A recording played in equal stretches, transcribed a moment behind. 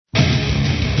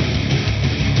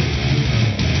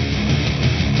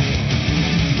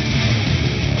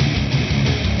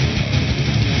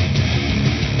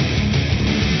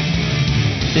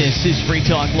This is Free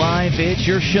Talk Live. It's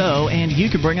your show, and you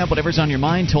can bring up whatever's on your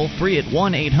mind toll-free at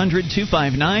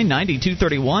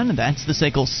 1-800-259-9231. That's the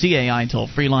SACL CAI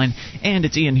toll-free line, and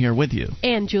it's Ian here with you.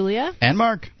 And Julia. And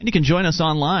Mark. And you can join us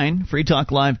online.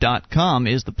 freetalklive.com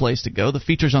is the place to go. The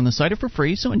features on the site are for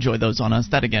free, so enjoy those on us.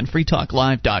 That again,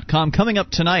 freetalklive.com. Coming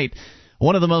up tonight,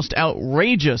 one of the most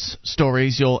outrageous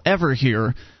stories you'll ever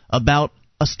hear about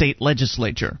a state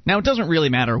legislature. Now, it doesn't really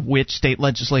matter which state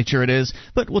legislature it is,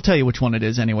 but we'll tell you which one it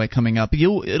is anyway coming up.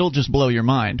 It'll just blow your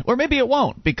mind. Or maybe it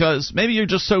won't, because maybe you're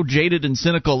just so jaded and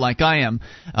cynical like I am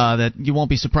that you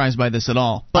won't be surprised by this at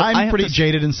all. But I'm pretty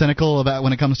jaded and cynical about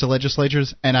when it comes to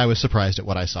legislatures, and I was surprised at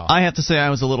what I saw. I have to say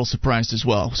I was a little surprised as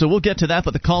well. So we'll get to that,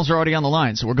 but the calls are already on the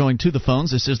line, so we're going to the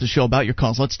phones. This is the show about your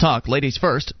calls. Let's talk. Ladies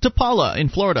first, to Paula in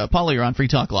Florida. Paula, you're on Free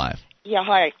Talk Live. Yeah,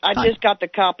 hi. I just got the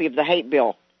copy of the hate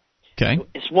bill. Okay.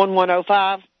 It's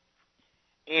 1105,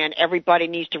 and everybody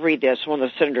needs to read this. One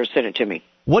of the senators sent it to me.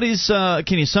 What is,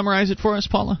 can you summarize it for us,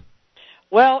 Paula?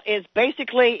 Well, it's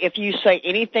basically if you say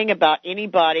anything about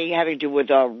anybody having to do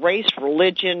with race,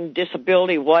 religion,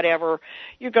 disability, whatever,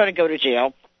 you're going to go to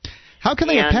jail. How can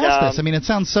they have passed this? I mean, it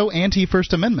sounds so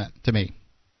anti-First Amendment to me.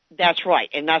 That's right,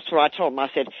 and that's what I told them.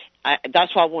 I said,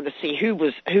 that's why I wanted to see who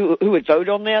would vote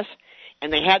on this,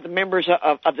 and they had the members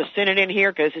of the Senate in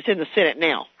here, because it's in the Senate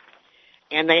now.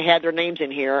 And they had their names in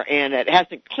here, and it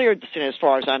hasn't cleared the Senate as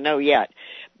far as I know yet.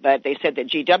 But they said that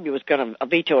GW was going to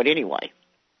veto it anyway.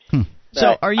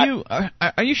 So are you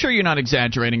sure you're not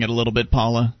exaggerating it a little bit,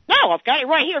 Paula? No, I've got it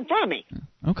right here in front of me.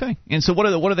 Okay. And so what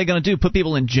are they going to do? Put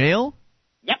people in jail?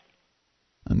 Yep.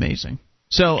 Amazing.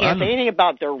 So can't say anything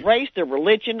about their race, their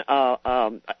religion,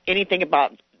 anything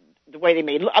about the way they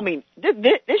made. I mean,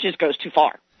 this just goes too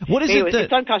far. What is it?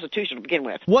 It's unconstitutional to begin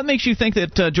with. What makes you think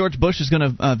that George Bush is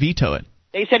going to veto it?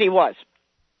 They said he was.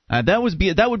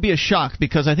 That would be a shock,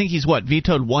 because I think he's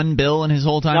vetoed one bill in his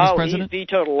whole time as president? No, he's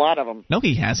vetoed a lot of them. No,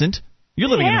 he hasn't. You're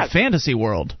living in a fantasy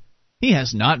world. He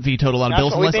has not vetoed a lot of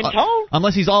bills. That's what we've been told.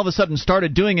 Unless he's all of a sudden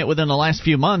started doing it within the last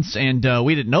few months and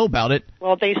we didn't know about it.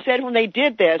 Well, they said when they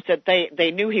did this that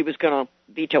they knew he was going to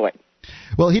veto it.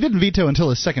 Well, he didn't veto until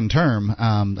his second term.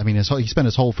 I mean, he spent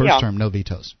his whole first term no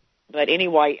vetoes. But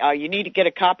anyway, you need to get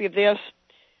a copy of this.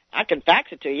 I can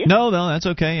fax it to you. No, that's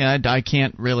okay. I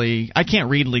can't read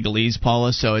legalese,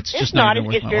 Paula, so it's just not even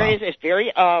worth my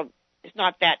while. It's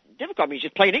not that difficult. I mean,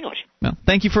 just plain English. Well,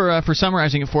 thank you for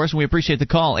summarizing it for us, and we appreciate the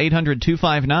call.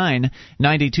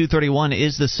 800-259-9231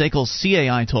 is the SACL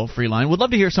CAI toll-free line. We'd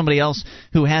love to hear somebody else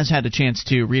who has had a chance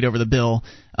to read over the bill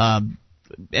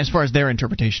as far as their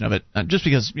interpretation of it, just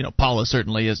because, Paula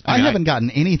certainly is. I haven't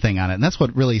gotten anything on it, and that's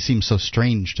what really seems so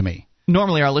strange to me.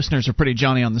 Normally, our listeners are pretty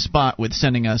Johnny on the spot with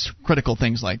sending us critical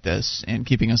things like this and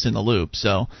keeping us in the loop.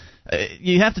 So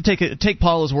you have to take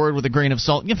Paula's word with a grain of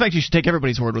salt. In fact, you should take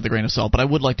everybody's word with a grain of salt. But I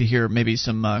would like to hear maybe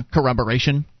some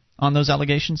corroboration on those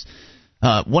allegations.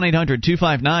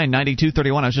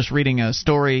 1-800-259-9231. I was just reading a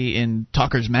story in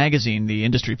Talkers Magazine, the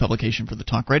industry publication for the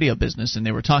talk radio business, and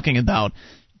they were talking about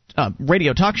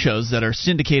radio talk shows that are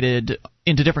syndicated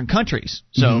into different countries.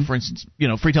 So, for instance,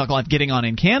 Free Talk Live getting on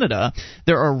in Canada,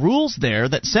 there are rules there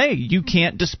that say you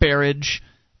can't disparage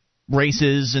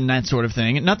races and that sort of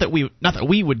thing. Not that we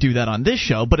would do that on this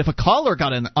show, but if a caller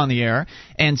got on the air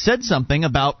and said something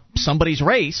about somebody's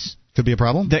race, could be a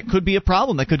problem. That could be a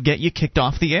problem. That could get you kicked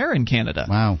off the air in Canada.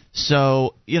 Wow.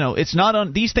 So, it's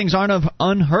not these things aren't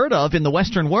unheard of in the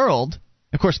Western world.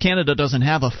 Of course, Canada doesn't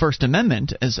have a First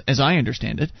Amendment, as I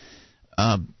understand it.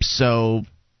 So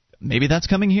maybe that's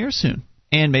coming here soon.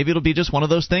 And maybe it'll be just one of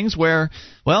those things where,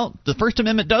 well, the First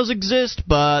Amendment does exist,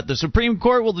 but the Supreme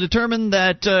Court will determine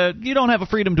that you don't have a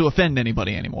freedom to offend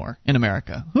anybody anymore in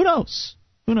America. Who knows?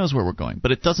 Who knows where we're going?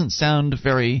 But it doesn't sound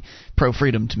very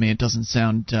pro-freedom to me. It doesn't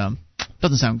sound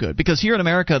good, because here in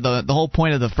America, the whole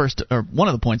point of one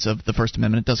of the points of the First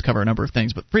Amendment, it does cover a number of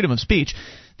things, but freedom of speech,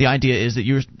 the idea is that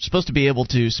you're supposed to be able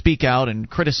to speak out and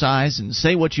criticize and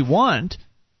say what you want,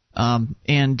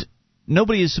 and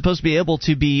nobody is supposed to be able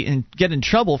to get in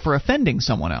trouble for offending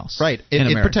someone else. Right.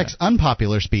 It protects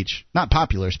unpopular speech, not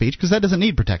popular speech, because that doesn't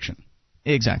need protection.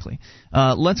 Exactly.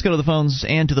 Let's go to the phones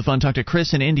and to the phone. Talk to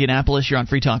Chris in Indianapolis. You're on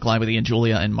Free Talk Live with Ian,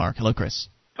 Julia, and Mark. Hello, Chris.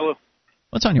 Hello.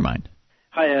 What's on your mind?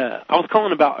 Hi. I was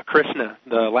calling about Krishna,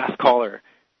 the last caller,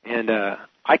 and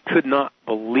I could not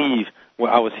believe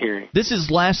what I was hearing. This is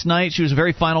last night. She was a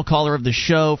very final caller of the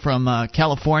show from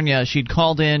California. She'd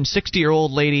called in,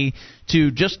 60-year-old lady,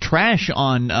 to just trash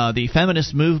on the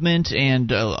feminist movement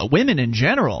and women in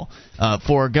general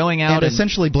for going out and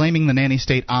essentially blaming the nanny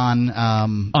state on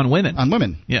women. On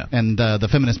women, yeah, and the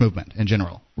feminist movement in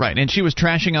general. Right, and she was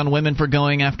trashing on women for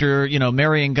going after,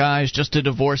 marrying guys just to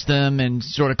divorce them and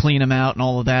sort of clean them out and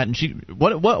all of that. And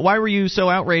why were you so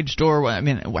outraged? Or I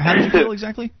mean, how did you feel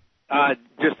exactly?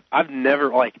 I've never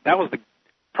that was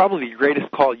probably the greatest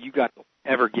call you got to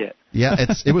ever get. Yeah,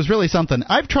 it was really something.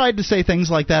 I've tried to say things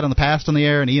like that in the past on the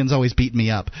air, and Ian's always beaten me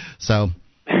up. So.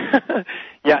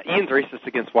 Yeah, Ian's racist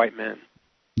against white men.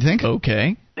 You think?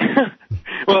 Okay.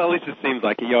 Well, at least it seems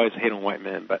like it. You always hate on white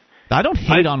men, but. I don't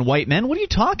hate on white men. What are you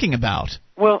talking about?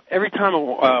 Well, every time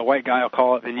a white guy will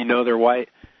call up and they're white,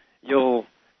 you'll,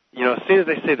 as soon as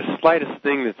they say the slightest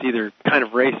thing that's either kind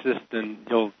of racist, and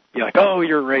you'll be like, oh,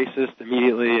 you're racist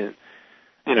immediately, and,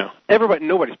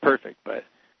 nobody's perfect, but.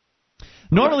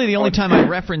 Normally, the only time I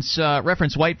reference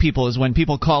white people is when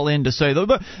people call in to say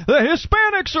the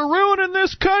Hispanics are ruining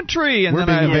this country, and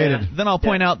then I'll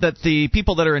point out that the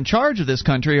people that are in charge of this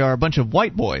country are a bunch of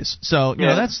white boys. So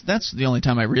that's the only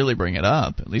time I really bring it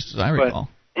up, at least as I recall.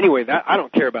 But anyway, I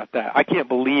don't care about that. I can't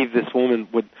believe this woman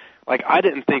would I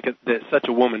didn't think that such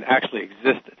a woman actually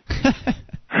existed.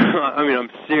 I mean, I'm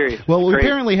serious. Well, we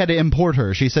apparently had to import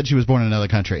her. She said she was born in another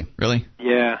country. Really?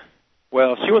 Yeah.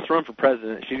 Well, she wants to run for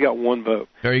president. She's got one vote.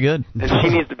 Very good. And she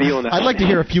needs to be on that. I'd like to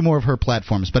hear a few more of her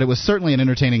platforms, but it was certainly an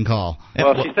entertaining call.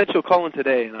 Well, she said she'll call in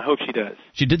today, and I hope she does.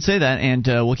 She did say that, and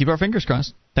we'll keep our fingers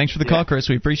crossed. Thanks for the call, Chris.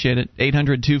 We appreciate it.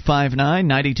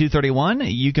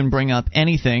 800-259-9231. You can bring up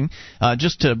anything.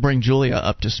 Just to bring Julia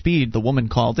up to speed, the woman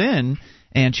called in,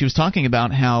 and she was talking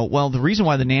about how, the reason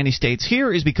why the nanny state's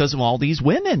here is because of all these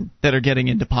women that are getting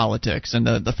into politics and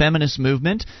the feminist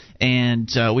movement.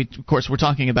 And we're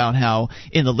talking about how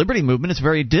in the liberty movement it's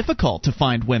very difficult to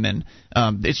find women.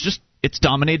 It's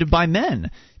dominated by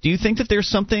men. Do you think that there's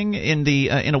something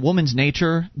in a woman's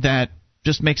nature that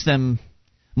just makes them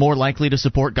more likely to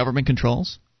support government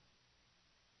controls?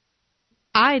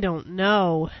 I don't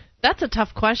know. That's a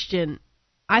tough question.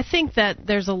 I think that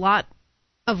there's a lot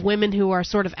of women who are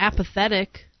sort of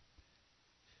apathetic.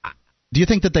 Do you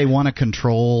think that they want to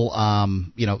control?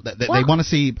 They want to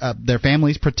see their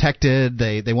families protected.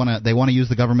 They want to use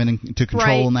the government to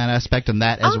control in that aspect, and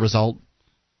that as a result.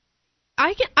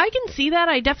 I can see that.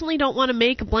 I definitely don't want to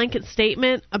make a blanket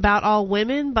statement about all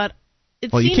women, but you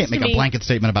can't make a blanket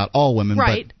statement about all women,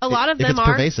 right? But a lot of them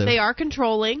are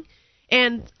controlling,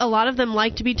 and a lot of them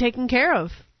like to be taken care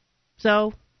of.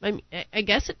 So I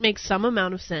guess it makes some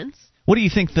amount of sense. What do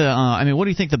you think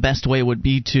the best way would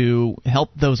be to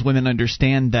help those women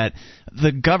understand that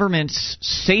the government's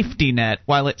safety net,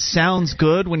 while it sounds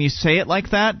good when you say it like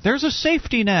that, there's a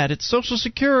safety net. It's Social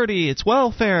Security. It's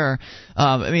welfare.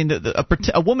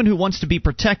 A woman who wants to be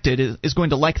protected is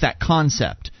going to like that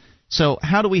concept. So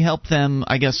how do we help them,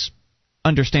 I guess,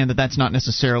 understand that that's not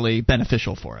necessarily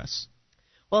beneficial for us?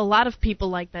 Well, a lot of people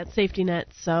like that safety net,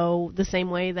 so the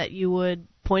same way that you would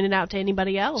point it out to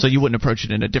anybody else. So you wouldn't approach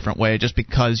it in a different way just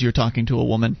because you're talking to a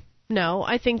woman? No,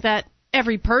 I think that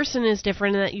every person is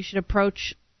different and that you should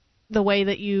approach the way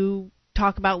that you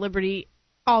talk about liberty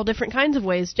all different kinds of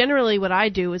ways. Generally what I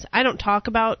do is I don't talk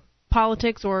about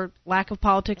politics or lack of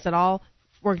politics at all,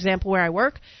 for example, where I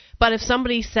work. But if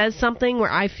somebody says something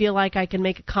where I feel like I can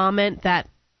make a comment that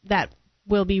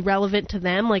will be relevant to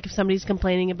them, like if somebody's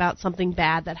complaining about something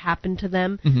bad that happened to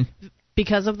them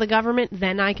because of the government,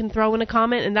 then I can throw in a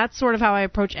comment, and that's sort of how I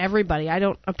approach everybody. I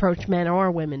don't approach men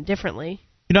or women differently.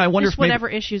 I wonder just if whatever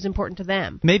issue is important to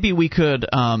them. Maybe we could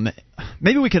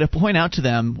point out to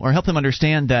them or help them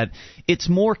understand that it's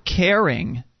more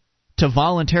caring to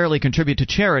voluntarily contribute to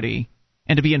charity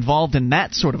and to be involved in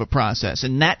that sort of a process,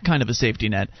 in that kind of a safety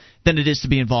net, than it is to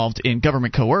be involved in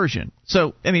government coercion.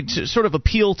 So, to sort of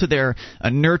appeal to their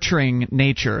nurturing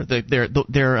nature,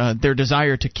 their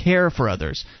desire to care for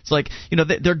others. It's like,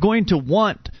 they're going to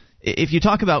want. If you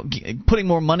talk about putting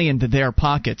more money into their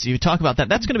pockets, you talk about that,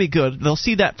 that's going to be good. They'll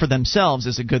see that for themselves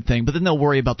as a good thing, but then they'll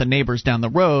worry about the neighbors down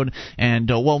the road,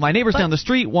 and, my neighbors down the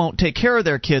street won't take care of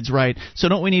their kids right, so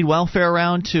don't we need welfare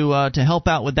around to help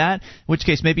out with that? In which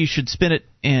case, maybe you should spin it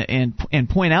and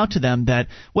point out to them that,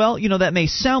 that may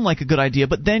sound like a good idea,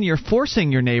 but then you're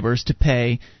forcing your neighbors to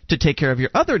pay to take care of your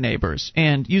other neighbors,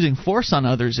 and using force on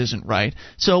others isn't right.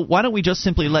 So why don't we just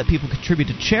simply let people contribute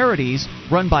to charities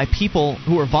run by people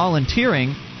who are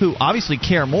volunteering, who obviously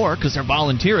care more because they're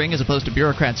volunteering as opposed to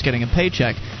bureaucrats getting a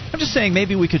paycheck. I'm just saying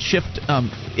maybe we could shift,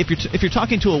 if you're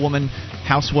talking to a woman,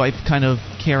 housewife kind of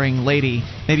caring lady,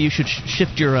 maybe you should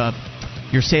shift your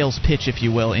your sales pitch, if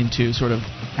you will, into sort of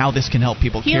how this can help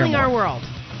people care more. Healing Our World.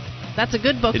 That's a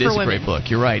good book for women. It is a great book.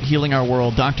 You're right. Healing Our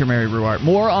World, Dr. Mary Ruwart.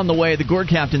 More on the way. The Gord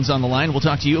Captain's on the line. We'll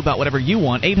talk to you about whatever you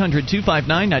want.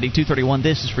 800-259-9231.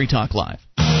 This is Free Talk Live.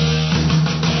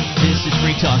 This is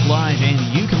Free Talk Live,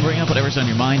 and you can bring up whatever's on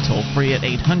your mind toll-free at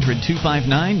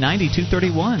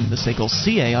 800-259-9231. The SACL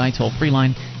CAI toll-free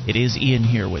line. It is Ian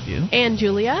here with you. And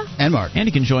Julia. And Mark. And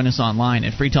you can join us online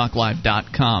at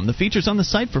freetalklive.com. The features on the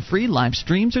site for free live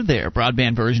streams are there.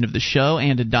 Broadband version of the show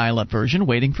and a dial-up version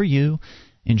waiting for you.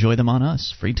 Enjoy them on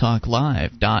us,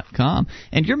 freetalklive.com.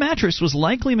 And your mattress was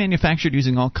likely manufactured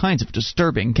using all kinds of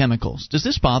disturbing chemicals. Does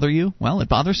this bother you? Well, it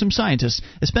bothers some scientists,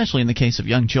 especially in the case of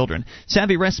young children.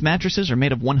 Savvy Rest mattresses are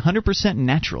made of 100%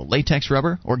 natural latex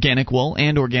rubber, organic wool,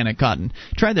 and organic cotton.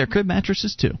 Try their crib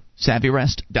mattresses, too.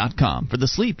 SavvyRest.com. For the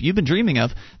sleep you've been dreaming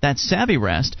of, that's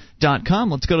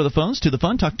SavvyRest.com. Let's go to the phones, to the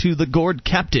fun. Talk to the Gord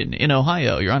Captain in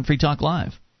Ohio. You're on Free Talk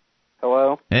Live.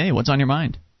 Hello. Hey, what's on your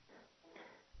mind?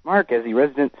 Mark, as the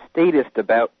resident statist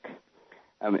about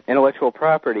intellectual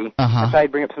property, I thought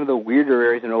I'd bring up some of the weirder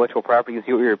areas of intellectual property and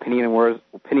see what your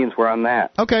opinions were on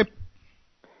that. Okay.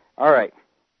 All right.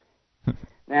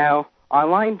 Now,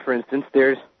 online, for instance,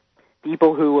 there's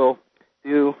people who will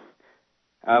do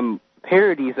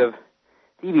parodies of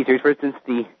TV series. For instance,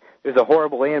 there's a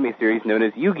horrible anime series known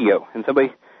as Yu-Gi-Oh! And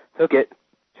somebody took it,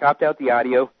 chopped out the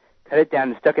audio, cut it down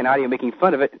and stuck an audio making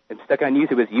fun of it, and stuck on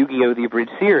YouTube as Yu-Gi-Oh! The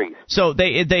Abridged Series. So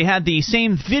they had the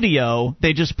same video,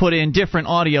 they just put in different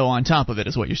audio on top of it,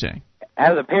 is what you're saying?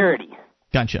 As a parody.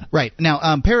 Gotcha. Right. Now,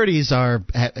 parodies are,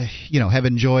 have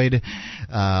enjoyed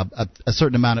a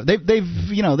certain amount of.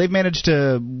 They've managed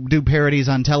to do parodies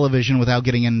on television without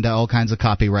getting into all kinds of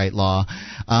copyright law.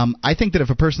 I think that if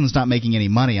a person's not making any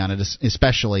money on it,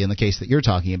 especially in the case that you're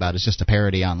talking about, it's just a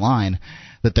parody online,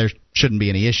 that there shouldn't be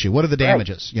any issue. What are the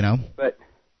damages? But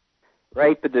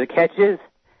the catch is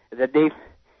that they've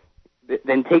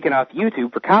been taken off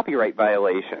YouTube for copyright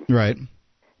violation. Right.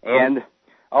 And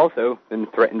also been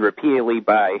threatened repeatedly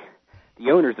by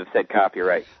the owners of said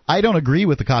copyright. I don't agree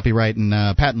with the copyright and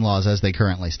patent laws as they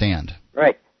currently stand.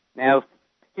 Right. Now,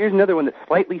 here's another one that's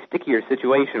slightly stickier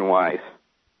situation-wise.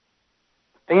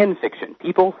 Fan fiction.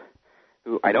 People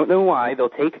who, I don't know why, they'll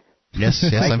take... Yes,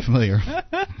 I'm familiar.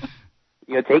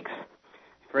 Takes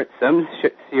for some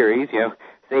series,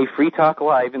 say Free Talk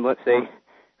Live, and let's say...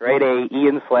 Right,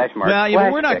 Ian/Mark.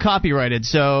 Well, we're not copyrighted,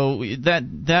 so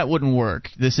that wouldn't work.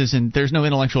 There's no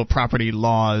intellectual property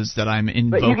laws that I'm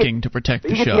invoking to protect the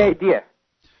show. You get the idea.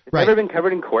 It's never been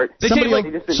covered in court. Somebody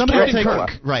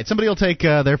will take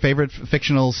their favorite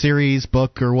fictional series,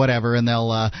 book, or whatever, and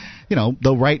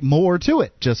they'll write more to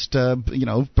it, just for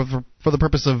the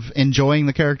purpose of enjoying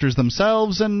the characters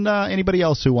themselves and anybody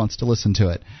else who wants to listen to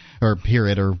it or hear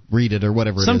it or read it or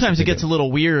whatever. Sometimes it gets a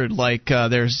little weird, like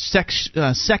there's sex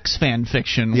fan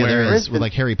fiction. Yeah, there is, with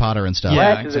like Harry Potter and stuff.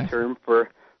 Slash is a term for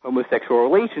homosexual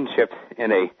relationships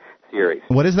in a series.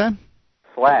 What is that?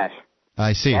 Slash.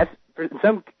 I see. In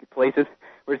some places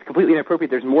where it's completely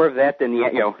inappropriate, there's more of that than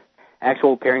the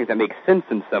actual pairings that make sense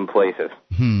in some places.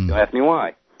 Don't ask me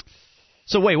why.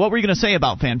 So wait, what were you going to say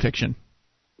about fan fiction?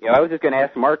 I was just going to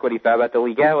ask Mark what he thought about the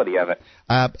legality of it.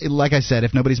 Like I said,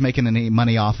 if nobody's making any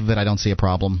money off of it, I don't see a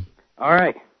problem. All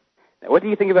right. Now, what do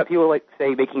you think about people like,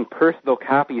 say, making personal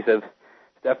copies of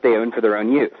stuff they own for their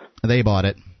own use? They bought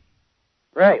it.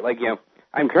 Right. Like,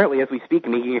 I'm currently, as we speak,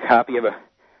 making a copy of an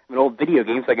old video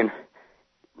game so I can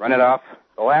run it off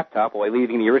the laptop while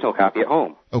leaving the original copy at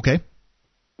home. Okay.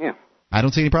 Yeah. I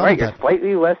don't see any problem with that. You're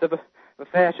slightly less of a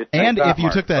fascist. And if you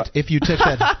took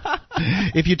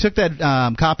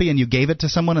that copy and you gave it to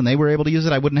someone and they were able to use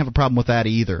it, I wouldn't have a problem with that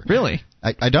either. Really?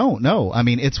 I don't know. I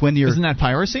mean, it's when you're... Isn't that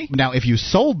piracy? Now, if you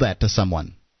sold that to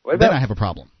someone, then I have a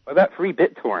problem. What about free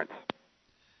BitTorrents?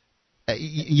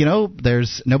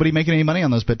 There's nobody making any money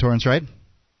on those BitTorrents, right?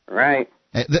 Right.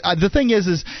 The thing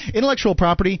is intellectual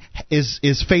property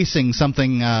is facing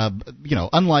something,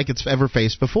 unlike it's ever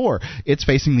faced before. It's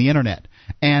facing the internet,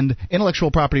 and intellectual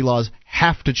property laws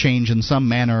have to change in some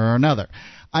manner or another.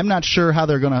 I'm not sure how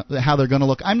they're gonna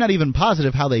look. I'm not even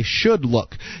positive how they should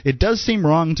look. It does seem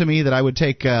wrong to me that I would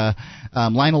take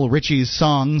Lionel Richie's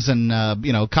songs and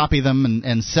copy them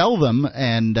and sell them,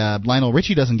 and Lionel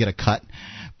Richie doesn't get a cut.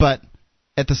 But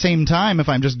at the same time, if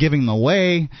I'm just giving them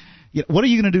away. What are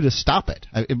you going to do to stop it?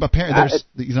 Apparently,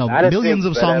 there's millions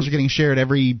of songs are getting shared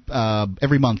every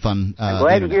month on. I'm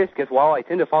glad to hear this because while I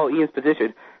tend to follow Ian's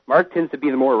position, Mark tends to be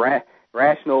the more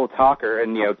rational talker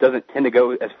and doesn't tend to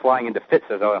go as flying into fits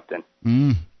as often.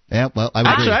 Yeah, well, I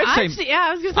would agree. I'd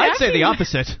say the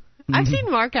opposite. I've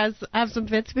seen Mark have some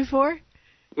fits before.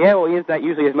 Yeah, well, Ian's not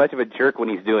usually as much of a jerk when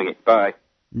he's doing it. Bye.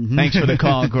 Thanks for the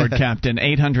call, Gord Captain.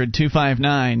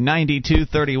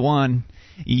 800-259-9231.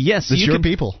 Yes, it's your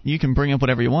people. You can bring up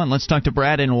whatever you want. Let's talk to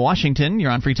Brad in Washington.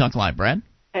 You're on Free Talk Live, Brad.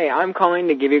 Hey, I'm calling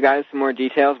to give you guys some more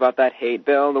details about that hate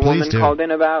bill the woman called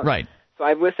in about. Right. So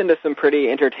I've listened to some pretty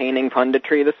entertaining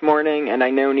punditry this morning, and I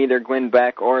know neither Glenn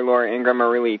Beck or Laura Ingraham are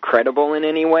really credible in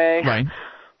any way. Right.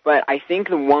 But I think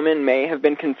the woman may have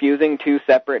been confusing two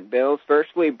separate bills.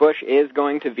 Firstly, Bush is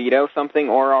going to veto something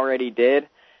or already did.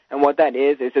 And what that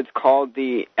is it's called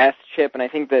the S-CHIP, and I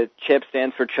think the CHIP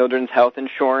stands for Children's Health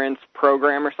Insurance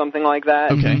Program or something like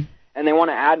that. Okay. And they want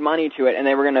to add money to it, and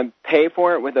they were going to pay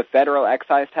for it with a federal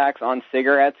excise tax on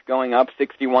cigarettes going up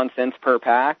 61 cents per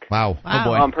pack. Wow. Oh,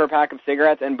 boy. Per pack of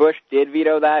cigarettes, and Bush did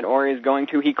veto that, or is going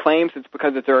to. He claims it's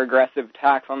because it's a regressive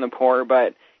tax on the poor,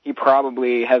 but he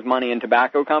probably has money in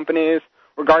tobacco companies.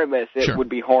 Regardless, it would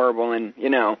be horrible, and,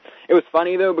 it was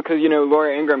funny, though, because,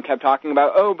 Laura Ingraham kept talking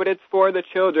about, but it's for the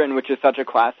children, which is such a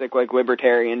classic,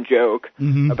 libertarian joke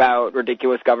about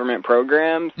ridiculous government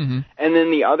programs. And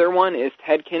then the other one is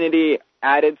Ted Kennedy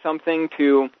added something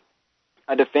to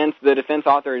the Defense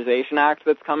Authorization Act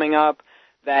that's coming up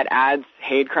that adds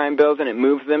hate crime bills, and it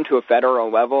moves them to a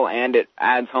federal level, and it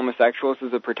adds homosexuals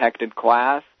as a protected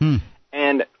class.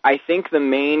 And I think the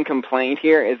main complaint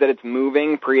here is that it's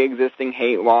moving pre-existing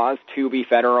hate laws to be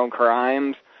federal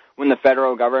crimes when the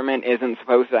federal government isn't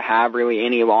supposed to have really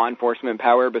any law enforcement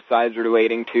power besides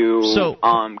relating to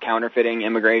counterfeiting,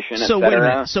 immigration, etc. Wait a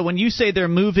minute. So when you say they're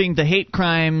moving the hate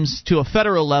crimes to a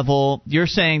federal level, you're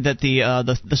saying that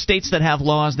the states that have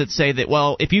laws that say that,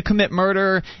 well, if you commit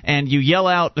murder and you yell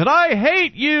out that I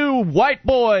hate you, white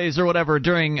boys, or whatever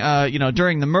during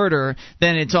the murder,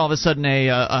 then it's all of a sudden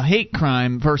a hate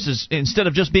crime versus instead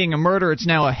of just being a murder, it's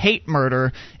now a hate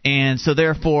murder, and so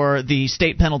therefore the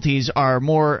state penalties are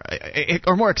more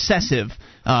excessive for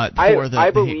the hate crimes.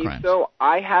 I believe so.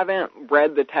 I haven't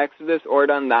read the text of this or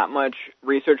done that much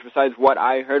research besides what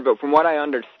I heard, but from what I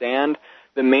understand,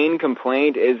 the main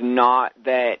complaint is not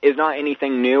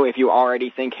anything new if you already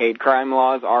think hate crime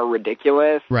laws are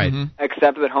ridiculous, right?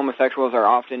 Except that homosexuals are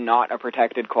often not a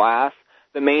protected class.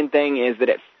 The main thing is that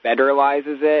it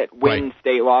federalizes it when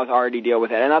state laws already deal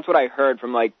with it, and that's what I heard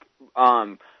from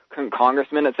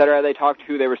congressmen, et cetera, they talked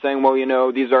to. They were saying, well,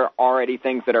 these are already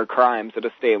things that are crimes at a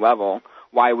state level.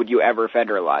 Why would you ever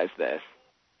federalize this?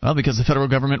 Well, because the federal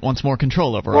government wants more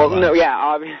control over our lives. No, yeah,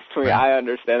 obviously, I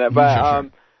understand that.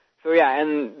 But, so, yeah,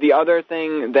 and the other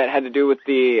thing that had to do with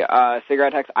the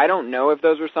cigarette tax, I don't know if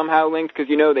those were somehow linked, because,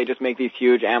 they just make these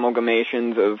huge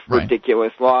amalgamations of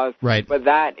ridiculous laws. Right. But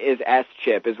that is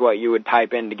S-CHIP, is what you would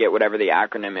type in to get whatever the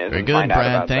acronym is. Very good,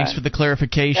 Brad. Thanks for the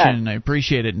clarification. I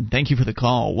appreciate it, and thank you for the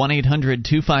call.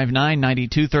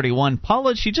 1-800-259-9231.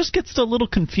 Paula, she just gets a little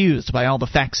confused by all the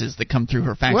faxes that come through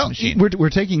her fax machine.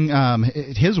 We're taking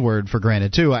his word for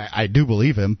granted, too. I do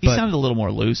believe him. He sounded a little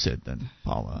more lucid than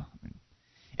Paula.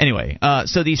 Anyway,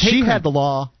 so she had the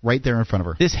law right there in front of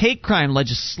her. This hate crime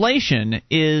legislation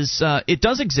it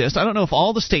does exist. I don't know if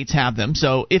all the states have them.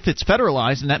 So if it's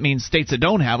federalized, and that means states that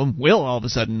don't have them will all of a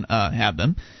sudden have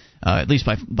them, at least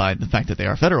by the fact that they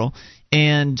are federal.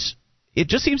 And it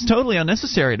just seems totally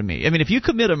unnecessary to me. I mean, if you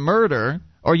commit a murder,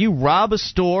 or you rob a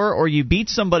store, or you beat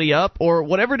somebody up, or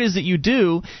whatever it is that you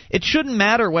do, it shouldn't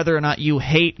matter whether or not you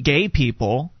hate gay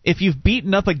people. If you've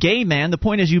beaten up a gay man, the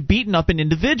point is you've beaten up an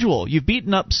individual. You've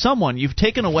beaten up someone. You've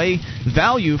taken away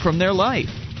value from their life.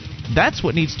 That's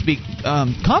what needs to be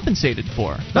compensated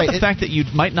for, not the fact that you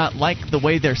might not like the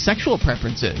way their sexual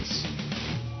preference is.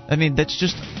 I mean, that's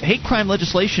just hate crime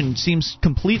legislation seems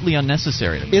completely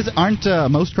unnecessary to me. Aren't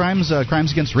most crimes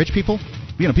crimes against rich people?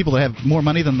 People that have more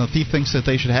money than the thief thinks that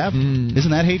they should have. Isn't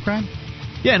that hate crime?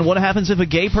 Yeah, and what happens if a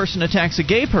gay person attacks a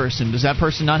gay person? Does that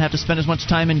person not have to spend as much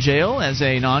time in jail as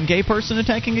a non-gay person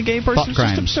attacking a gay person? It's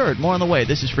just absurd. More on the way.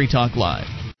 This is Free Talk Live.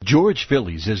 George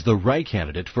Phillies is the right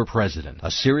candidate for president.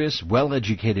 A serious,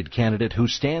 well-educated candidate who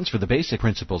stands for the basic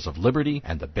principles of liberty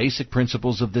and the basic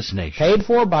principles of this nation. Paid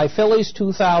for by Phillies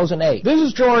 2008. This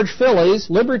is George Phillies,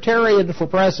 Libertarian for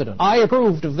President. I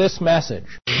approved of this message.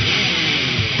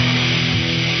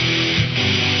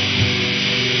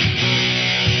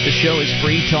 The show is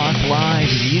Free Talk Live.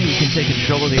 You can take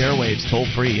control of the airwaves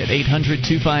toll-free at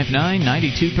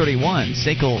 800-259-9231.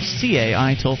 SACL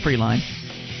CAI toll-free line.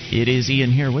 It is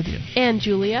Ian here with you. And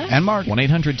Julia. And Mark.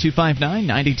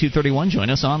 1-800-259-9231. Join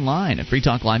us online at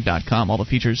freetalklive.com. All the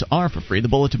features are for free. The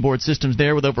bulletin board system's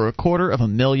there with over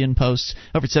 250,000 posts,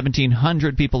 over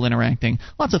 1,700 people interacting.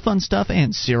 Lots of fun stuff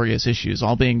and serious issues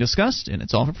all being discussed, and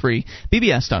it's all for free.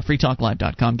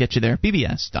 bbs.freetalklive.com. Get you there.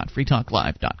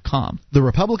 bbs.freetalklive.com. The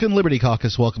Republican Liberty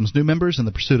Caucus welcomes new members in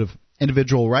the pursuit of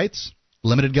individual rights,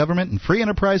 limited government, and free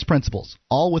enterprise principles,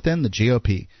 all within the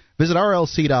GOP. Visit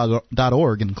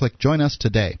rlc.org and click Join Us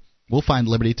today. We'll find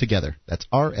liberty together. That's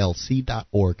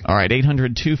rlc.org. All right,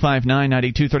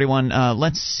 800-259-9231.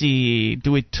 Let's see.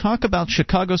 Do we talk about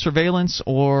Chicago surveillance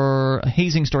or a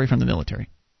hazing story from the military?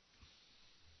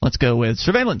 Let's go with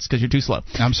surveillance, because you're too slow.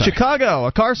 I'm sorry. Chicago,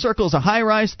 a car circles a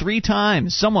high-rise 3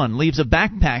 times. Someone leaves a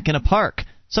backpack in a park.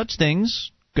 Such things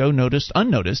go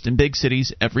unnoticed in big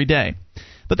cities every day.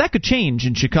 But that could change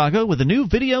in Chicago with a new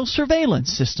video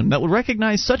surveillance system that would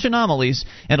recognize such anomalies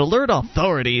and alert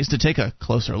authorities to take a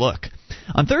closer look.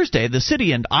 On Thursday, the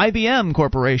city and IBM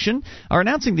Corporation are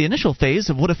announcing the initial phase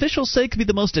of what officials say could be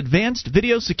the most advanced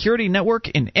video security network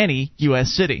in any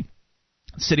U.S. city.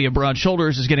 The city of Broad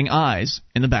Shoulders is getting eyes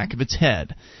in the back of its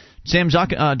head. Sam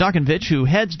Dokonvich, who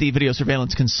heads the video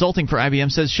surveillance consulting for IBM,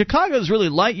 says Chicago is really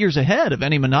light years ahead of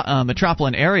any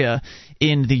metropolitan area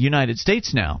in the United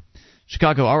States now.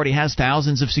 Chicago already has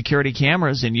thousands of security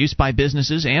cameras in use by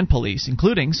businesses and police,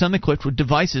 including some equipped with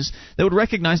devices that would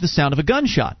recognize the sound of a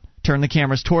gunshot, turn the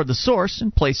cameras toward the source,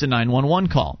 and place a 911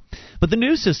 call. But the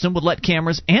new system would let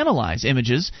cameras analyze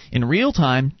images in real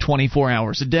time 24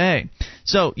 hours a day.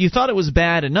 So you thought it was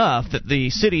bad enough that the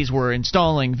cities were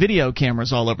installing video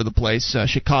cameras all over the place.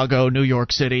 Chicago, New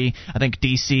York City, I think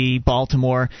D.C.,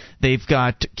 Baltimore. They've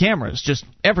got cameras just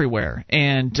everywhere.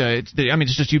 And,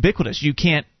 it's just ubiquitous. You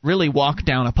can't really walk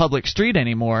down a public street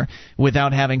anymore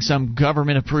without having some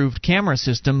government-approved camera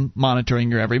system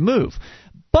monitoring your every move.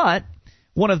 But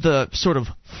one of the sort of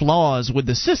flaws with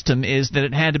the system is that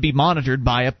it had to be monitored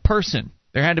by a person.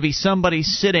 There had to be somebody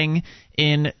sitting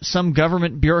in some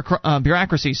government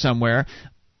bureaucracy somewhere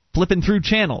flipping through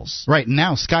channels. Right,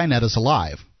 now Skynet is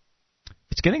alive.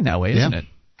 It's getting that way, isn't it?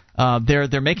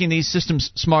 They're making these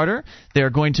systems smarter. They're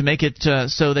going to make it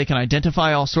so they can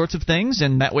identify all sorts of things,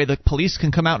 and that way the police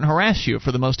can come out and harass you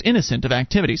for the most innocent of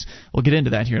activities. We'll get into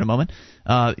that here in a moment.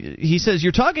 He says,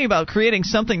 you're talking about creating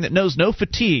something that knows no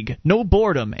fatigue, no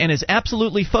boredom, and is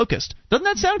absolutely focused. Doesn't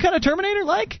that sound kind of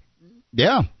Terminator-like?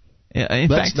 Yeah.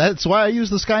 That's why I use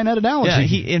the Skynet analogy.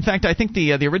 Yeah, in fact, I think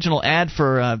the original ad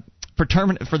for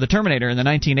the Terminator in the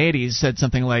 1980s said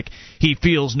something like, he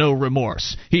feels no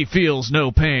remorse, he feels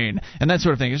no pain, and that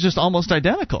sort of thing. It's just almost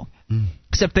identical.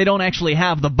 Except they don't actually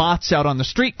have the bots out on the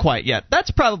street quite yet.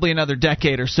 That's probably another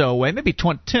decade or so away, maybe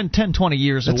 10, 20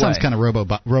 years away. That sounds kind of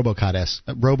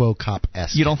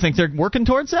RoboCop-esque. You don't think they're working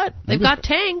towards that? They've got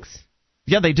tanks.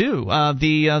 Yeah, they do.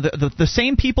 The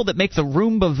same people that make the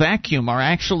Roomba vacuum are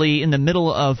actually in the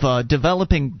middle of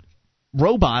developing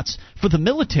robots for the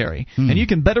military, and you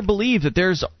can better believe that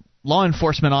there's law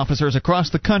enforcement officers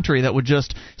across the country that would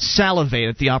just salivate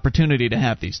at the opportunity to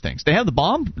have these things. They have the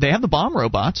bomb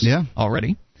robots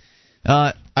already.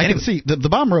 I can see the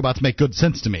bomb robots make good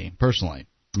sense to me personally.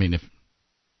 I mean,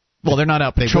 they're not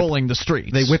out patrolling the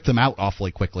streets. They whip them out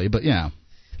awfully quickly, but yeah.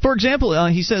 For example,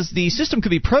 he says the system could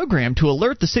be programmed to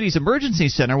alert the city's emergency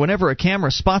center whenever a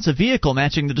camera spots a vehicle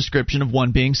matching the description of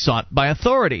one being sought by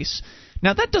authorities.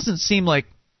 Now, that doesn't seem like...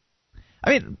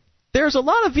 there's a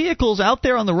lot of vehicles out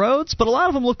there on the roads, but a lot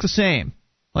of them look the same.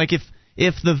 Like, if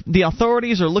the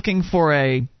authorities are looking for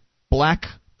a black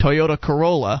Toyota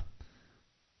Corolla,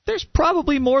 there's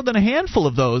probably more than a handful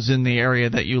of those in the area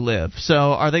that you live. So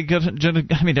are they going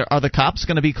to... are the cops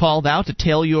going to be called out to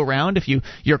tail you around if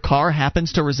your car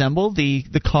happens to resemble the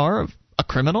car of a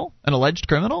criminal, an alleged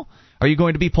criminal? Are you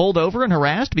going to be pulled over and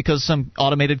harassed because some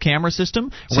automated camera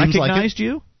system recognized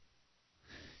you?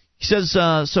 He says,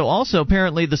 so also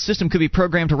apparently the system could be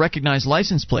programmed to recognize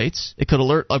license plates. It could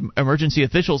alert emergency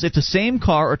officials if the same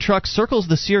car or truck circles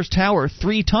the Sears Tower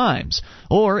 3 times,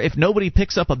 or if nobody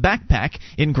picks up a backpack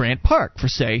in Grant Park for,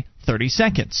 say, 30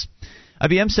 seconds.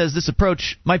 IBM says this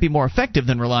approach might be more effective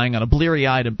than relying on a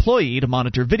bleary-eyed employee to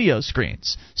monitor video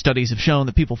screens. Studies have shown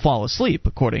that people fall asleep,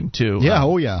 according to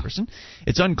person.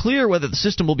 It's unclear whether the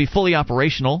system will be fully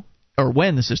operational, or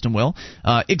when the system will.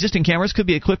 Existing cameras could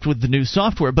be equipped with the new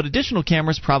software, but additional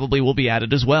cameras probably will be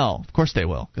added as well. Of course they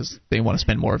will, because they want to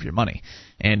spend more of your money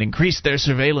and increase their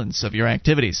surveillance of your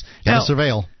activities. Gotta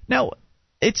surveil. Now,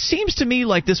 it seems to me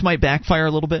like this might backfire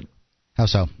a little bit. How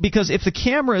so? Because if the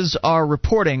cameras are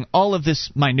reporting all of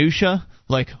this minutia,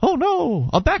 like, oh no,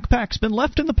 a backpack's been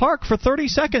left in the park for 30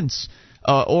 seconds,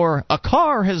 or a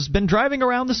car has been driving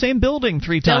around the same building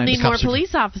 3 times. They'll need more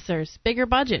police officers, bigger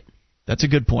budget. That's a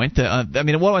good point. What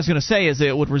I was going to say is that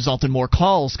it would result in more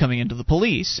calls coming into the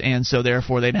police, and so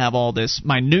therefore they'd have all this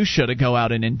minutia to go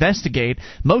out and investigate,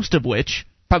 most of which,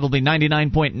 probably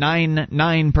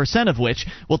 99.99% of which,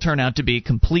 will turn out to be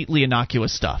completely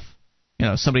innocuous stuff.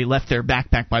 Somebody left their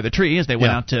backpack by the tree as they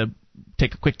went out to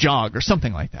take a quick jog or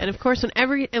something like that. And of course,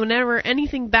 whenever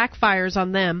anything backfires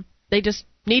on them, they just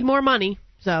need more money.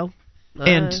 So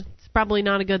it's probably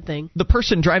not a good thing. The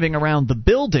person driving around the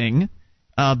building,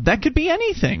 that could be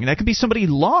anything. That could be somebody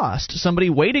lost, somebody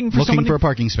waiting for looking for a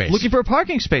parking space. Looking for a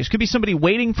parking space. Could be somebody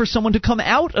waiting for someone to come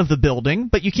out of the building,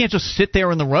 but you can't just sit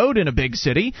there in the road in a big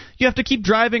city. You have to keep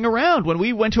driving around. When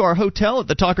we went to our hotel at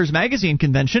the Talkers Magazine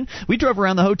convention, we drove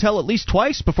around the hotel at least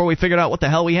twice before we figured out what the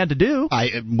hell we had to do.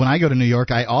 When I go to New York,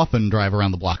 I often drive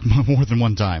around the block more than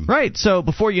one time. Right, so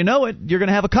before you know it, you're going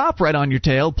to have a cop right on your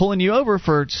tail pulling you over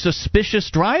for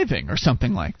suspicious driving or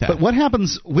something like that. But what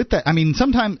happens with that? I mean,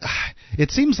 sometimes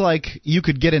it seems like you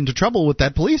could get into trouble with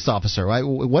that police officer. Right?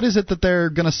 What is it that they're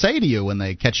going to say to you when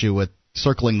they catch you with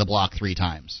circling the block 3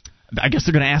 times? I guess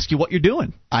they're going to ask you what you're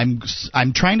doing. I'm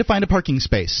trying to find a parking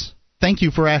space. Thank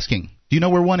you for asking. Do you know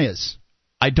where one is?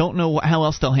 I don't know how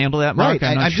else they'll handle that, Mark.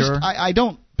 Right. I'm not sure. I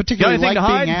don't particularly like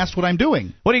being asked what I'm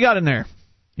doing. What do you got in there?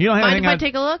 You don't have Mind anything. if I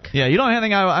take a look? Yeah, you don't have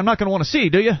anything I'm not going to want to see,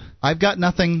 do you? I've got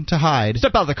nothing to hide.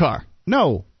 Step out of the car.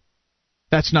 No.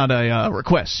 That's not a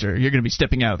request, sir. You're going to be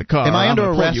stepping out of the car. Am I under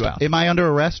arrest? You out. Am I under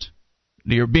arrest?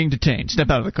 You're being detained. Step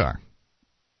out of the car.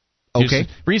 Okay.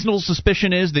 Reasonable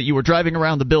suspicion is that you were driving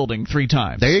around the building 3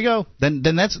 times. There you go. Then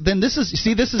this is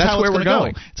how it's where we're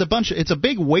going. It's a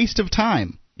big waste of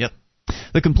time. Yep.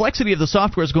 The complexity of the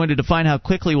software is going to define how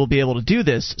quickly we'll be able to do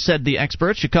this, said the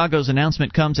expert. Chicago's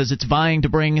announcement comes as it's vying to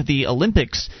bring the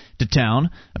Olympics to town.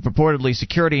 A purportedly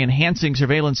security-enhancing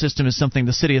surveillance system is something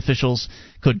the city officials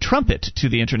could trumpet to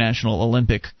the International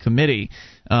Olympic Committee.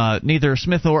 Neither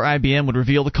Smith or IBM would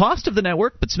reveal the cost of the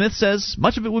network, but Smith says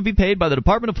much of it would be paid by the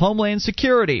Department of Homeland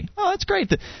Security. Oh, that's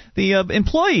great. The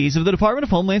employees of the Department of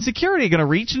Homeland Security are going to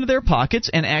reach into their pockets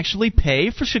and actually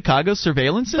pay for Chicago's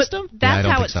surveillance system? But that's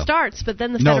how it starts, but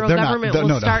then the federal government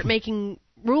will start making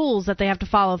rules that they have to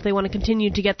follow if they want to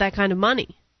continue to get that kind of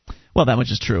money. Well, that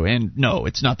much is true. And no,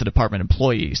 it's not the department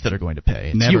employees that are going to pay.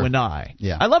 It's Never. You and I.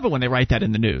 Yeah. I love it when they write that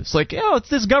in the news. Like, it's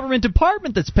this government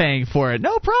department that's paying for it.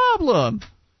 No problem.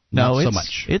 No, not so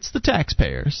much. It's the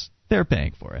taxpayers. They're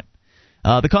paying for it.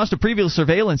 The cost of previous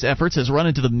surveillance efforts has run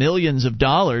into the millions of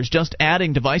dollars. Just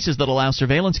adding devices that allow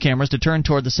surveillance cameras to turn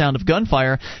toward the sound of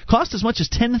gunfire cost as much as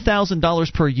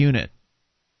 $10,000 per unit.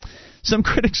 Some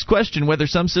critics question whether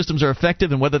some systems are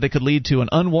effective and whether they could lead to an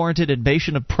unwarranted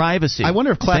invasion of privacy. I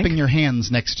wonder if clapping your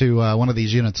hands next to one of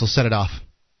these units will set it off.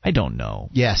 I don't know.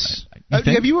 Yes.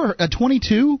 Have you heard a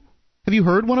 22? Have you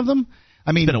heard one of them?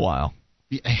 I mean, it's been a while.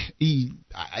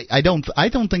 I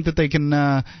don't think that they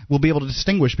will be able to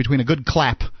distinguish between a good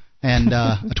clap and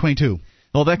a 22.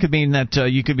 Well, that could mean that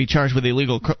you could be charged with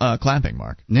illegal clapping,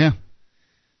 Mark. Yeah.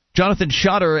 Jonathan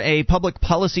Schotter, a public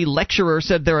policy lecturer,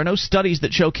 said there are no studies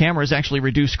that show cameras actually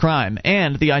reduce crime,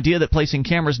 and the idea that placing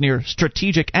cameras near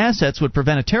strategic assets would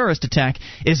prevent a terrorist attack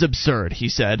is absurd, he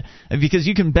said, because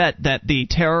you can bet that the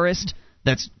terrorist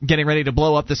that's getting ready to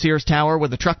blow up the Sears Tower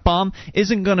with a truck bomb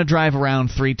isn't going to drive around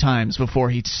 3 times before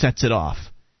he sets it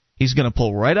off. He's going to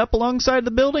pull right up alongside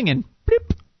the building and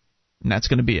bleep, and that's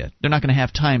going to be it. They're not going to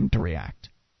have time to react.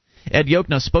 Ed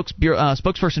Yokna,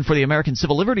 spokesperson for the American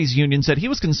Civil Liberties Union, said he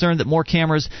was concerned that more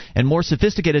cameras and more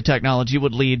sophisticated technology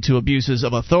would lead to abuses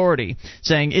of authority,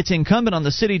 saying it's incumbent on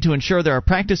the city to ensure there are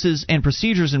practices and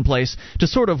procedures in place to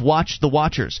sort of watch the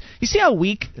watchers. You see how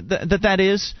weak that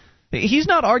is? He's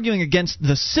not arguing against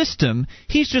the system.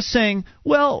 He's just saying,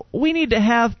 well, we need to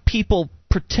have people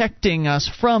protecting us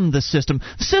from the system.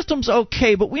 The system's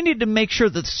okay, but we need to make sure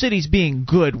that the city's being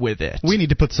good with it. We need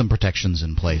to put some protections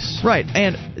in place. Right,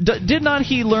 and did not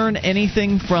he learn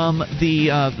anything from the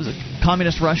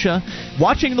communist Russia?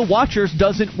 Watching the watchers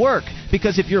doesn't work,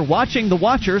 because if you're watching the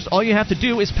watchers, all you have to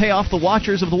do is pay off the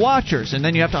watchers of the watchers, and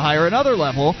then you have to hire another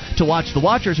level to watch the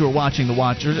watchers who are watching the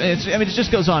watchers. It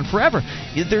just goes on forever.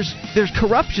 There's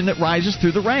corruption that rises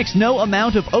through the ranks. No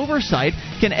amount of oversight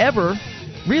can ever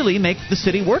really make the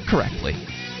city work correctly.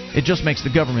 It just makes the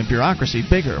government bureaucracy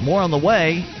bigger. More on the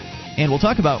way, and we'll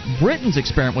talk about Britain's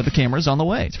experiment with the cameras on the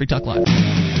way. It's Free Talk Live.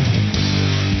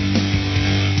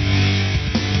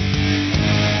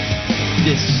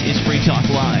 This is Free Talk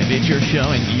Live. It's your show,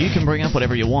 and you can bring up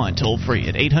whatever you want toll free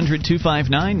at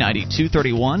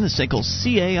 800-259-9231, the SACL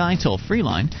CAI toll free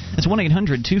line. That's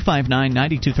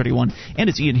 1-800-259-9231, and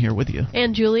it's Ian here with you.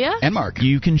 And Julia. And Mark.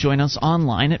 You can join us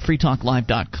online at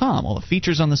freetalklive.com. All the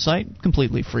features on the site,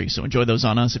 completely free, so enjoy those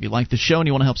on us. If you like the show and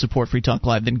you want to help support Free Talk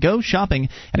Live, then go shopping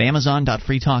at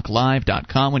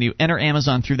amazon.freetalklive.com. When you enter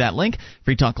Amazon through that link,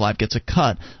 Free Talk Live gets a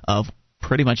cut of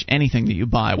pretty much anything that you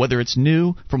buy, whether it's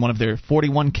new from one of their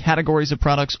 41 categories of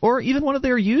products or even one of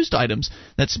their used items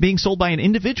that's being sold by an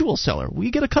individual seller.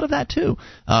 We get a cut of that too.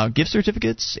 Gift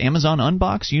certificates, Amazon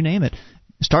Unbox, you name it.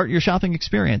 Start your shopping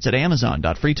experience at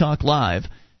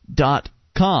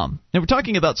amazon.freetalklive.com. Now we're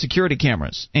talking about security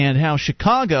cameras and how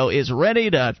Chicago is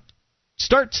ready to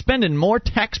start spending more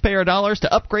taxpayer dollars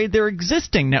to upgrade their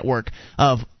existing network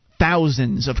of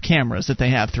thousands of cameras that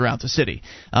they have throughout the city.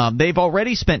 They've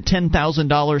already spent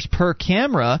 $10,000 per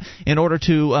camera in order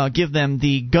to give them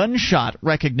the gunshot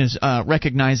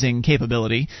recognizing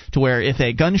capability, to where if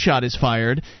a gunshot is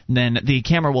fired, then the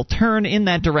camera will turn in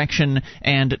that direction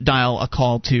and dial a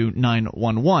call to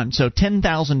 911. So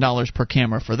 $10,000 per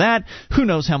camera for that. Who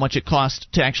knows how much it cost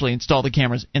to actually install the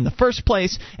cameras in the first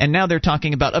place, and now they're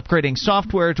talking about upgrading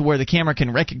software to where the camera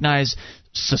can recognize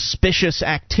suspicious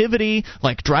activity,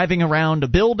 like driving around a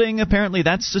building, apparently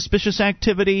that's suspicious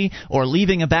activity, or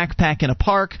leaving a backpack in a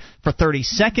park for 30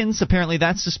 seconds, apparently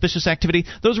that's suspicious activity.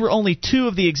 Those were only two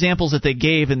of the examples that they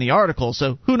gave in the article,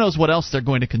 so who knows what else they're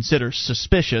going to consider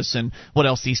suspicious and what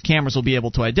else these cameras will be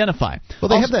able to identify. Well,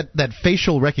 they have that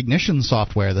facial recognition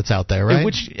software that's out there, right?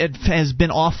 Which it has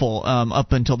been awful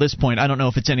up until this point. I don't know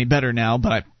if it's any better now,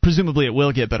 but presumably it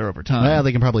will get better over time. Well,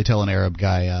 they can probably tell an Arab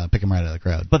guy, pick him right out of the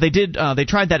crowd. But they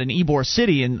tried that in Ybor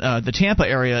City in the Tampa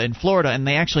area in Florida, and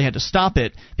they actually had to stop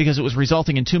it because it was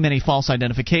resulting in too many false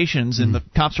identifications, and the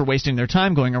cops were wasting their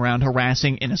time going around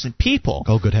harassing innocent people.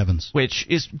 Oh, good heavens. Which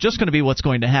is just going to be what's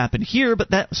going to happen here,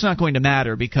 but that's not going to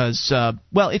matter because,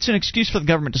 it's an excuse for the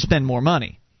government to spend more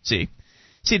money. See,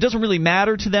 it doesn't really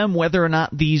matter to them whether or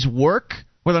not these work,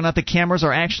 whether or not the cameras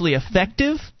are actually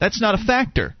effective. That's not a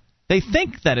factor. They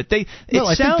think that it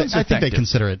sounds effective. I think they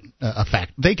consider it a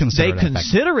fact. They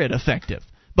consider it effective.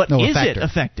 But is it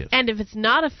effective? And if it's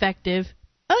not effective,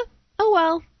 oh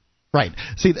well. Right.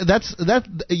 See, that's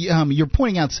you're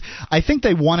pointing out. I think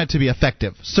they want it to be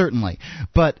effective, certainly.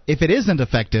 But if it isn't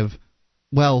effective,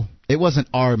 well, it wasn't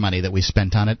our money that we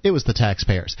spent on it. It was the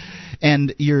taxpayers.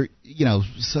 And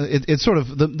so it's sort of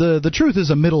the truth is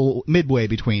a midway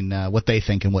between what they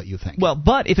think and what you think. Well,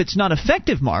 but if it's not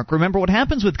effective, Mark, remember what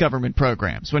happens with government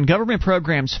programs. When government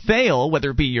programs fail, whether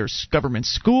it be your government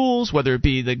schools, whether it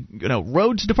be the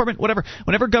roads department, whatever,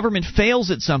 whenever government fails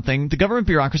at something, the government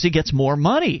bureaucracy gets more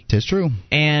money. It's true.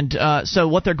 And so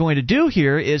what they're going to do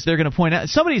here is they're going to point out,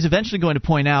 somebody's eventually going to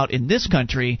point out in this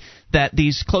country that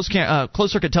these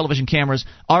closed-circuit television cameras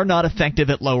are not effective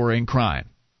at lowering crime.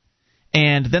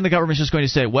 And then the government's just going to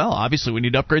say, well, obviously we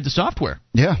need to upgrade the software.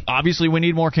 Yeah. Obviously we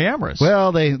need more cameras.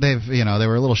 Well, they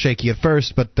were a little shaky at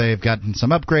first, but they've gotten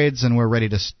some upgrades, and we're ready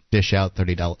to dish out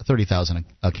 $30,000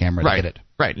 a camera to get it.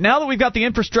 Right. Now that we've got the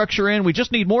infrastructure in, we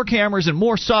just need more cameras and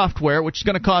more software, which is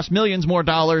going to cost millions more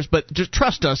dollars, but just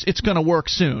trust us, it's going to work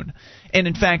soon. And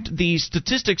in fact, the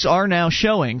statistics are now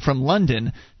showing from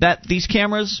London that these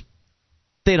cameras,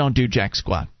 they don't do jack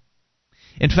squat.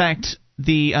 In fact,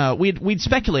 we'd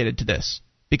speculated to this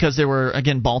because there were,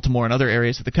 again, Baltimore and other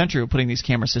areas of the country were putting these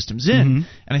camera systems in. Mm-hmm.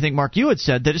 And I think, Mark, you had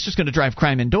said that it's just going to drive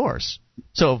crime indoors.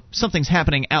 So if something's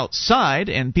happening outside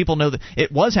and people know that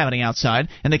it was happening outside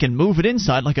and they can move it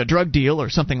inside like a drug deal or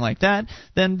something like that,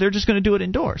 then they're just going to do it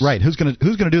indoors. Right. Who's going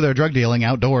to do their drug dealing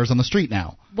outdoors on the street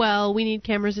now? Well, we need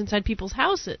cameras inside people's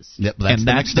houses. Yep,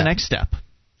 that's the next step.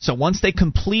 So once they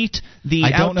complete the...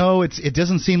 I don't know. It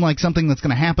doesn't seem like something that's going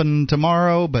to happen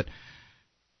tomorrow, but...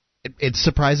 It's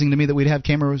surprising to me that we'd have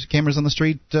cameras on the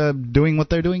street doing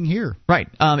what they're doing here. Right.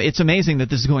 It's amazing that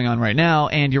this is going on right now,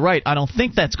 and you're right. I don't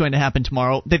think that's going to happen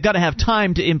tomorrow. They've got to have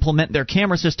time to implement their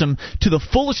camera system to the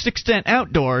fullest extent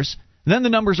outdoors. Then the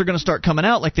numbers are going to start coming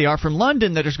out like they are from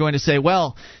London that are going to say,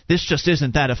 well, this just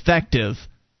isn't that effective.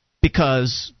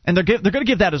 And they're going to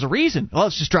give that as a reason. Well,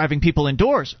 it's just driving people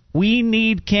indoors. We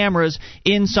need cameras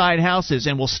inside houses,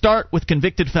 and we'll start with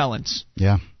convicted felons.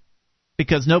 Yeah.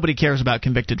 Because nobody cares about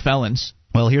convicted felons.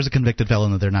 Well, here's a convicted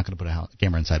felon that they're not going to put a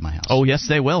camera inside my house. Oh, yes,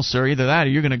 they will, sir. Either that or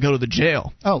you're going to go to the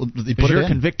jail. Oh, you're a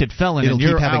convicted felon and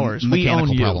you're ours. We own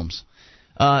you. Problems.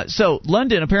 So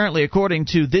London, apparently, according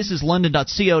to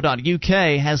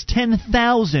thisislondon.co.uk, has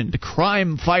 10,000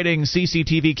 crime-fighting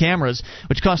CCTV cameras,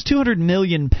 which cost £200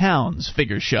 million,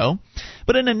 figures show.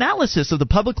 But an analysis of the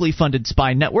publicly funded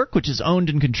spy network, which is owned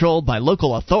and controlled by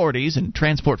local authorities and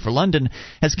Transport for London,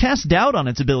 has cast doubt on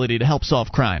its ability to help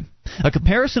solve crime. A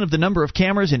comparison of the number of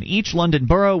cameras in each London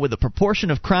borough with the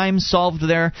proportion of crimes solved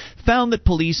there found that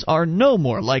police are no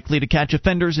more likely to catch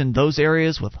offenders in those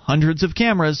areas with hundreds of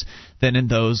cameras than in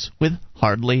those with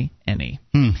hardly any.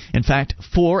 In fact,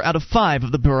 4 out of 5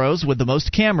 of the boroughs with the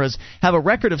most cameras have a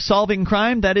record of solving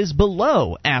crime that is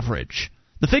below average.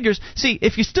 The figures, see,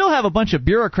 if you still have a bunch of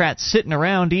bureaucrats sitting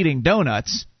around eating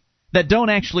donuts that don't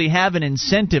actually have an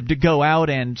incentive to go out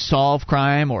and solve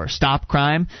crime or stop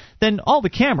crime, then all the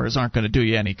cameras aren't going to do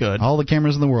you any good. All the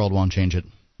cameras in the world won't change it.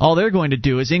 All they're going to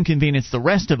do is inconvenience the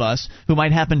rest of us who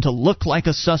might happen to look like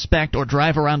a suspect or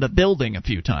drive around a building a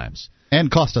few times.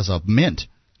 And cost us a mint.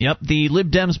 Yep, the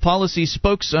Lib Dems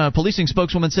policing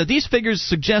spokeswoman said these figures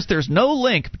suggest there's no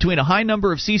link between a high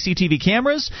number of CCTV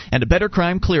cameras and a better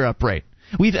crime clear-up rate.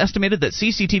 We've estimated that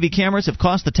CCTV cameras have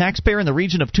cost the taxpayer in the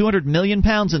region of £200 million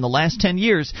in the last 10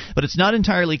 years, but it's not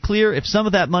entirely clear if some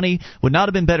of that money would not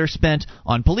have been better spent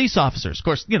on police officers. Of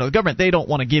course, the government, they don't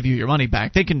want to give you your money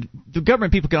back. The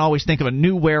government people can always think of a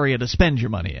new area to spend your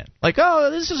money in. Like,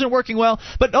 oh, this isn't working well,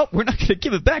 but we're not going to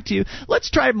give it back to you. Let's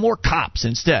try more cops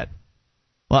instead.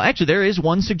 Well, actually, there is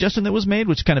one suggestion that was made,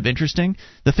 which is kind of interesting.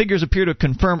 The figures appear to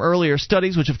confirm earlier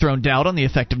studies which have thrown doubt on the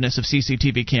effectiveness of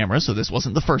CCTV cameras, so this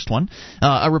wasn't the first one.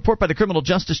 A report by the criminal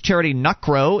justice charity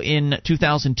NUCRO in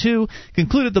 2002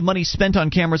 concluded the money spent on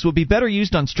cameras would be better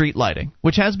used on street lighting,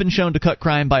 which has been shown to cut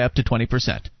crime by up to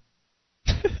 20%.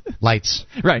 Lights.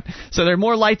 Right. So there are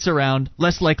more lights around,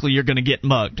 less likely you're going to get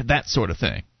mugged, that sort of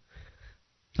thing.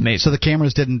 Amazing. So the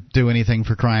cameras didn't do anything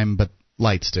for crime, but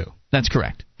lights do. That's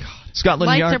correct. Scotland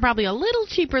Lights Yard are probably a little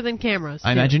cheaper than cameras.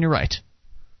 I imagine you're right.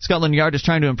 Scotland Yard is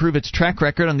trying to improve its track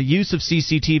record on the use of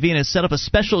CCTV and has set up a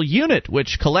special unit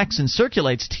which collects and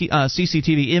circulates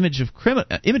CCTV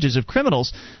images of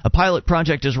criminals. A pilot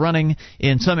project is running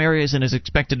in some areas and is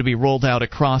expected to be rolled out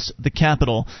across the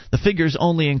capital. The figures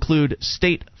only include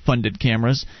state-funded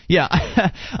cameras. Yeah,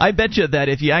 I bet you that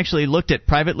if you actually looked at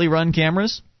privately run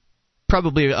cameras,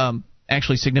 probably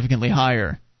actually significantly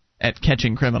higher at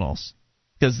catching criminals.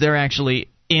 Because they're actually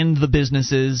in the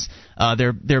businesses,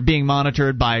 they're being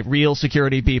monitored by real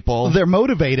security people. They're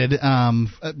motivated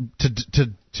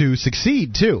to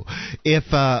succeed too.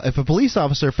 If a police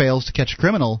officer fails to catch a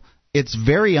criminal, it's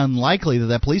very unlikely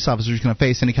that police officer is going to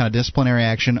face any kind of disciplinary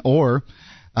action, or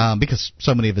because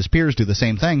so many of his peers do the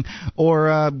same thing,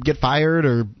 or get fired,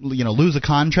 or lose a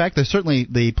contract. There's certainly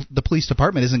the police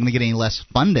department isn't going to get any less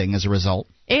funding as a result.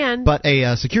 But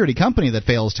a security company that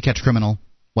fails to catch a criminal,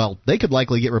 well, they could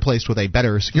likely get replaced with a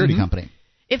better security company.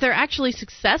 If they're actually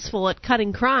successful at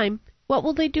cutting crime, what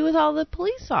will they do with all the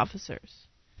police officers?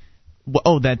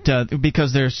 Oh,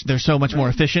 because they're so much more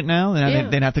efficient now,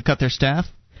 and they'd have to cut their staff?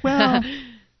 Well,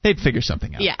 they'd figure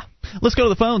something out. Yeah. Let's go to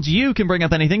the phones. You can bring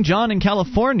up anything. John in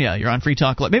California, you're on Free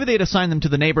Talk Live. Maybe they'd assign them to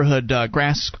the neighborhood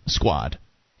grass squad.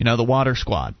 The water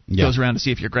squad goes around to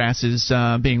see if your grass is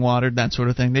being watered, that sort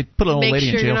of thing. They put an old lady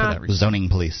in jail for that reason. Zoning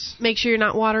police. Make sure you're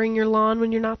not watering your lawn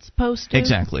when you're not supposed to.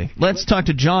 Exactly. Let's talk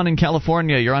to John in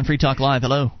California. You're on Free Talk Live.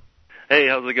 Hello. Hey,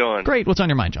 how's it going? Great. What's on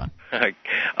your mind, John?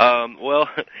 Well,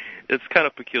 it's kind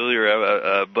of peculiar.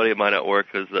 A buddy of mine at work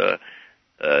he's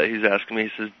asking me. He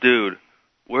says, "Dude,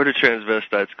 where do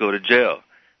transvestites go to jail?"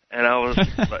 And I was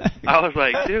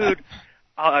like, "Dude,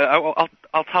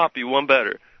 I'll top you one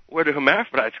better. Where do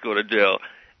hermaphrodites go to jail?"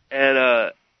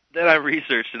 And then I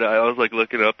researched it. I was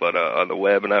looking up on the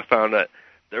web, and I found that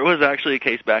there was actually a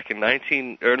case back in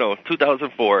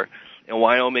 2004 in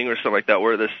Wyoming or something like that,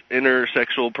 where this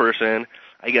intersexual person,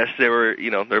 I guess they were,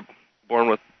 they're born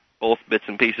with both bits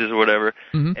and pieces or whatever,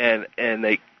 and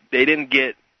they didn't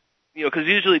get, because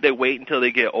usually they wait until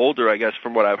they get older, I guess,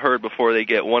 from what I've heard, before they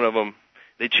get one of them.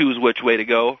 They choose which way to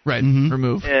go. Right.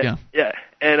 Remove. And, yeah.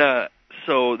 And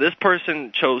so this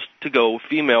person chose to go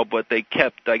female, but they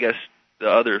kept, I guess, the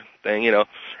other thing, And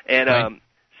right.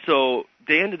 So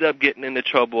they ended up getting into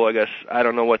trouble, I guess. I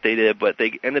don't know what they did, but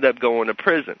they ended up going to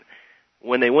prison.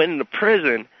 When they went into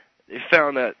prison, they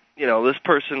found that, this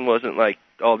person wasn't like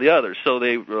all the others. So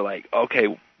they were like, okay,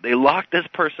 they locked this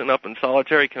person up in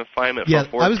solitary confinement for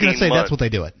 14 months. I was going to say that's what they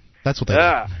do it. That's what they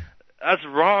do. That's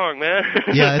wrong, man.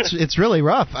 Yeah, it's really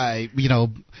rough.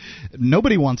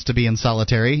 Nobody wants to be in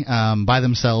solitary by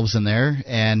themselves in there,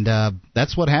 and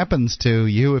that's what happens to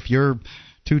you if you're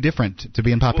too different to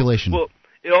be in population. Well,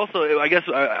 it also, I guess,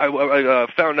 I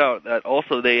found out that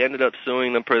also they ended up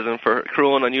suing the prison for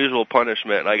cruel and unusual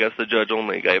punishment, and I guess the judge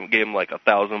only gave him like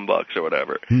 $1,000 or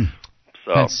whatever.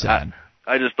 So that's sad.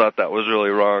 I just thought that was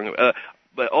really wrong.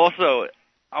 But also,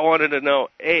 I wanted to know,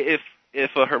 if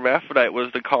a hermaphrodite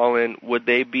was to call in, would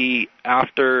they be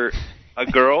after a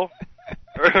girl?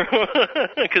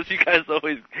 Because you guys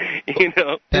always,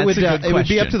 It would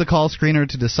be up to the call screener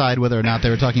to decide whether or not they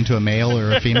were talking to a male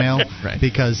or a female, right.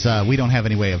 Because we don't have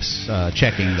any way of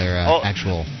checking their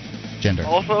actual gender.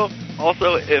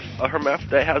 Also, if a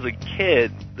hermaphrodite has a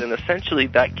kid, then essentially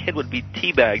that kid would be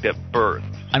teabagged at birth.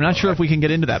 I'm not sure if we can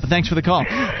get into that, but thanks for the call.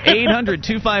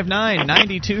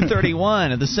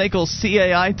 800-259-9231, the SACL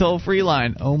CAI toll-free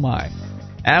line. Oh, my.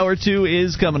 Hour 2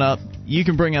 is coming up. You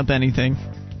can bring up anything.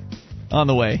 On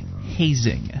the way,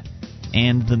 hazing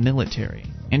and the military.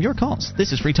 And your calls.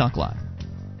 This is Free Talk Live.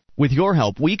 With your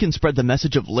help, we can spread the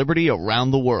message of liberty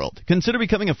around the world. Consider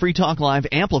becoming a Free Talk Live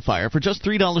amplifier for just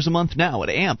 $3 a month now at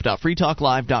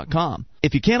amp.freetalklive.com.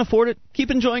 If you can't afford it,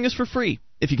 keep enjoying us for free.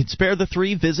 If you can spare the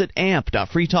 $3, visit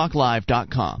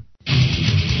amp.freetalklive.com.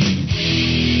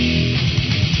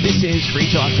 This is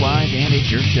Free Talk Live, and it's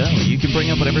your show. You can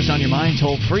bring up whatever's on your mind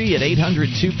toll-free at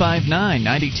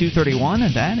 800-259-9231,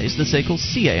 and that is the SACL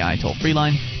CAI toll-free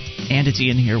line. And it's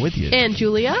Ian here with you. And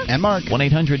Julia. And Mark.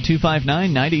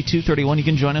 1-800-259-9231. You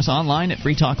can join us online at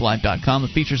freetalklive.com. The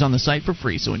feature's on the site for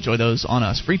free, so enjoy those on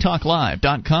us.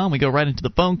 freetalklive.com. We go right into the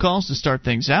phone calls to start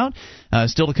things out.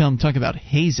 Still to come, talk about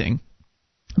hazing.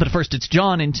 But first, it's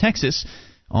John in Texas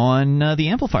on the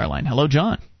amplifier line. Hello,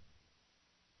 John.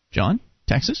 John,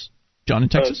 Texas? John in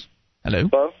Texas? Hello?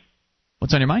 Hello?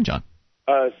 What's on your mind, John?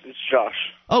 It's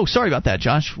Josh. Oh, sorry about that,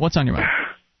 Josh. What's on your mind?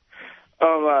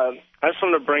 I just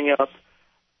wanted to bring up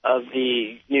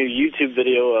the new YouTube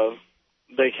video of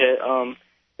Big Hit.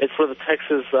 It's where the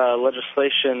Texas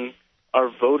legislation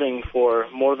are voting for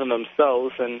more than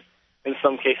themselves, and in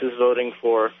some cases voting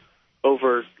for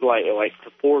over like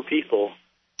 4 people,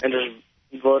 and just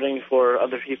voting for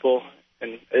other people.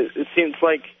 And it seems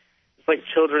like it's like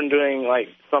children doing like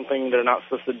something they're not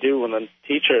supposed to do when the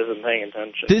teacher isn't paying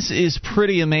attention. This is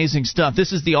pretty amazing stuff.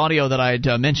 This is the audio that I had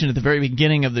mentioned at the very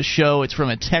beginning of the show. It's from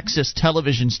a Texas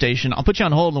television station. I'll put you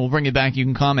on hold and we'll bring you back. You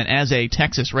can comment as a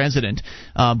Texas resident.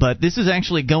 But this is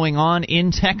actually going on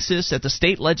in Texas at the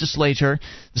state legislature,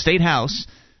 the state house.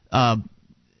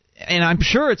 And I'm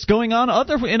sure it's going on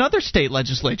in other state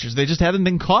legislatures. They just haven't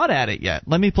been caught at it yet.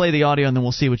 Let me play the audio and then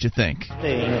we'll see what you think.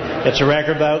 It's a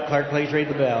record vote. Clerk, please read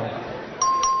the bill.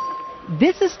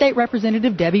 This is State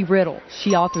Representative Debbie Riddle.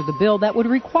 She authored the bill that would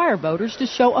require voters to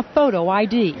show a photo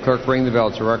ID. Clerk, bring the bill.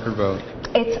 It's a record vote.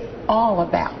 It's all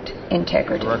about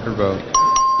integrity. Record vote.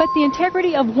 But the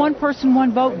integrity of one person,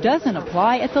 one vote doesn't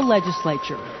apply at the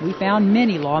legislature. We found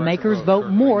many lawmakers vote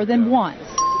more than once.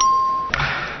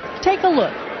 Take a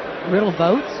look. Riddle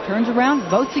votes, turns around,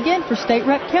 votes again for State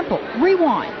Rep Kemple.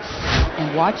 Rewind.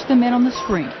 And watch the men on the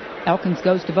screen. Elkins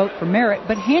goes to vote for Merritt,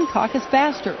 but Hancock is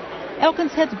faster.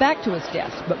 Elkins heads back to his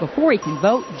desk, but before he can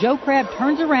vote, Joe Crabb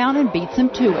turns around and beats him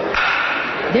to it.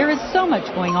 There is so much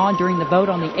going on during the vote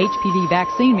on the HPV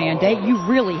vaccine mandate, you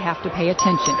really have to pay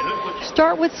attention.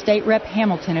 Start with State Rep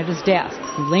Hamilton at his desk,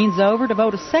 who leans over to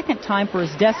vote a second time for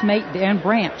his desk mate Dan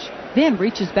Branch, then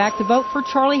reaches back to vote for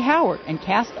Charlie Howard and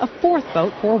casts a fourth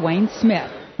vote for Wayne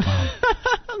Smith.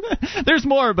 There's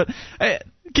more, but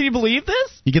can you believe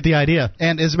this? You get the idea.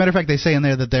 And as a matter of fact, they say in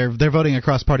there that they're voting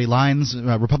across party lines.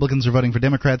 Republicans are voting for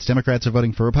Democrats. Democrats are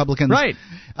voting for Republicans. Right.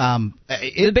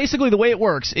 Basically, the way it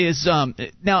works is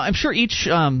now I'm sure each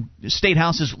state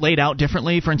house is laid out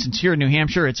differently. For instance, here in New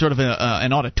Hampshire, it's sort of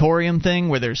an auditorium thing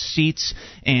where there's seats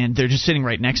and they're just sitting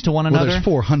right next to one another. Well, there's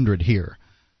 400 here.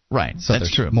 Right. So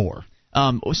that's true. More.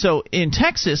 So in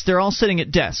Texas, they're all sitting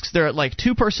at desks. They're at like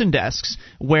 2-person desks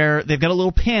where they've got a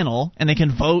little panel and they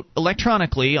can vote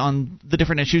electronically on the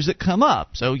different issues that come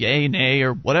up. So yay, nay,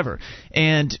 or whatever.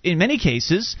 And in many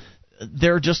cases,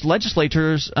 they're just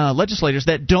legislators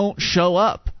that don't show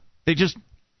up. They just,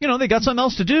 they got something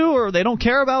else to do, or they don't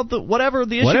care about whatever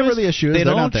the issue is. They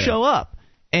don't show up.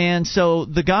 And so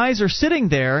the guys are sitting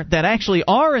there that actually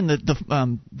are in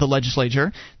the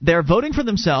legislature. They're voting for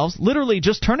themselves, literally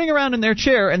just turning around in their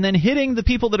chair and then hitting the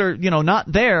people that are not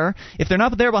there. If they're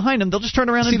not there behind them, they'll just turn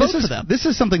around and vote for them. This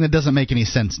is something that doesn't make any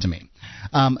sense to me.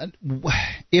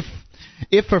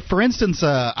 If for instance,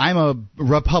 I'm a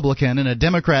Republican and a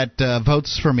Democrat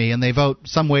votes for me and they vote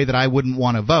some way that I wouldn't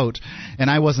want to vote and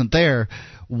I wasn't there,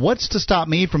 what's to stop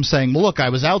me from saying, look, I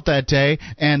was out that day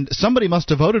and somebody must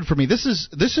have voted for me. This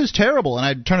is terrible. And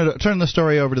I'd turn the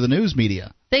story over to the news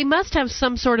media. They must have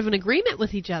some sort of an agreement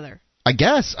with each other. I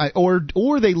guess. Or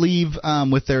they leave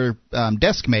with their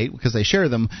desk mate, because they share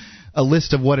them, a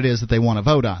list of what it is that they want to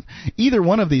vote on. Either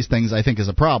one of these things I think is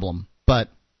a problem. But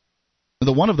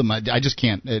the one of them, I just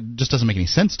can't. It just doesn't make any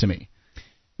sense to me.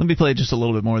 Let me play just a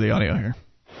little bit more of the audio here.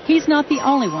 He's not the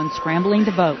only one scrambling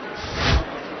to vote.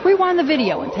 Rewind the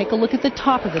video and take a look at the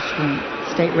top of the screen.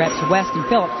 State Reps West and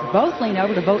Phillips both lean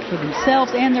over to vote for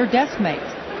themselves and their desk mates.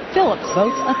 Phillips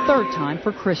votes a third time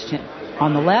for Christian.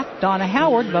 On the left, Donna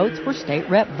Howard votes for State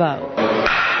Rep Voe.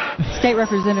 State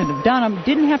Representative Dunham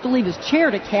didn't have to leave his chair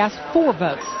to cast 4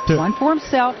 votes. One for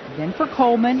himself, then for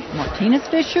Coleman, Martinez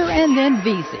Fisher, and then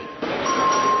Vesey.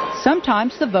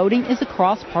 Sometimes the voting is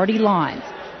across party lines.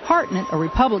 Hartnett, a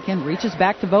Republican, reaches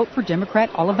back to vote for Democrat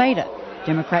Oliveira.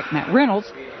 Democrat Matt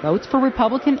Reynolds votes for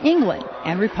Republican England,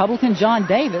 and Republican John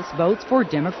Davis votes for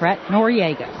Democrat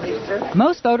Noriega.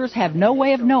 Most voters have no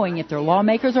way of knowing if their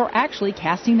lawmakers are actually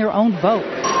casting their own vote.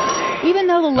 Even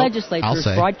though the legislature is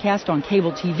broadcast on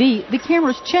cable TV, the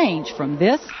cameras change from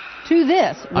this to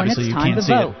this when Obviously, it's time to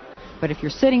vote. But if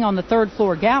you're sitting on the third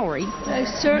floor gallery...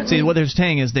 See, what they're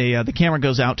saying is the camera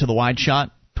goes out to the wide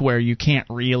shot to where you can't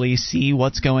really see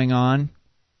what's going on.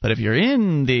 But if you're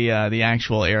in the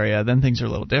actual area, then things are a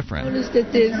little different. Notice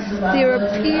that there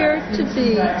appear to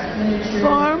be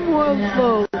far more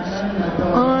votes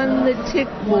on the tick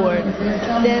board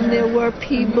than there were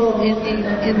people in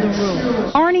the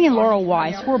room. Arnie and Laurel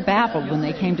Weiss were baffled when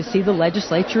they came to see the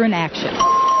legislature in action.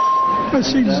 It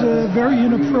seems very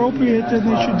inappropriate, and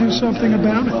they should do something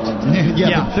about it.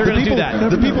 Yeah, they're going to do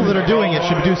that. The people that are doing it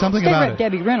should do something about it.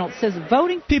 Debbie Reynolds says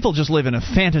voting... People just live in a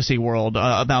fantasy world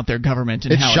about their government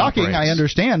and it's how shocking, it operates. I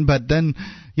understand, but then,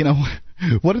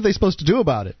 what are they supposed to do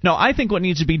about it? No, I think what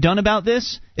needs to be done about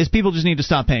this is people just need to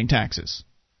stop paying taxes.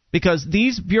 Because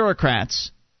these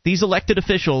bureaucrats, these elected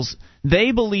officials,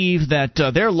 they believe that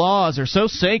their laws are so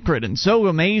sacred and so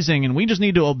amazing and we just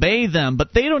need to obey them,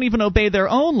 but they don't even obey their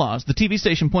own laws. The TV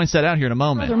station points that out here in a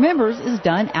moment. Other members is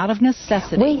done out of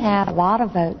necessity. We have a lot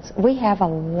of votes. We have a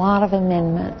lot of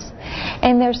amendments.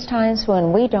 And there's times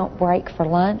when we don't break for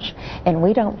lunch and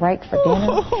we don't break for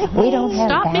dinner. We don't have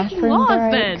Stop making bathroom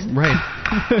laws breaks. then. Right.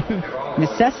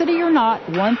 Necessity or not,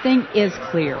 one thing is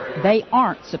clear. They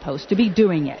aren't supposed to be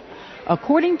doing it.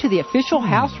 According to the official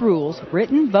House rules,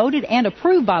 written, voted, and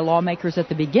approved by lawmakers at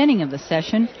the beginning of the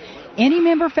session, any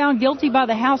member found guilty by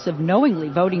the House of knowingly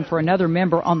voting for another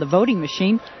member on the voting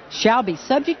machine shall be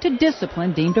subject to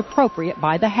discipline deemed appropriate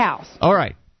by the House. All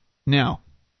right. Now,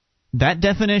 that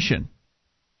definition,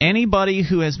 anybody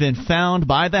who has been found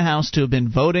by the House to have been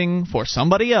voting for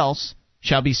somebody else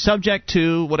shall be subject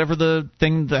to whatever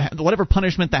whatever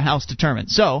punishment the House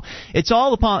determines. So it's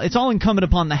all incumbent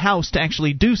upon the House to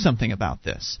actually do something about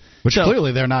this, which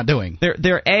clearly they're not doing.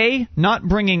 They're A, not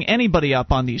bringing anybody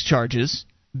up on these charges.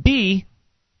 B,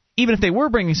 even if they were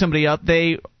bringing somebody up,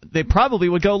 they probably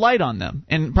would go light on them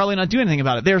and probably not do anything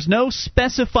about it. There's no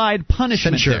specified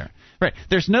punishment there. Right.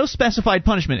 There's no specified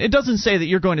punishment. It doesn't say that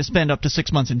you're going to spend up to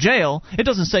 6 months in jail. It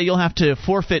doesn't say you'll have to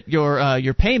forfeit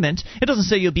your payment. It doesn't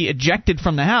say you'll be ejected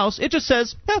from the House. It just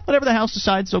says, whatever the House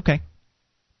decides, okay.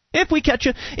 If we catch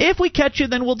you,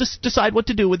 then we'll just decide what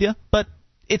to do with you. But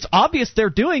it's obvious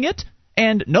they're doing it,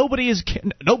 and nobody's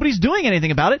doing anything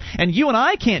about it, and you and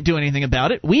I can't do anything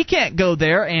about it. We can't go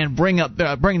there and bring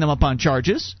them up on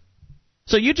charges.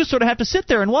 So you just sort of have to sit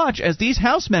there and watch as these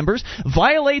House members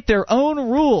violate their own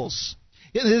rules.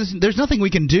 Yeah, there's nothing we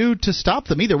can do to stop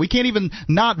them either. We can't even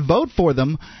not vote for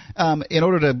them in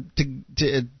order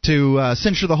to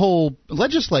censure the whole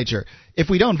legislature. If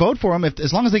we don't vote for them,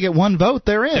 as long as they get one vote,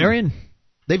 they're in. They're in.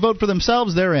 They vote for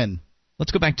themselves, they're in.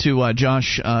 Let's go back to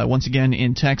Josh once again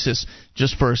in Texas,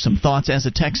 just for some thoughts as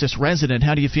a Texas resident.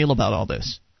 How do you feel about all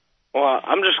this? Well,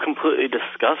 I'm just completely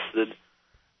disgusted.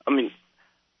 I mean,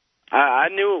 I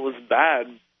knew it was bad,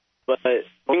 but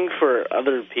voting for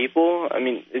other people, I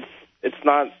mean, it's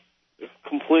not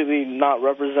completely not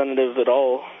representative at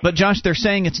all. But Josh, they're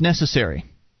saying it's necessary.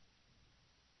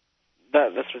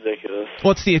 That's ridiculous.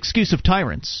 What's the excuse of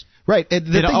tyrants? Right.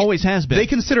 It always has been. They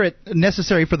consider it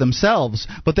necessary for themselves,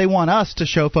 but they want us to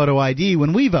show photo ID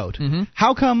when we vote. Mm-hmm.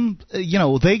 How come,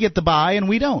 they get the buy and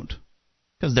we don't?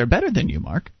 Because they're better than you,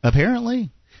 Mark.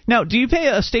 Apparently. Now, do you pay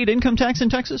a state income tax in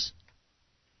Texas?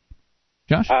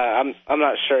 Josh? I'm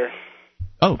not sure.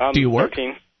 Oh, do you work?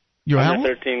 13. You're I'm how?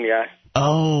 13, yeah.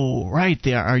 Oh, right.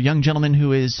 There are a young gentleman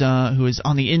who is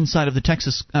on the inside of the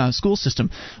Texas school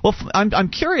system. Well, I'm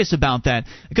curious about that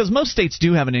because most states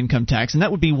do have an income tax, and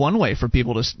that would be one way for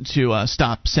people to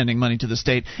stop sending money to the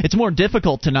state. It's more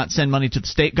difficult to not send money to the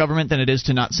state government than it is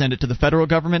to not send it to the federal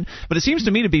government, but it seems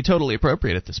to me to be totally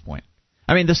appropriate at this point.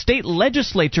 I mean, the state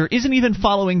legislature isn't even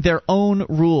following their own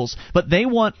rules, but they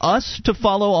want us to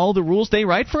follow all the rules they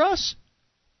write for us?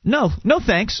 No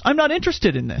thanks. I'm not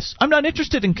interested in this. I'm not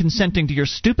interested in consenting to your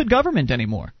stupid government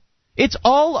anymore. It's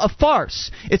all a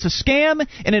farce. It's a scam,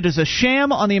 and it is a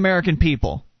sham on the American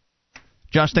people.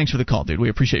 Josh, thanks for the call, dude. We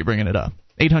appreciate you bringing it up.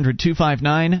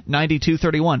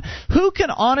 800-259-9231. Who can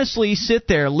honestly sit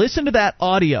there, listen to that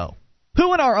audio?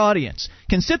 Who in our audience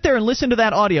can sit there and listen to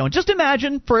that audio and just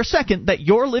imagine for a second that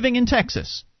you're living in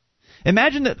Texas?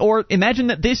 Imagine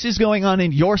that this is going on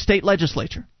in your state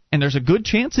legislature, and there's a good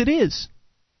chance it is.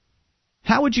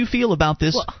 How would you feel about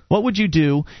this? Well, what would you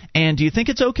do? And do you think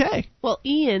it's okay? Well,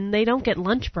 Ian, they don't get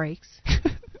lunch breaks.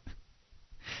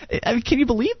 I mean, can you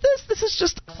believe this? This is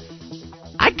just...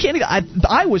 I can't...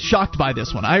 I was shocked by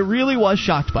this one. I really was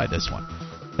shocked by this one,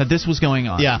 that this was going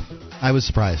on. Yeah, I was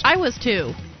surprised. I was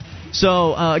too.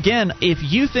 So, again, if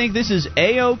you think this is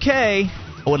A-OK,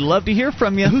 I would love to hear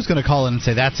from you. Who's going to call in and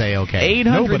say that's A-OK?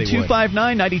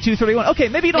 800-259-9231. Okay,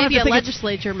 maybe you don't have to think... Maybe a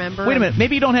legislature member. Wait a minute.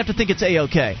 Maybe you don't have to think it's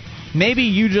A-OK. Maybe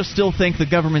you just still think the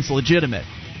government's legitimate.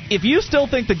 If you still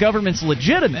think the government's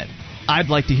legitimate, I'd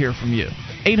like to hear from you.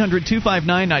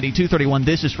 800-259-9231.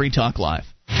 This is Free Talk Live.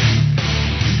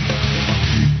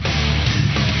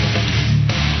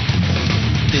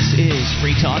 This is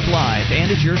Free Talk Live, and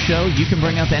it's your show. You can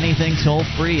bring up anything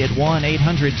toll-free at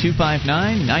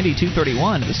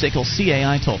 1-800-259-9231. The SACL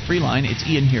CAI toll-free line. It's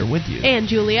Ian here with you. And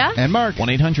Julia. And Mark.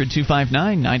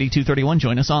 1-800-259-9231.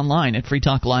 Join us online at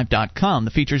freetalklive.com.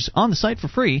 The feature's on the site for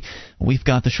free. We've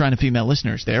got the Shrine of Female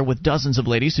Listeners there with dozens of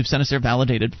ladies who've sent us their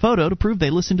validated photo to prove they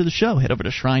listen to the show. Head over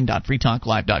to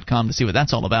shrine.freetalklive.com to see what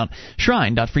that's all about.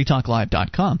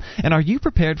 Shrine.freetalklive.com. And are you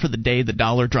prepared for the day the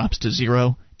dollar drops to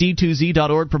zero?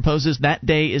 D2Z.org proposes that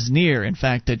day is near. In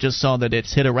fact, I just saw that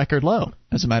it's hit a record low,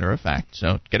 as a matter of fact.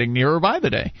 So getting nearer by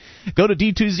the day. Go to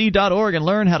D2Z.org and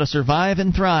learn how to survive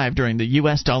and thrive during the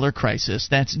U.S. dollar crisis.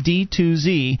 That's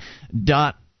D2Z.org.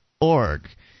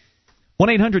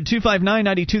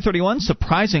 1-800-259-9231.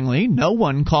 Surprisingly, no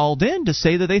one called in to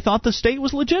say that they thought the state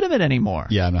was legitimate anymore.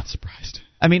 Yeah, I'm not surprised.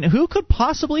 I mean, who could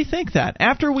possibly think that?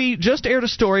 After we just aired a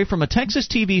story from a Texas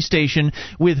TV station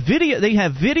with video, they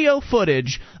have video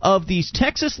footage of these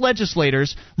Texas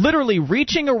legislators literally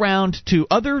reaching around to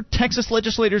other Texas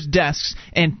legislators' desks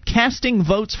and casting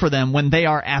votes for them when they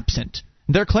are absent.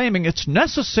 They're claiming it's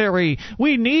necessary.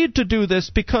 We need to do this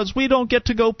because we don't get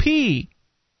to go pee.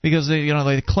 Because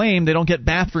they claim they don't get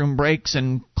bathroom breaks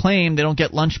and claim they don't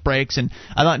get lunch breaks. And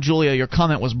I thought, Julia, your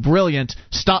comment was brilliant.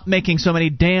 Stop making so many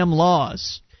damn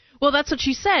laws. Well, that's what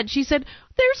she said. She said,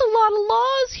 there's a lot of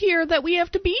laws here that we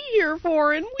have to be here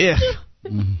for. And we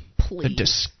They're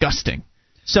disgusting.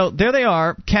 So there they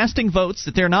are, casting votes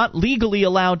that they're not legally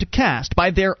allowed to cast.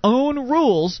 By their own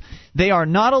rules, they are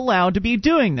not allowed to be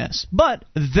doing this. But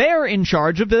they're in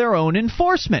charge of their own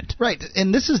enforcement. Right,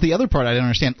 and this is the other part I don't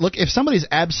understand. Look, if somebody's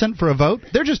absent for a vote,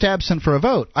 they're just absent for a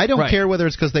vote. I don't care whether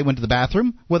it's because they went to the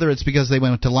bathroom, whether it's because they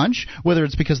went to lunch, whether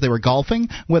it's because they were golfing,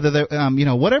 whether they're,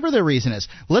 whatever their reason is.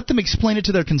 Let them explain it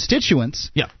to their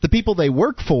constituents, the people they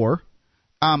work for,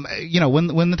 when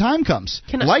the time comes.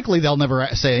 Likely they'll never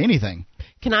say anything.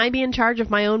 Can I be in charge of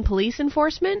my own police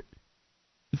enforcement?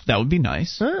 That would be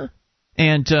nice. Huh.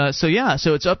 And so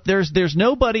it's up. There's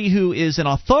nobody who is an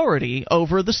authority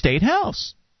over the state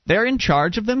house. They're in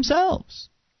charge of themselves.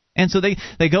 And so they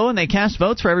go and they cast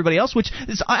votes for everybody else, which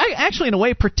is actually in a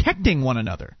way protecting one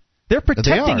another. They're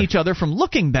protecting each other from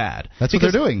looking bad. That's what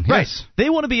they're doing. Right. Yes. They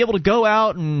want to be able to go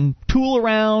out and tool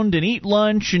around and eat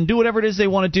lunch and do whatever it is they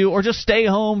want to do, or just stay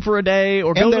home for a day,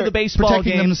 or go to the baseball game.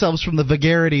 Protecting themselves from the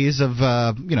vagaries of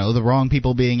the wrong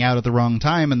people being out at the wrong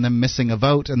time and them missing a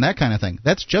vote and that kind of thing.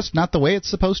 That's just not the way it's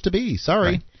supposed to be.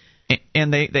 Sorry. Right.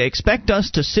 And they expect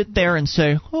us to sit there and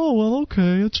say, oh, well,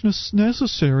 okay, it's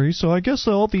necessary, so I guess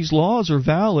all these laws are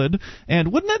valid.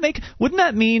 And wouldn't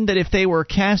that mean that if they were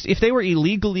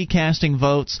illegally casting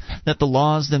votes, that the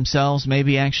laws themselves may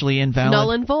be actually invalid?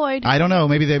 Null and void. I don't know.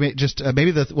 Maybe they may just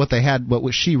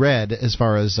what she read as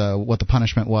far as what the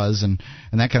punishment was and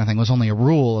that kind of thing was only a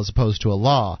rule as opposed to a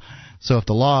law. So if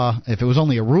it was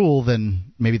only a rule,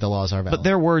 then maybe the laws are valid. But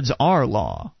their words are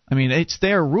law. I mean, it's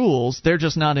their rules. They're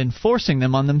just not enforcing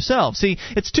them on themselves. See,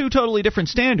 it's two totally different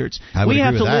standards. We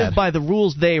have to live by the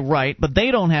rules they write, but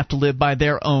they don't have to live by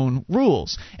their own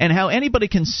rules. And how anybody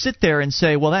can sit there and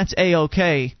say, well, that's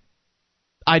A-OK,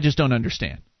 I just don't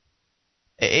understand.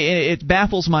 It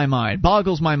baffles my mind,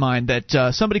 boggles my mind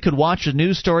that somebody could watch a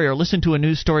news story or listen to a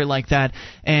news story like that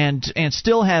and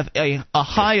still have a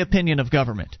high opinion of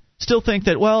government. Still think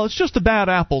that, well, it's just the bad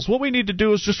apples. What we need to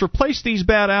do is just replace these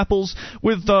bad apples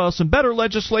with some better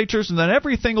legislatures, and then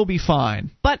everything will be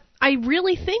fine. But I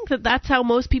really think that that's how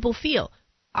most people feel.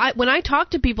 When I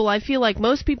talk to people, I feel like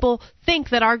most people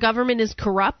think that our government is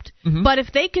corrupt, but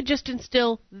if they could just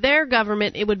instill their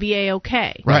government, it would be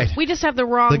A-OK. Right. We just have the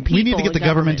wrong people. We need to get the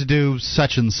government to do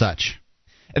such and such.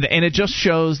 And it just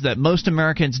shows that most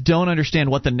Americans don't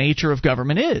understand what the nature of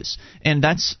government is. And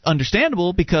that's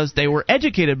understandable because they were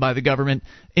educated by the government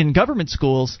in government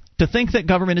schools to think that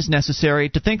government is necessary,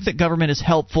 to think that government is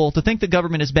helpful, to think that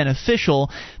government is beneficial.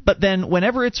 But then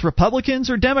whenever it's Republicans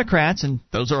or Democrats, and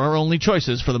those are our only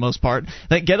choices for the most part,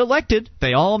 that get elected,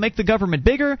 they all make the government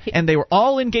bigger, and they were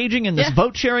all engaging in this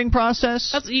vote-sharing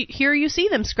process. Here you see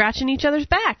them scratching each other's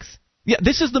backs. Yeah,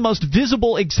 this is the most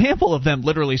visible example of them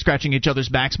literally scratching each other's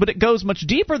backs, but it goes much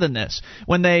deeper than this.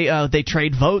 When they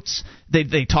trade votes,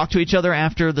 they talk to each other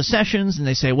after the sessions, and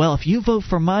they say, well, if you vote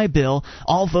for my bill,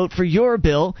 I'll vote for your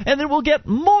bill, and then we'll get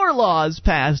more laws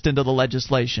passed into the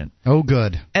legislation. Oh,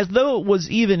 good. As though it was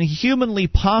even humanly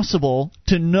possible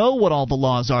to know what all the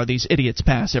laws are these idiots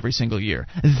pass every single year.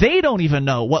 They don't even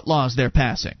know what laws they're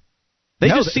passing. They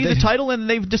just see the title, and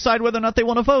they decide whether or not they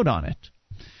want to vote on it.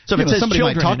 So if somebody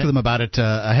might talk to them about it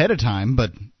ahead of time,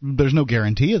 but there's no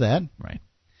guarantee of that. Right.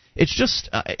 It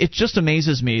just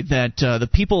amazes me that the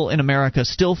people in America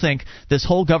still think this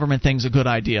whole government thing's a good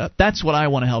idea. That's what I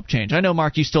want to help change. I know,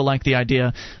 Mark, you still like the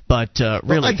idea, but really,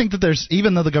 well, I think that there's,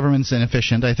 even though the government's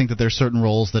inefficient, I think that there's certain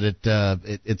roles that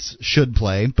it should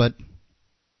play, but.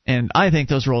 And I think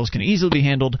those roles can easily be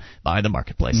handled by the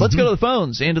marketplace. Let's go to the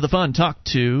phones, into the fun. Talk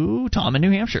to Tom in New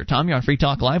Hampshire. Tom, you're on Free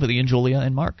Talk Live with Ian, Julia,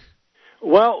 and Mark.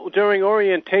 Well, during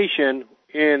orientation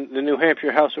in the New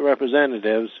Hampshire House of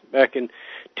Representatives back in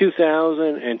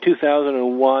 2000 and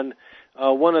 2001,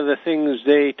 one of the things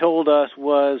they told us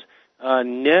was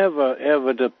never,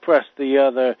 ever to press the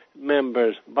other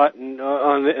member's button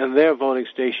on their voting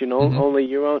station, only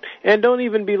your own. And don't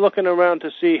even be looking around to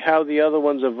see how the other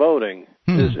ones are voting.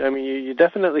 I mean, you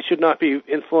definitely should not be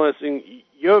influencing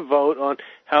your vote on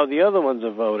how the other ones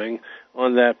are voting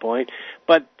on that point.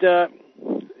 But the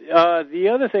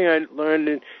other thing I learned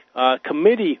in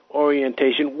committee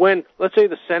orientation, when, let's say,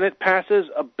 the Senate passes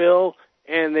a bill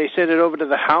and they send it over to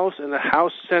the House, and the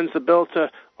House sends the bill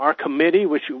to our committee,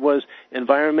 which was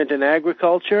Environment and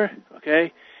Agriculture,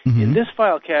 okay? In this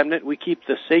file cabinet, we keep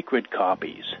the sacred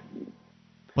copies.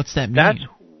 What's that mean?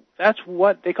 That's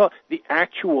what they call it, the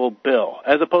actual bill,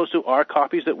 as opposed to our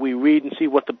copies that we read and see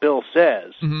what the bill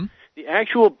says. The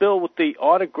actual bill with the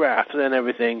autographs and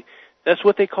everything, that's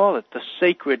what they call it, the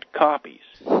sacred copies.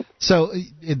 So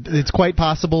it's quite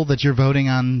possible that you're voting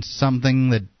on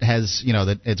something that has,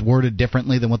 that it's worded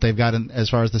differently than what they've got as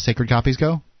far as the sacred copies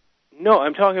go? No,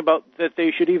 I'm talking about that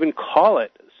they should even call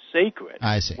it sacred.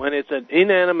 I see. When it's an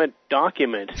inanimate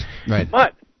document. Right.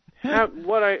 But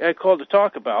what I called to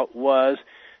talk about was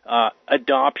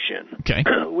adoption,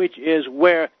 which is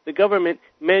where the government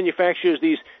manufactures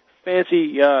these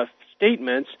fancy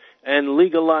statements and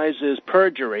legalizes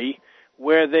perjury,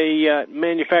 where they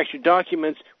manufacture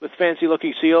documents with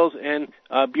fancy-looking seals and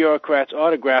bureaucrats'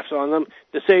 autographs on them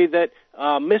to say that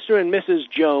Mr. and Mrs.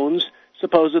 Jones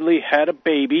supposedly had a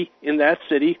baby in that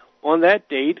city on that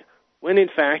date, when in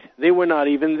fact they were not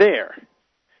even there.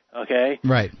 Okay?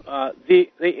 Right.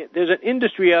 There's an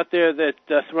industry out there that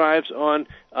thrives on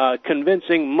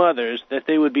convincing mothers that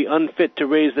they would be unfit to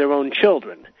raise their own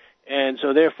children. And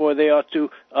so, therefore, they ought to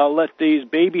let these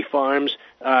baby farms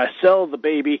sell the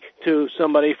baby to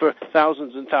somebody for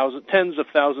thousands and thousands, tens of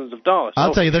thousands of dollars.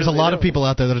 I'll tell you, there's a lot of people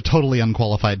out there that are totally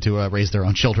unqualified to raise their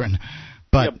own children.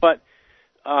 But,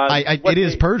 it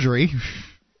is perjury.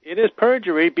 It is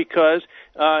perjury because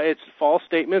it's false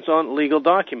statements on legal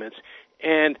documents.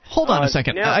 And hold on a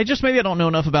second. Now, I don't know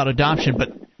enough about adoption, but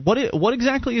what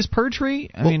exactly is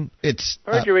perjury? I mean, it's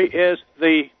perjury is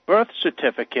the birth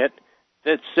certificate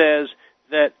that says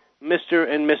that Mr.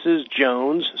 and Mrs.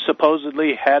 Jones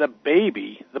supposedly had a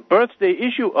baby. They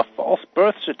issue a false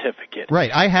birth certificate.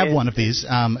 Right. I have one of these.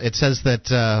 It says that...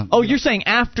 you're saying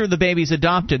after the baby's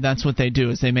adopted, that's what they do,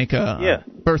 is they make a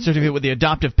birth certificate with the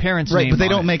adoptive parent's name on it. Right, but they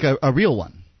don't make a real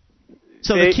one.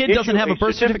 So the kid doesn't have a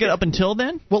birth certificate up until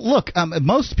then? Well, look,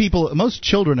 most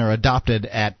children are adopted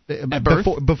at birth?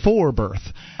 Before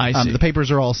birth. I see. The papers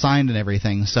are all signed and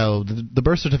everything, so the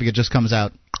birth certificate just comes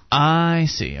out. I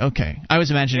see. Okay. I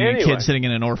was imagining a kid sitting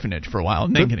in an orphanage for a while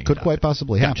and then getting could quite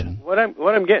possibly happen. What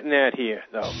I'm getting at here,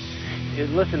 though, is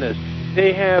listen to this.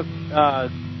 They have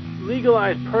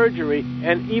legalized perjury,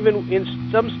 and even in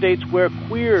some states where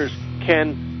queers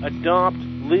can adopt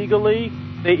legally,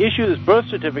 they issue this birth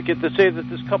certificate to say that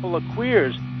this couple of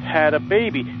queers had a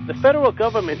baby. The federal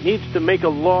government needs to make a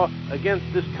law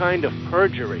against this kind of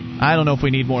perjury. I don't know if we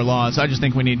need more laws. I just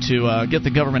think we need to get the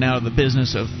government out of the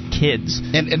business of kids.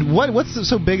 And what's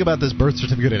so big about this birth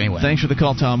certificate anyway? Thanks for the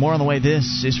call, Tom. More on the way.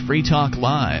 This is Free Talk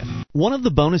Live. One of the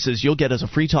bonuses you'll get as a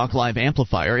Free Talk Live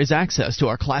amplifier is access to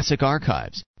our classic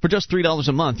archives. For just $3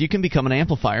 a month, you can become an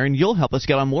amplifier, and you'll help us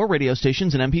get on more radio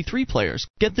stations and MP3 players.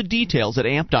 Get the details at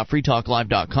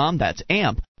amp.freetalklive.com. That's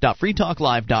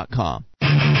amp.freetalklive.com.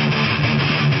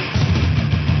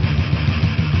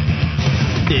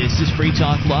 This is Free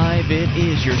Talk Live. It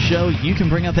is your show. You can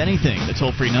bring up anything. The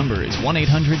toll-free number is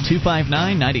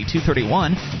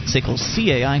 1-800-259-9231. SACL's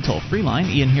CAI toll-free line.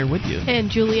 Ian here with you. And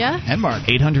Julia. And Mark.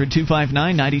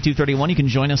 800-259-9231. You can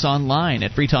join us online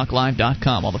at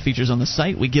freetalklive.com. All the features on the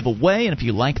site we give away. And if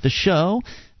you like the show,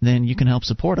 then you can help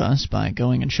support us by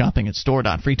going and shopping at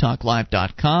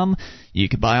store.freetalklive.com. You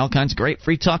can buy all kinds of great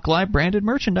Free Talk Live branded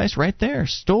merchandise right there.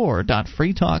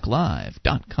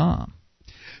 Store.freetalklive.com.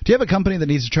 Do you have a company that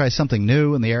needs to try something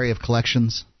new in the area of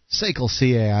collections? SACL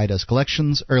CAI does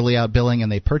collections, early out billing,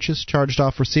 and they purchase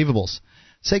charged-off receivables.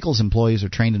 SACL's employees are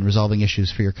trained in resolving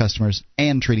issues for your customers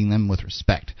and treating them with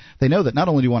respect. They know that not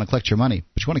only do you want to collect your money,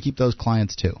 but you want to keep those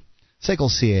clients too. SACL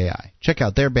CAI. Check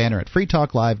out their banner at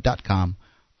freetalklive.com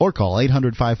or call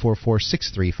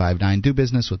 800-544-6359. Do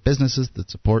business with businesses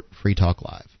that support Free Talk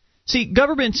Live. See,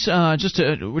 governments,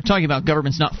 we're talking about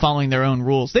governments not following their own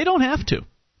rules. They don't have to.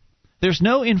 There's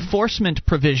no enforcement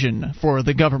provision for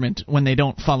the government when they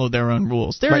don't follow their own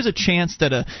rules. There is a chance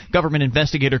that a government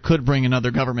investigator could bring another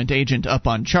government agent up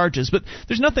on charges, but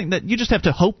there's nothing that you just have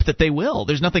to hope that they will.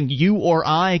 There's nothing you or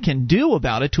I can do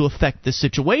about it to affect this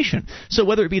situation. So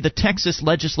whether it be the Texas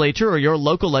legislature or your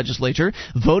local legislature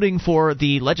voting for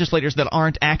the legislators that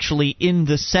aren't actually in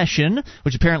the session,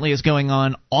 which apparently is going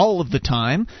on all of the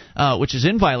time, which is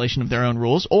in violation of their own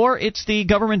rules, or it's the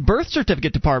government birth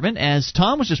certificate department, as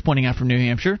Tom was just pointing out from New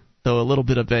Hampshire, though a little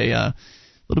bit of a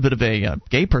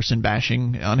gay person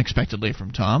bashing unexpectedly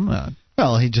from Tom.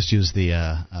 Well, he just used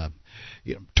the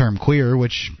term queer,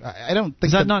 which I don't think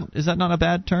is that not a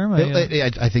bad term?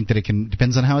 I think that it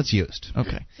depends on how it's used.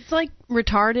 Okay, it's like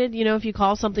retarded. You know, if you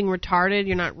call something retarded,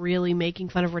 you're not really making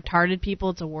fun of retarded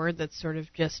people. It's a word that's sort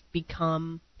of just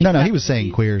become. No, he was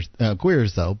saying queers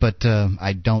though, but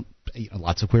I don't.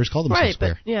 Lots of queers call themselves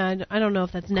queer. But yeah, I don't know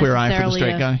if that's necessarily queer eye for the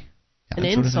straight guy. An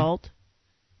insult.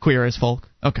 Queer as folk.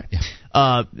 Okay. Yeah.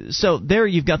 So there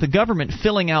you've got the government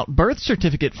filling out birth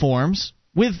certificate forms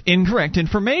with incorrect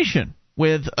information.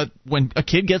 When a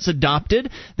kid gets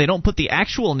adopted, they don't put the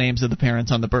actual names of the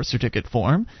parents on the birth certificate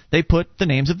form. They put the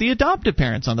names of the adopted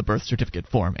parents on the birth certificate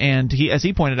form. And as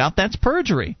he pointed out, that's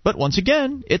perjury. But once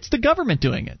again, it's the government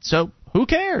doing it. So who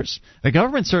cares? The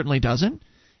government certainly doesn't.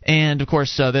 And, of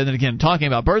course, then again, talking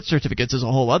about birth certificates is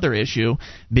a whole other issue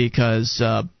because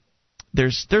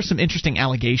there's some interesting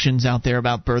allegations out there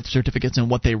about birth certificates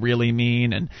and what they really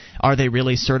mean, and are they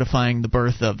really certifying the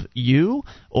birth of you,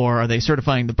 or are they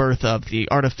certifying the birth of the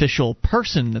artificial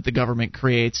person that the government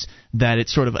creates that it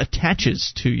sort of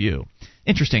attaches to you?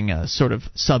 Interesting sort of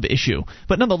sub-issue.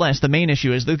 But nonetheless, the main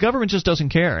issue is the government just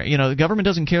doesn't care. You know, the government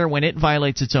doesn't care when it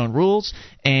violates its own rules,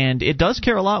 and it does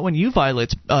care a lot when you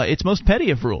violate its most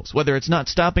petty of rules, whether it's not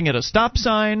stopping at a stop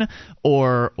sign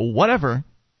or whatever.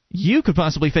 You could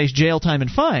possibly face jail time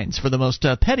and fines for the most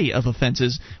petty of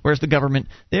offenses, whereas the government,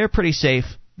 they're pretty safe.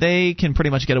 They can pretty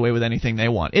much get away with anything they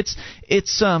want. It's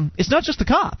not just the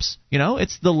cops, you know.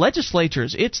 It's the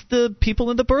legislatures. It's the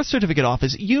people in the birth certificate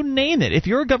office. You name it. If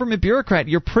you're a government bureaucrat,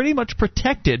 you're pretty much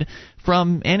protected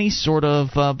from any sort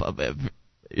of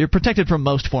you're protected from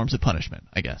most forms of punishment,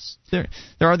 I guess. There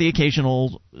are the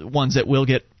occasional ones that will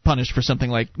get punished for something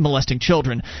like molesting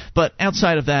children, but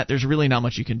outside of that, there's really not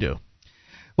much you can do.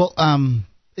 Well,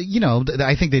 you know,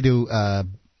 I think they do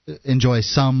enjoy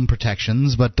some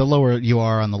protections, but the lower you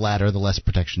are on the ladder, the less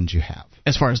protections you have.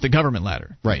 As far as the government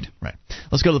ladder. Right.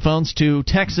 Let's go to the phones to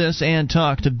Texas and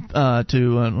talk to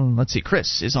let's see,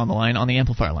 Chris is on the line, on the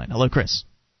amplifier line. Hello, Chris.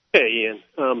 Hey, Ian.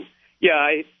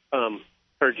 I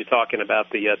heard you talking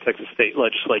about the Texas State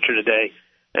Legislature today,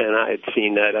 and I had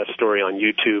seen that story on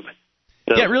YouTube.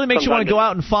 Yeah, it really makes you want to go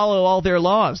out and follow all their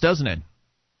laws, doesn't it?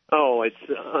 Oh, it's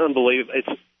unbelievable. It's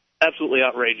absolutely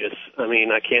outrageous. I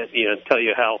mean, I can't tell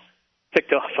you how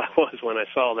ticked off I was when I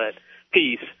saw that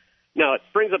piece. Now, it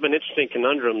brings up an interesting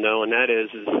conundrum, though, and that is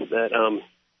that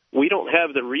we don't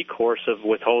have the recourse of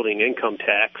withholding income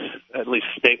tax, at least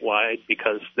statewide,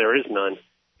 because there is none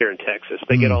here in Texas.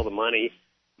 They get all the money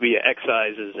via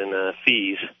excises and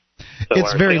fees. So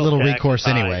it's very little recourse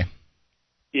anyway.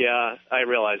 Yeah, I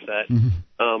realize that.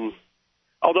 Mm-hmm.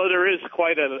 Although there is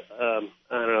quite a,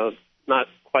 I don't know, not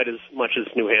quite as much as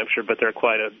New Hampshire, but there are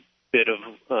quite a bit of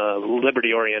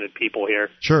liberty-oriented people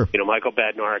here. Sure. You know, Michael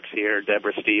Badnarik's here,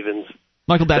 Deborah Stevens.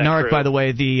 Michael Badnarik, by the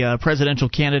way, the presidential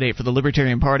candidate for the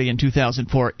Libertarian Party in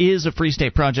 2004, is a Free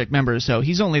State Project member, so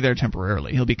he's only there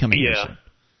temporarily. He'll be coming here soon.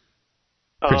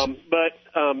 I'd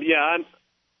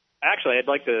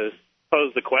like to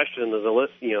pose the question to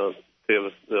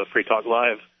the Free Talk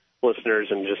Live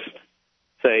listeners and just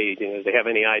say, do they have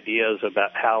any ideas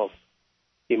about how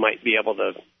you might be able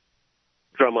to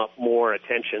drum up more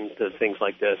attention to things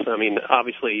like this. I mean,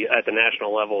 obviously at the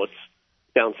national level, it's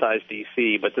downsized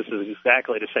D.C., but this is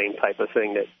exactly the same type of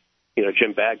thing that, you know,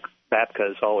 Jim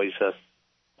Babka is always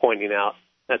pointing out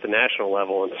at the national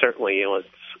level, and certainly, you know, it's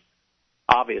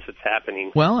obvious it's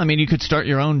happening. Well, I mean, you could start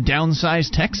your own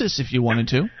downsized Texas if you wanted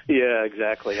to. Yeah,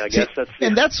 exactly. I guess that's...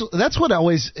 And that's what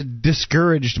always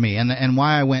discouraged me, and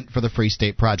why I went for the Free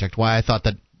State Project, why I thought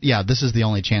that, yeah, this is the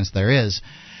only chance there is.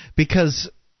 Because,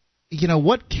 you know,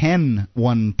 what can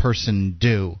one person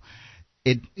do?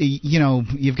 You know,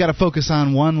 you've got to focus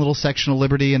on one little section of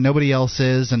liberty and nobody else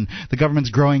is, and the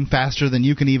government's growing faster than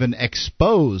you can even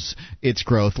expose its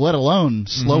growth, let alone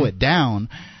slow it down.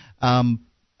 I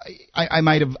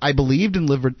believed in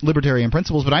libertarian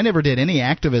principles, but I never did any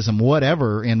activism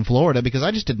whatever in Florida because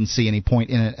I just didn't see any point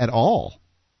in it at all.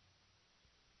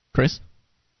 Chris?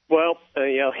 Well,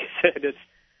 you know, like I said,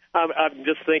 I'm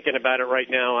just thinking about it right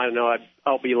now. I don't know.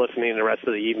 I'll be listening the rest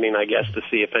of the evening, I guess, to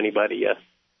see if anybody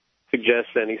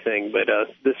suggests anything. But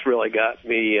this really got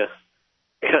me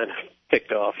kind of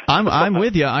ticked off. I'm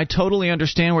with you. I totally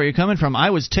understand where you're coming from. I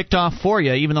was ticked off for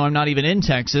you, even though I'm not even in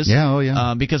Texas. Yeah, oh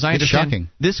yeah. Because I understand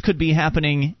this could be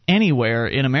happening anywhere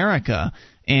in America.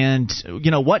 And, you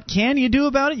know, what can you do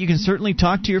about it? You can certainly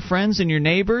talk to your friends and your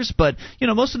neighbors, but, you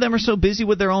know, most of them are so busy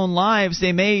with their own lives,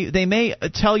 they may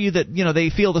tell you that, you know, they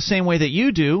feel the same way that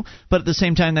you do, but at the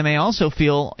same time they may also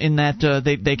feel in that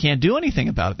they can't do anything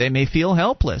about it. They may feel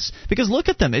helpless. Because look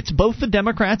at them. It's both the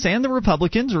Democrats and the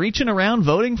Republicans reaching around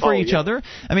voting for each other.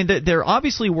 I mean, they're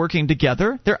obviously working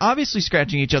together. They're obviously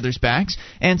scratching each other's backs.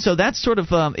 And so that's sort of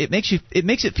it makes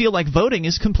it feel like voting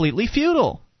is completely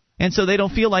futile. And so they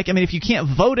don't feel like, I mean, if you can't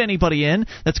vote anybody in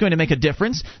that's going to make a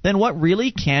difference, then what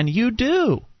really can you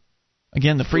do?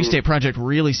 Again, the Free State Project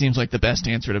really seems like the best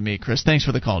answer to me, Chris. Thanks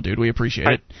for the call, dude. We appreciate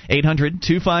it.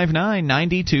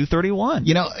 800-259-9231.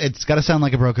 You know, it's got to sound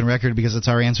like a broken record because it's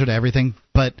our answer to everything,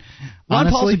 but Ron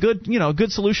honestly, Paul's a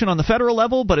good solution on the federal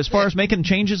level, but as far as making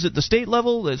changes at the state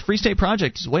level, the Free State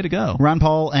Project is the way to go. Ron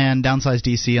Paul and Downsize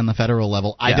D.C. on the federal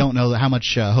level. I don't know how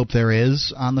much hope there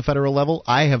is on the federal level.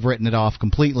 I have written it off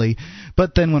completely,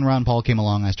 but then when Ron Paul came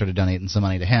along, I started donating some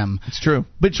money to him. It's true.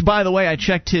 Which, by the way, I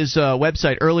checked his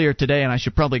website earlier today, and I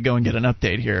should probably go and get an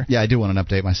update here. Yeah, I do want an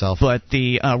update myself. But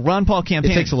the Ron Paul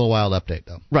campaign... It takes a little while to update,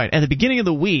 though. Right. At the beginning of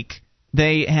the week,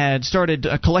 they had started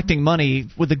collecting money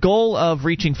with the goal of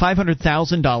reaching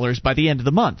 $500,000 by the end of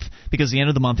the month, because the end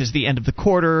of the month is the end of the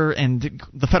quarter, and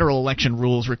the federal election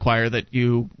rules require that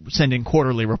you send in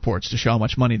quarterly reports to show how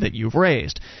much money that you've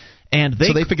raised. And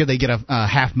so they figured they get a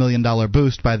 $500,000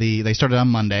 boost they started on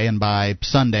Monday, and by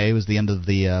Sunday was the end of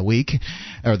the week,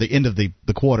 or the end of the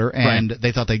quarter, and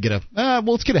they thought they'd get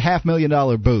let's get a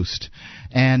 $500,000 boost,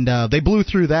 and they blew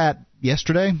through that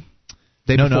yesterday.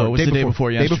 It was the day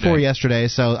before yesterday. Day before yesterday,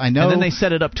 so I know. And then they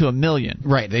set it up to $1 million.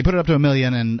 Right, they put it up to $1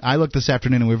 million, and I looked this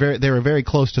afternoon, and they were very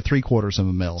close to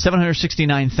 $750,000.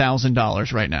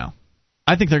 $769,000 right now.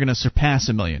 I think they're going to surpass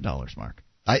 $1 million, Mark.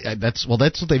 That's what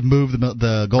they've moved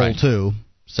the goal to.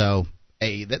 So,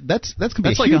 hey, that's gonna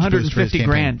be like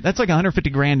 $150,000. That's like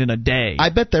 $150,000 in a day. I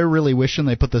bet they're really wishing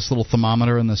they put this little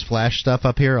thermometer and this flash stuff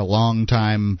up here a long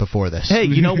time before this. Hey,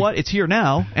 you know what? It's here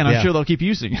now, and I'm sure they'll keep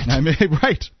using it. I mean,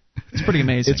 right. It's pretty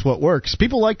amazing. It's what works.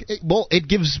 People like it. Well, it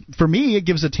gives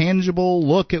a tangible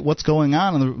look at what's going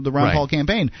on in the Ron Paul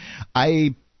campaign.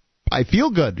 I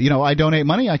feel good. You know, I donate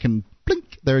money. I can blink.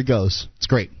 There it goes. It's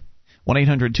great.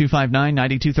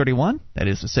 1-800-259-9231. That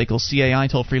is the SACL CAI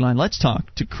toll-free line. Let's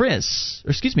talk to Chris. Or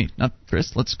excuse me, not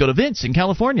Chris. Let's go to Vince in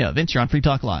California. Vince, you're on Free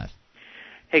Talk Live.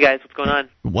 Hey, guys. What's going on?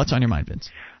 What's on your mind, Vince?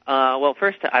 Well,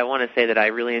 first, I want to say that I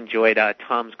really enjoyed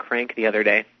Tom's crank the other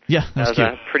day. Yeah, that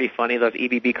was pretty funny. Those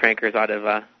EBB crankers ought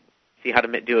to see how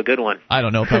to do a good one. I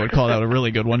don't know if I would call that a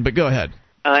really good one, but go ahead.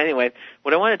 Anyway,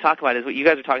 what I want to talk about is what you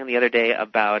guys were talking the other day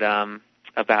about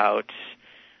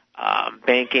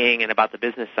banking and about the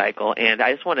business cycle, and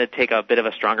I just want to take a bit of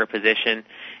a stronger position,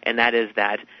 and that is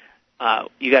that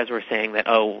you guys were saying that,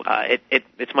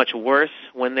 it's much worse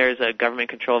when there's a government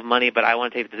control of money, but I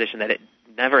want to take the position that it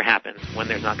never happens when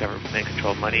there's not government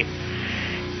control of money.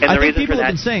 And I think people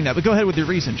have been saying that, but go ahead with your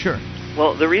reason, sure.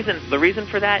 Well, the reason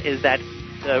for that is that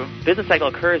the business cycle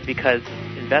occurs because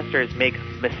investors make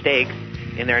mistakes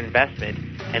in their investment,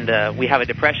 and we have a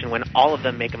depression when all of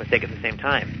them make a mistake at the same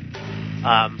time.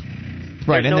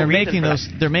 Right, and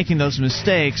they're making those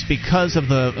mistakes because of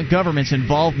the government's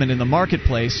involvement in the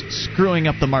marketplace, screwing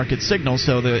up the market signals,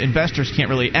 so the investors can't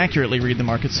really accurately read the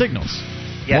market signals.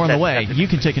 Yes, more on the way. You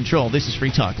can take control. This is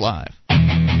Free Talk Live.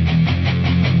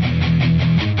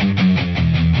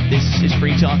 This is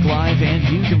Free Talk Live, and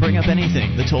you can bring up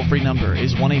anything. The toll-free number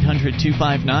is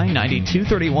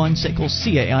 1-800-259-9231, SACL's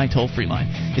CAI toll-free line.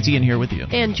 It's Ian here with you.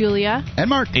 And Julia. And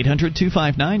Mark.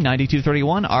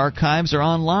 800-259-9231. Archives are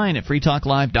online at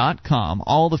freetalklive.com.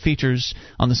 All the features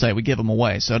on the site, we give them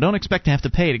away. So don't expect to have to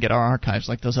pay to get our archives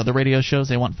like those other radio shows.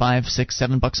 They want $5,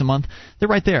 $6, $7 a month. They're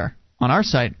right there on our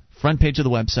site, front page of the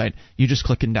website. You just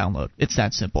click and download. It's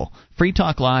that simple.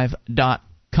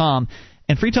 freetalklive.com.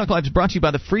 And Free Talk Live is brought to you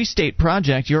by the Free State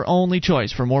Project, your only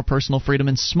choice for more personal freedom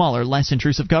and smaller, less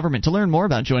intrusive government. To learn more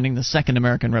about joining the Second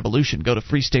American Revolution, go to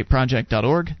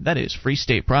freestateproject.org. That is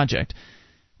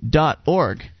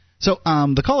freestateproject.org. So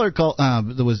the caller called,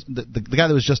 there was the guy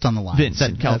that was just on the line. Vince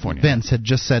in California. Vince had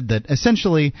just said that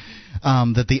essentially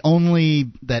that the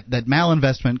only that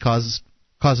malinvestment causes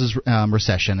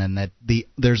recession, and that the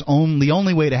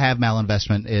only way to have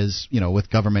malinvestment is with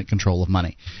government control of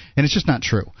money, and it's just not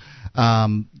true.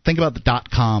 Think about the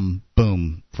 .com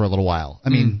boom for a little while. I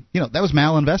mean, that was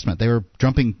malinvestment. They were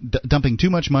dumping too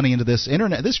much money into this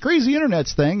crazy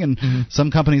internet's thing, and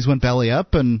some companies went belly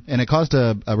up, and it caused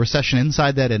a recession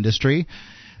inside that industry.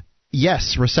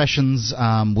 Yes, recessions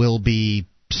will be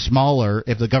smaller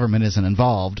if the government isn't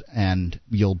involved, and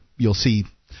you'll see.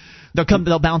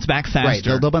 They'll bounce back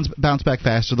faster. Right, they'll bounce back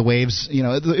faster. The waves,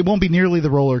 it won't be nearly the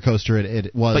roller coaster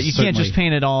it was. But you can't just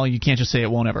paint it all. You can't just say it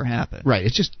won't ever happen. Right.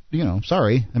 It's just,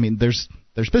 sorry. I mean, there's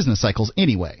business cycles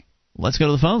anyway. Let's go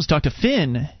to the phones. Talk to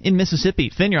Finn in Mississippi.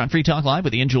 Finn, you're on Free Talk Live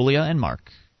with Ian, Julia, and Mark.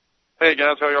 Hey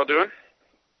guys, how y'all doing?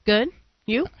 Good.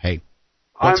 You? Hey.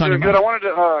 I'm doing good. I wanted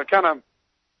to kind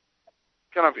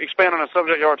of expand on a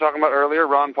subject y'all were talking about earlier.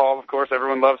 Ron Paul, of course,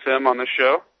 everyone loves him on this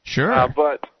show. Sure.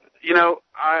 But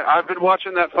I've been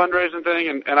watching that fundraising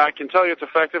thing, and I can tell you it's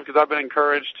effective because I've been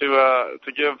encouraged to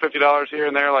give $50 here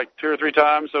and there like 2 or 3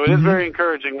 times. So it is very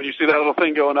encouraging when you see that little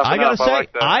thing going up. I gotta say,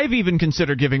 like that. I've even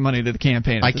considered giving money to the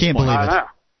campaign. I can't believe it. I know.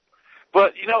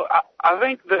 But I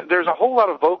think that there's a whole lot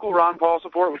of vocal Ron Paul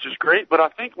support, which is great. But I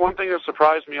think one thing that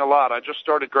surprised me a lot. I just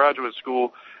started graduate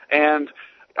school, and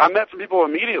I met some people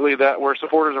immediately that were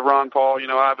supporters of Ron Paul.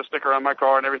 I have a sticker on my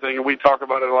car and everything, and we talk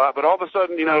about it a lot. But all of a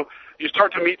sudden, you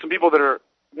start to meet some people that are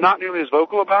not nearly as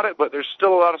vocal about it, but there's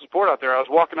still a lot of support out there. I was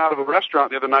walking out of a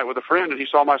restaurant the other night with a friend, and he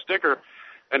saw my sticker,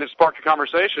 and it sparked a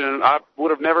conversation. And I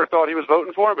would have never thought he was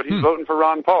voting for him, but he's voting for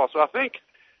Ron Paul. So I think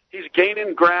he's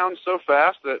gaining ground so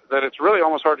fast that it's really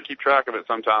almost hard to keep track of it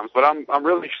sometimes. But I'm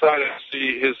really excited to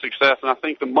see his success, and I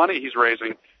think the money he's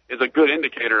raising is a good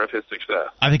indicator of his success.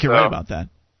 I think you're right about that.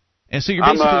 And so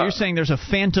you're saying there's a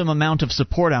phantom amount of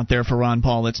support out there for Ron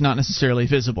Paul that's not necessarily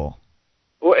visible.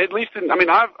 Well, at least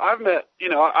I've met,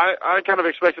 I kind of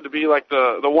expected to be like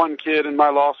the one kid in my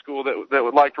law school that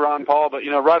would like Ron Paul, but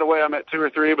right away I met 2 or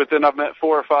 3, but then I've met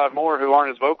 4 or 5 more who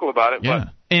aren't as vocal about it. Yeah,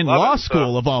 in law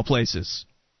school of all places.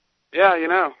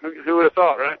 Yeah, who would have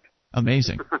thought, right?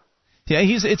 Amazing. Yeah,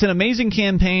 it's an amazing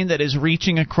campaign that is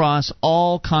reaching across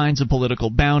all kinds of political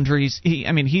boundaries.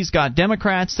 He's got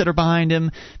Democrats that are behind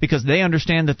him because they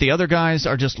understand that the other guys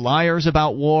are just liars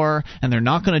about war and they're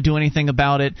not going to do anything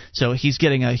about it. So he's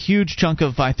getting a huge chunk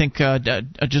of, I think,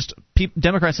 just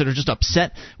Democrats that are just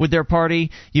upset with their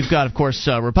party. You've got, of course,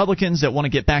 Republicans that want to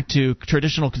get back to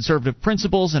traditional conservative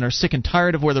principles and are sick and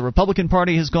tired of where the Republican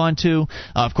Party has gone to.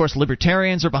 Of course,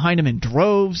 libertarians are behind him in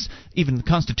droves. Even the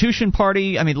Constitution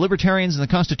Party, libertarians and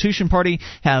the Constitution Party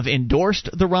have endorsed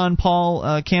the Ron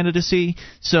Paul candidacy.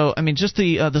 So, just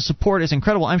the support is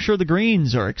incredible. I'm sure the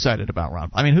Greens are excited about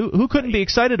Ron Paul. Who couldn't be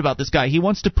excited about this guy? He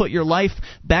wants to put your life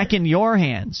back in your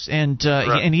hands, and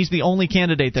he's the only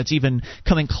candidate that's even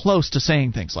coming close to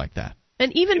saying things like that.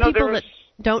 And even people that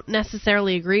don't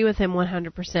necessarily agree with him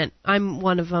 100%, I'm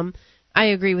one of them. I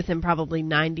agree with him probably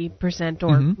 90%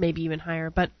 or maybe even higher,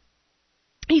 but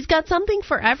he's got something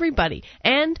for everybody,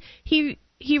 and he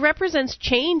represents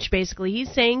change, basically.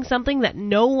 He's saying something that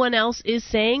no one else is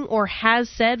saying or has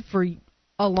said for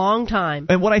a long time.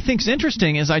 And what I think is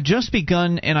interesting is I just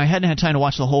begun, and I hadn't had time to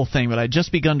watch the whole thing, but I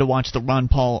just begun to watch the Ron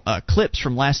Paul clips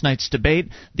from last night's debate.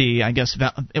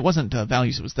 It wasn't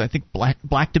values, it was I think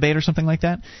black debate or something like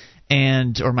that,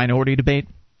 or minority debate.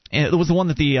 And it was the one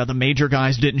that the major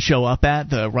guys didn't show up at,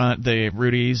 the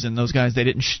Rudies and those guys. They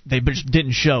just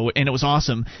didn't show, and it was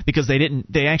awesome because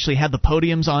they actually had the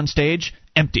podiums on stage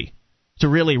empty to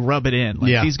really rub it in.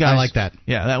 These guys, I like that.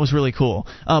 Yeah, that was really cool.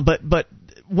 But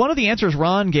one of the answers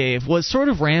Ron gave was sort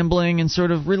of rambling and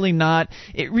sort of really not.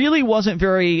 It really wasn't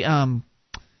very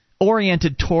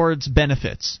oriented towards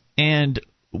benefits. And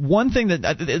one thing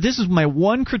this is my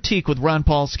one critique with Ron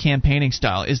Paul's campaigning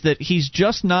style is that he's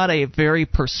just not a very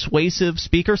persuasive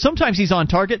speaker. Sometimes he's on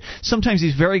target. Sometimes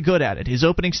he's very good at it. His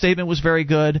opening statement was very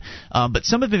good, but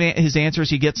some of his answers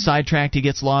he gets sidetracked. He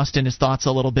gets lost in his thoughts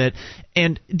a little bit.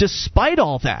 And despite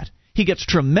all that, he gets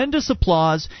tremendous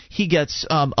applause. He gets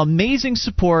amazing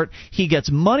support. He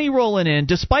gets money rolling in,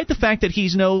 despite the fact that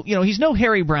he's no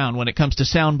Harry Brown when it comes to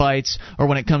sound bites or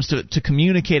when it comes to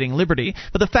communicating liberty.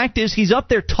 But the fact is, he's up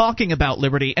there talking about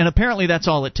liberty, and apparently that's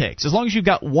all it takes. As long as you've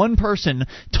got one person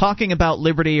talking about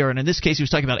liberty, or in this case, he was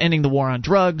talking about ending the war on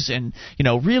drugs, and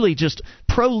really just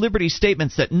pro-liberty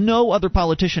statements that no other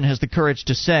politician has the courage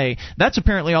to say. That's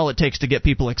apparently all it takes to get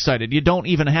people excited. You don't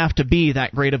even have to be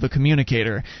that great of a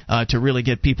communicator to really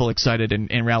get people excited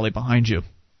and rally behind you.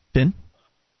 Ben?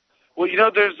 Well,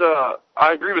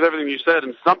 I agree with everything you said,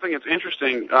 and something that's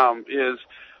interesting is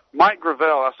Mike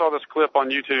Gravel. I saw this clip on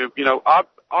YouTube.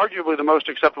 Arguably the most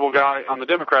acceptable guy on the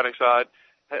Democratic side,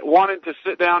 wanted to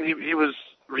sit down. He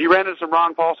ran into some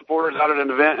Ron Paul supporters out at an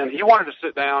event, and he wanted to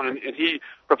sit down, and he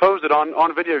proposed it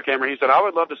on video camera. He said, I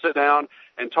would love to sit down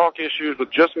and talk issues with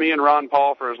just me and Ron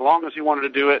Paul for as long as he wanted to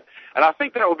do it. And I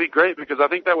think that would be great, because I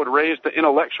think that would raise the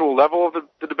intellectual level of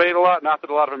the debate a lot. Not that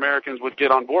a lot of Americans would get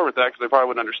on board with that, because they probably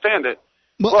wouldn't understand it.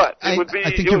 Well, but it would be, I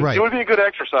think you're right. It would be a good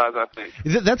exercise, I think.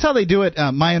 That's how they do it.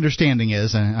 My understanding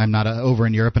is, and I'm not over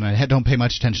in Europe, and I don't pay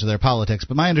much attention to their politics,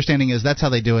 but my understanding is that's how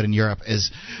they do it in Europe, is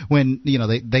when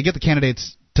they get the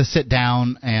candidates to sit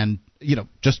down and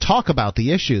just talk about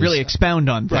the issues, really expound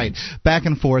on things, right, back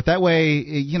and forth. That way,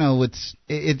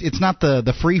 it's not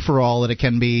the free for all that it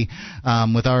can be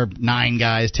with our 9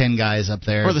 guys, 10 guys up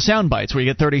there, or the sound bites where you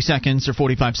get 30 seconds or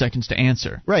 45 seconds to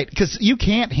answer. Right, because you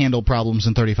can't handle problems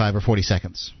in 35 or 40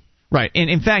 seconds. Right, and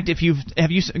in fact,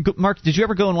 Mark, did you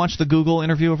ever go and watch the Google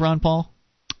interview of Ron Paul?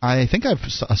 I think I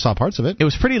saw parts of it. It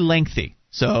was pretty lengthy.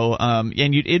 So,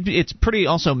 it's pretty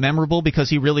also memorable because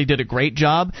he really did a great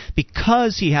job,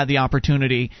 because he had the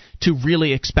opportunity to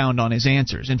really expound on his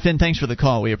answers. And Finn, thanks for the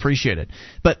call. We appreciate it.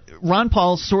 But Ron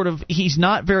Paul's he's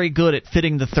not very good at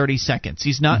fitting the 30 seconds.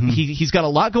 He's not, he's got a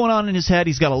lot going on in his head.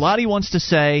 He's got a lot he wants to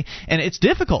say, and it's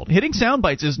difficult. Hitting sound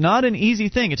bites is not an easy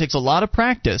thing. It takes a lot of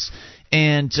practice.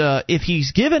 And if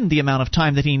he's given the amount of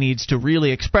time that he needs to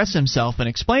really express himself and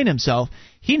explain himself,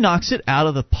 he knocks it out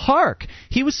of the park.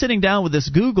 He was sitting down with this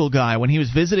Google guy when he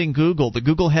was visiting Google, the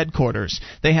Google headquarters.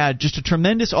 They had just a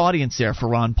tremendous audience there for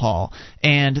Ron Paul,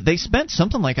 and they spent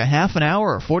something like a half an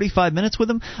hour or 45 minutes with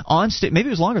him on stage. Maybe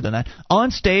it was longer than that.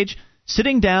 On stage,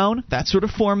 sitting down, that sort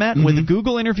of format, with the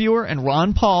Google interviewer and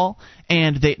Ron Paul,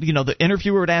 and the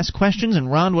interviewer would ask questions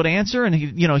and Ron would answer, and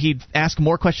he'd ask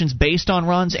more questions based on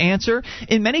Ron's answer.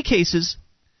 In many cases,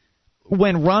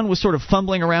 when Ron was sort of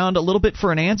fumbling around a little bit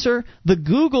for an answer, the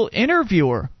Google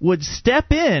interviewer would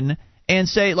step in and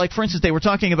say, like, for instance, they were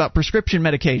talking about prescription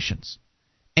medications.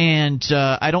 And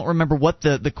I don't remember what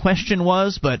the question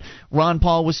was, but Ron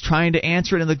Paul was trying to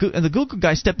answer it, and the Google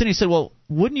guy stepped in and he said, well,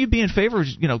 wouldn't you be in favor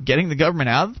of getting the government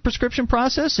out of the prescription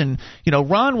process? And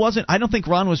Ron wasn't. I don't think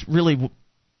Ron was really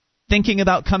thinking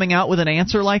about coming out with an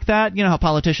answer like that. You know how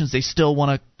politicians, they still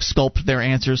want to sculpt their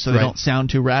answers so they don't sound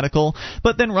too radical.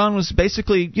 But then Ron was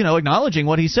basically, acknowledging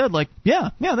what he said, like, yeah,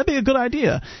 that'd be a good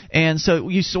idea. And so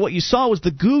what you saw was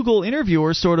the Google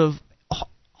interviewer sort of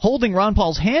holding Ron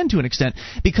Paul's hand to an extent,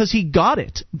 because he got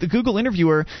it. The Google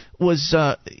interviewer was,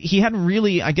 he hadn't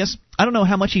really, I guess, I don't know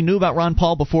how much he knew about Ron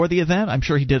Paul before the event. I'm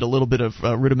sure he did a little bit of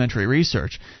rudimentary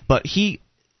research. But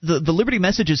the liberty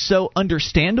message is so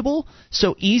understandable,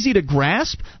 so easy to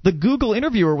grasp. The Google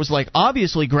interviewer was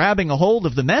obviously grabbing a hold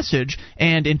of the message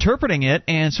and interpreting it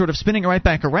and sort of spinning it right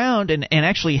back around and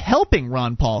actually helping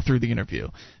Ron Paul through the interview.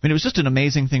 I mean, it was just an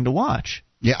amazing thing to watch.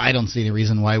 Yeah, I don't see any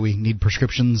reason why we need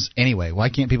prescriptions anyway. Why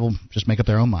can't people just make up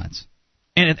their own minds?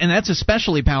 And that's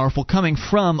especially powerful coming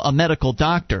from a medical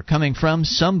doctor, coming from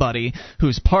somebody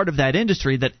who's part of that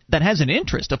industry that has an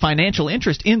interest, a financial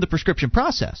interest in the prescription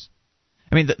process.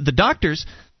 I mean, the doctors,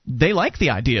 they like the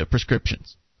idea of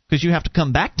prescriptions because you have to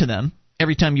come back to them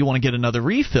every time you want to get another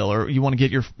refill or you want to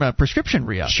get your prescription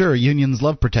re-upped. Sure, unions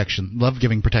love protection, love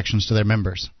giving protections to their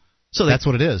members. So that's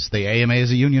what it is. The AMA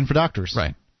is a union for doctors.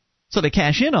 Right. So they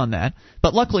cash in on that.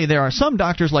 But luckily there are some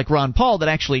doctors like Ron Paul that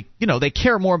actually, they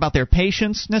care more about their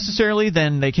patients necessarily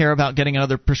than they care about getting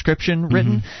another prescription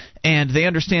written. And they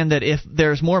understand that if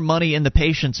there's more money in the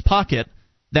patient's pocket,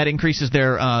 that increases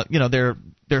their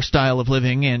their style of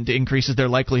living and increases their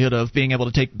likelihood of being able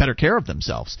to take better care of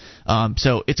themselves.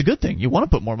 So it's a good thing. You want to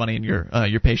put more money in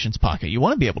your patient's pocket. You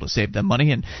want to be able to save them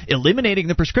money, and eliminating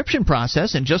the prescription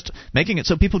process and just making it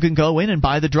so people can go in and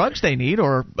buy the drugs they need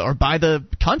or buy the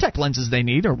contact lenses they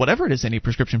need or whatever it is they need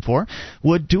prescription for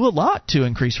would do a lot to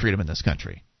increase freedom in this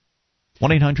country.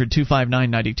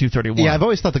 1-800-259-9231. Yeah, I've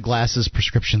always thought the glasses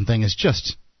prescription thing is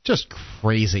just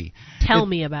crazy. Tell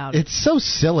me about it. It's so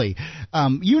silly.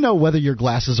 You know whether your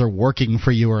glasses are working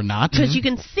for you or not. Because you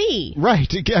can see.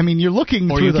 Right. I mean, you're looking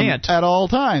through them can't. at all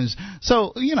times.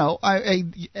 So, you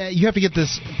have to get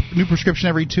this new prescription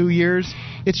every 2 years.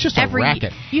 It's just a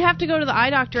racket. You have to go to the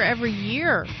eye doctor every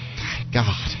year.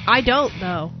 God. I don't,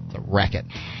 though. It's a racket.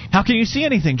 How can you see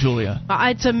anything, Julia?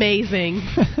 It's amazing.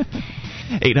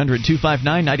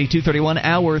 800-259-9231.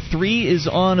 Hour 3 is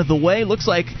on the way. Looks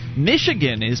like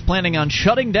Michigan is planning on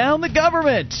shutting down the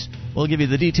government. We'll give you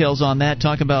the details on that,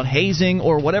 talk about hazing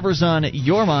or whatever's on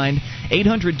your mind.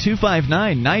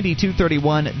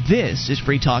 800-259-9231. This is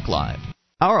Free Talk Live.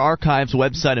 Our archives,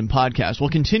 website, and podcast will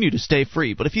continue to stay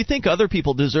free, but if you think other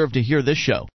people deserve to hear this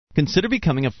show, consider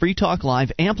becoming a Free Talk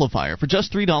Live amplifier for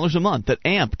just $3 a month at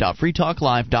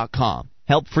amp.freetalklive.com.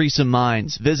 Help free some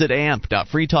minds. Visit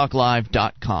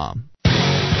amp.freetalklive.com.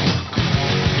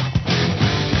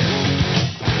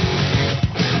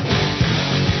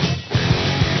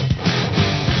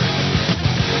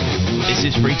 This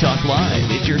is Free Talk Live.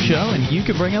 It's your show, and you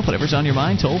can bring up whatever's on your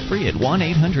mind toll-free at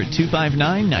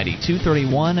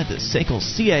 1-800-259-9231 at the SACL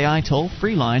CAI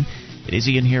toll-free line. It is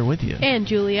Ian here with you. And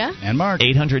Julia. And Mark.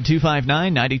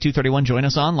 800-259-9231. Join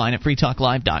us online at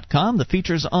freetalklive.com. The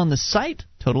features on the site,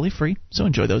 totally free, so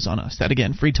enjoy those on us. That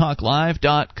again,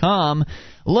 freetalklive.com.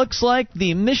 Looks like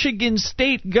the Michigan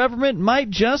state government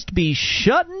might just be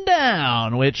shutting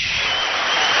down, which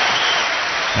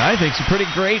I think is a pretty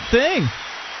great thing.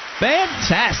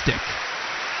 Fantastic.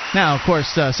 Now, of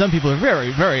course, some people are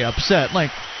very, very upset. Like,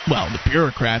 well, the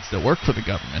bureaucrats that work for the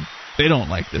government, they don't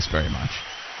like this very much.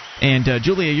 And,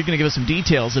 Julia, you're going to give us some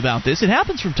details about this. It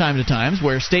happens from time to time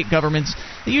where state governments,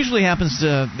 it usually happens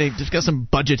they've got some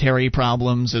budgetary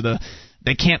problems or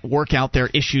they can't work out their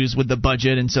issues with the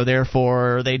budget, and so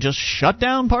therefore they just shut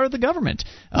down part of the government.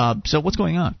 So what's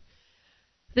going on?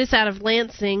 This out of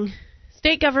Lansing.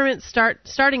 State governments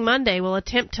starting Monday will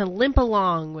attempt to limp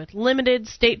along with limited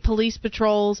state police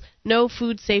patrols, no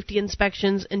food safety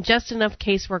inspections, and just enough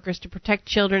caseworkers to protect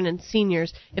children and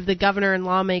seniors if the governor and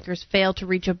lawmakers fail to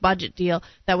reach a budget deal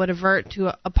that would avert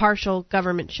to a partial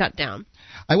government shutdown.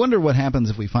 I wonder what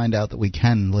happens if we find out that we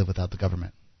can live without the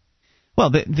government.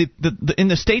 Well, in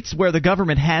the states where the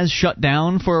government has shut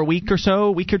down for a week or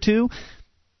two,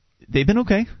 they've been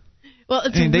okay. Well,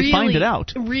 it's they find it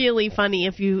out. Really funny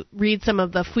if you read some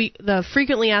of the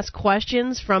frequently asked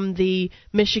questions from the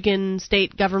Michigan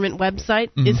state government website.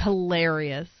 Is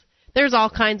hilarious. There's all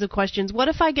kinds of questions. What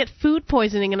if I get food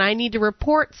poisoning and I need to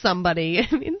report somebody?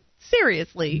 I mean,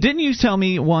 seriously. Didn't you tell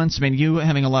me once, I mean, you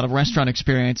having a lot of restaurant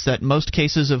experience, that most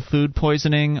cases of food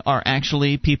poisoning are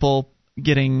actually people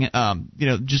getting,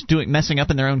 just messing up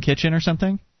in their own kitchen or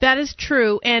something? That is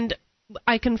true, and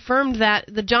I confirmed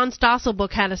that the John Stossel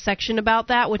book had a section about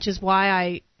that, which is why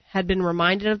I had been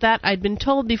reminded of that. I'd been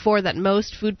told before that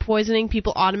most food poisoning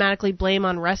people automatically blame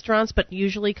on restaurants, but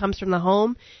usually comes from the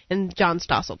home, and John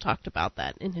Stossel talked about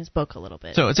that in his book a little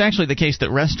bit. So it's actually the case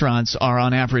that restaurants are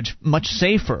on average much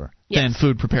safer than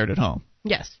food prepared at home.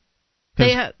 Yes.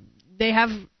 They have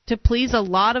to please a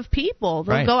lot of people.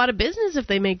 They'll go out of business if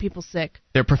they make people sick.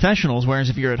 They're professionals, whereas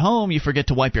if you're at home, you forget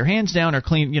to wipe your hands down or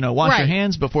clean, wash your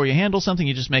hands before you handle something.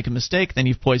 You just make a mistake, then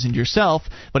you've poisoned yourself.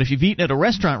 But if you've eaten at a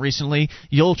restaurant recently,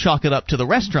 you'll chalk it up to the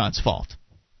restaurant's fault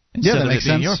instead of it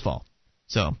being your fault.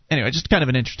 So, anyway, just kind of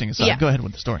an interesting aside. Yeah. Go ahead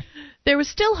with the story. There was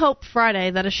still hope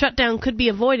Friday that a shutdown could be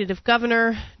avoided if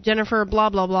Governor Jennifer blah,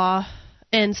 blah, blah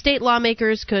and state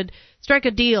lawmakers could strike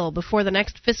a deal before the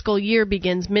next fiscal year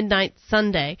begins midnight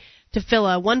Sunday to fill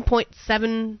a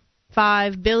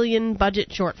 $1.75 billion budget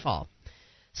shortfall.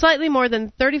 Slightly more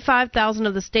than 35,000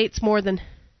 of the state's more than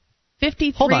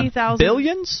 53,000... Hold on,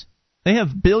 billions? They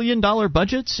have billion-dollar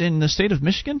budgets in the state of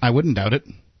Michigan? I wouldn't doubt it.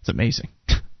 It's amazing.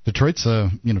 Detroit's a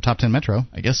top 10 metro.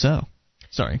 I guess so.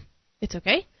 Sorry. It's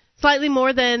okay. Slightly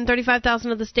more than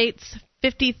 35,000 of the state's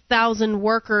 50,000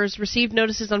 workers received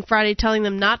notices on Friday telling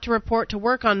them not to report to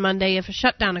work on Monday if a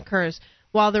shutdown occurs,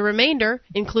 while the remainder,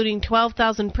 including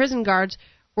 12,000 prison guards,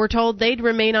 were told they'd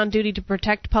remain on duty to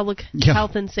protect public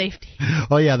health and safety.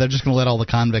 Oh, yeah, they're just going to let all the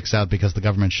convicts out because the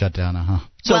government shut down,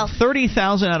 So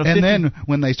 30,000 out of 50... And then,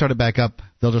 when they start it back up,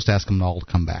 they'll just ask them all to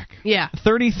come back. Yeah.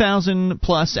 30,000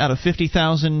 plus out of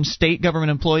 50,000 state government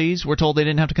employees were told they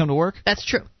didn't have to come to work? That's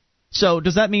true. So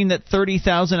does that mean that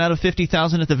 30,000 out of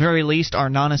 50,000 at the very least are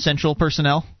non-essential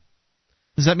personnel?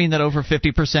 Does that mean that over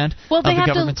 50% of the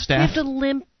government staff? They have to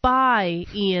limp by,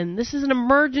 Ian. This is an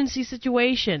emergency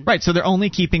situation. Right, so they're only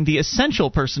keeping the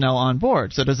essential personnel on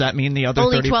board. So does that mean the other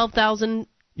only 12,000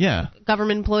 yeah.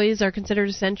 government employees are considered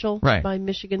essential by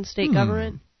Michigan state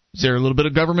government? Is there a little bit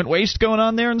of government waste going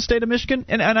on there in the state of Michigan?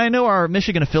 And I know our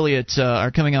Michigan affiliates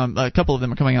are coming on. A couple of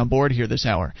them are coming on board here this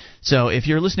hour. So if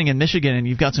you're listening in Michigan and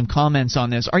you've got some comments on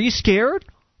this, are you scared?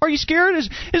 Are you scared? Is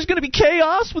going to be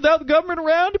chaos without the government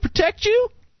around to protect you?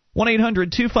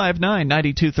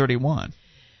 1-800-259-9231.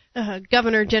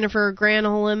 Governor Jennifer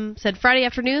Granholm said Friday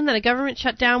afternoon that a government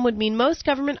shutdown would mean most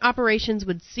government operations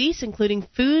would cease, including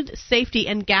food safety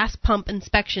and gas pump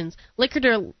inspections, liquor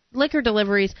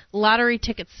deliveries, lottery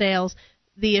ticket sales,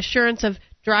 the assurance of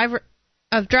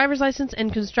driver's license,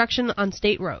 and construction on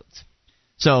state roads.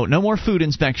 So no more food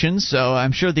inspections. So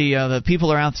I'm sure the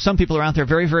people are out. Some people are out there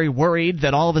very, very worried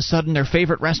that all of a sudden their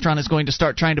favorite restaurant is going to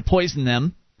start trying to poison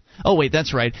them. Oh, wait,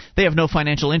 that's right. They have no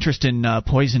financial interest in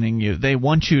poisoning you. They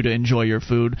want you to enjoy your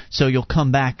food, so you'll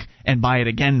come back and buy it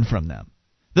again from them.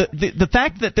 The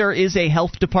fact that there is a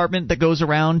health department that goes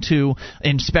around to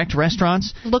inspect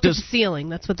restaurants, look at the ceiling.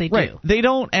 That's what they do. Right.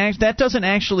 That doesn't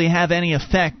actually have any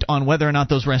effect on whether or not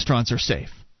those restaurants are safe.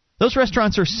 Those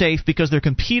restaurants are safe because they're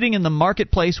competing in the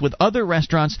marketplace with other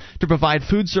restaurants to provide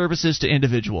food services to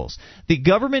individuals. The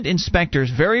government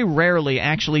inspectors very rarely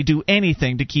actually do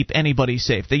anything to keep anybody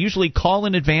safe. They usually call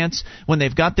in advance when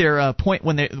they've got their point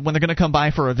when they're going to come by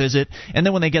for a visit, and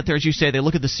then when they get there, as you say, they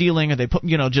look at the ceiling or they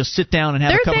just sit down and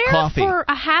have a cup of coffee. They're there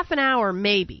for a half an hour,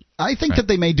 maybe. I think that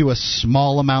they may do a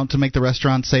small amount to make the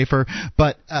restaurant safer,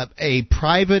 but a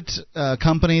private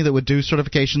company that would do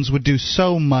certifications would do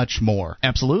so much more.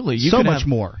 Absolutely.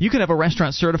 More. You could have a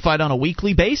restaurant certified on a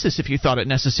weekly basis if you thought it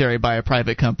necessary by a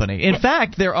private company. In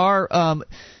fact, there are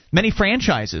many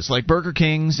franchises like Burger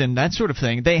King's and that sort of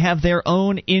thing. They have their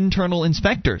own internal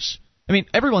inspectors. I mean,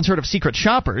 everyone's heard of secret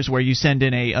shoppers where you send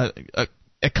in a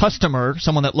customer,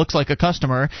 someone that looks like a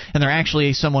customer, and they're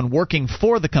actually someone working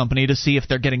for the company to see if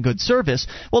they're getting good service.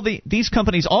 Well, these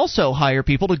companies also hire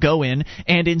people to go in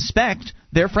and inspect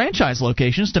their franchise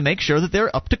locations to make sure that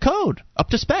they're up to code,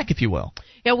 up to spec, if you will.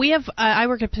 Yeah, we have. I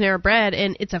work at Panera Bread,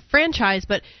 and it's a franchise,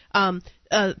 but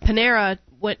Panera,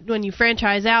 when you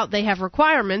franchise out, they have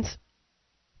requirements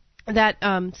that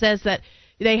says that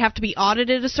they have to be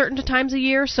audited a certain times a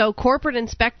year. So corporate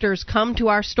inspectors come to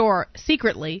our store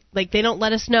secretly, like they don't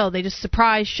let us know. They just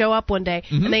show up one day,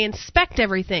 and they inspect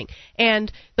everything.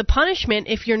 And the punishment,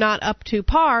 if you're not up to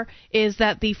par, is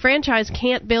that the franchise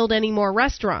can't build any more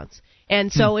restaurants.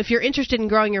 And so if you're interested in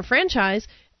growing your franchise,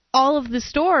 all of the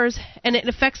stores, and it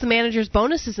affects the manager's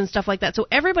bonuses and stuff like that. So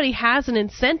everybody has an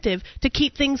incentive to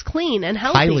keep things clean and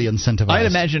healthy. Highly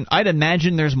incentivized. I'd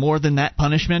imagine there's more than that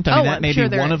punishment. I mean, that may be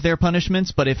one of their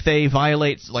punishments, but if they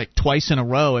violate like twice in a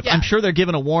row, I'm sure they're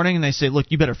given a warning and they say, look,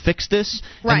 you better fix this,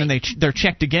 and then they're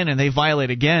checked again and they violate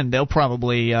again, they'll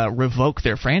probably revoke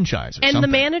their franchise or something. The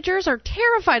managers are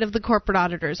terrified of the corporate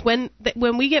auditors. When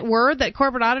we get word that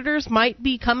corporate auditors might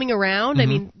be coming around, I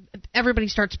mean, everybody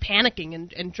starts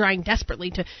panicking and trying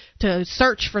desperately to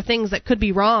search for things that could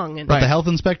be wrong. But the health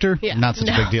inspector, not such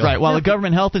a big deal. Right, well, the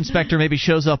government health inspector maybe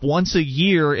shows up once a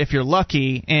year if you're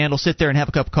lucky, and will sit there and have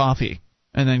a cup of coffee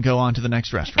and then go on to the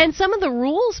next restaurant. And some of the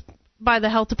rules by the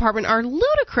health department are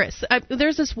ludicrous.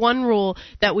 There's this one rule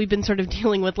that we've been sort of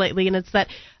dealing with lately, and it's that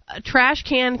a trash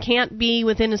can can't be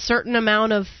within a certain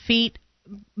amount of feet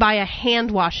by a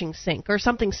hand washing sink or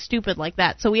something stupid like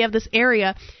that. So we have this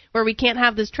area where we can't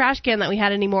have this trash can that we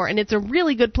had anymore, and it's a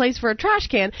really good place for a trash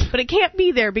can, but it can't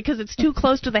be there because it's too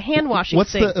close to the hand washing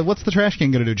sink. What's the trash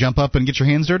can going to do? Jump up and get your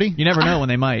hands dirty? You never know when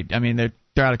they might. I mean,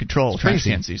 they're out of control, trash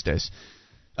cans these days.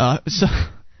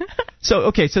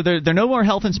 So there are no more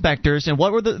health inspectors, and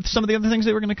what were some of the other things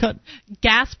they were going to cut?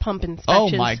 Gas pump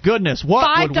inspections. Oh my goodness! What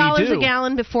would we do? $5 a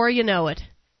gallon before you know it.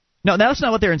 No, that's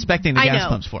not what they're inspecting the gas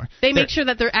pumps for. They make sure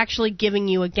that they're actually giving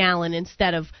you a gallon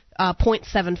instead of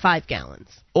 0.75 gallons.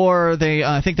 Or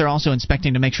I think they're also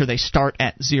inspecting to make sure they start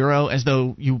at zero, as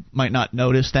though you might not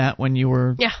notice that when you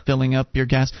were filling up your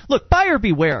gas. Look, buyer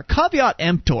beware. Caveat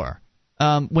emptor.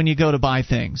 When you go to buy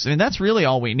things. I mean, that's really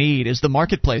all we need is the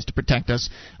marketplace to protect us.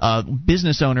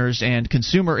 Business owners and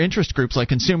consumer interest groups like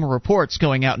Consumer Reports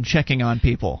going out and checking on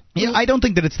people. Yeah, I don't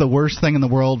think that it's the worst thing in the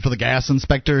world for the gas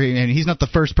inspector, and he's not the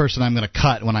first person I'm going to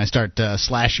cut when I start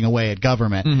slashing away at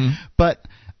government. But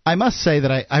I must say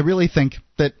that I really think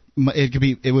that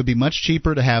it would be much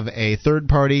cheaper to have a third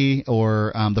party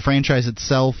or the franchise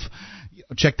itself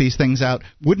check these things out.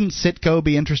 Wouldn't Citgo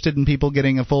be interested in people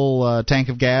getting a full tank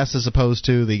of gas as opposed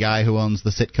to the guy who owns the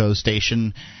Citgo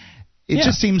station? It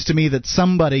just seems to me that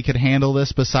somebody could handle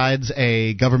this besides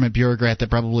a government bureaucrat that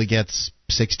probably gets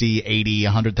 $60,000,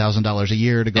 $80,000, $100,000 a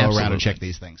year to go around and check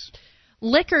these things.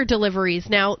 Liquor deliveries.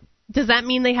 Now, does that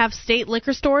mean they have state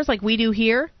liquor stores like we do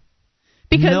here?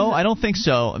 Because no, I don't think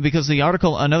so. Because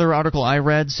another article I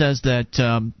read says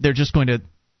that they're just going to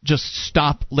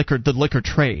stop the liquor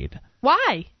trade.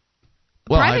 Why?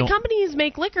 Well, private companies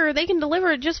make liquor; they can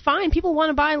deliver it just fine. People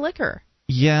want to buy liquor.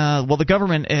 Yeah, well, the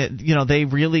government, they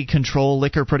really control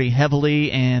liquor pretty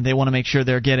heavily, and they want to make sure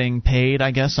they're getting paid,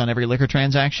 I guess, on every liquor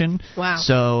transaction. Wow.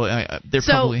 So they're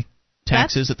probably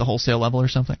taxes at the wholesale level or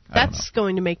something. That's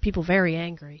going to make people very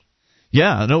angry.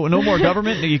 Yeah, no more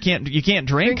government. You can't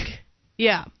drink.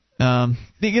 Yeah.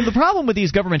 The problem with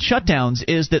these government shutdowns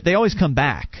is that they always come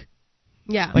back.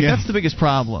 Yeah. That's the biggest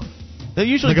problem. They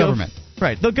usually government.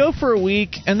 Right. They'll go for a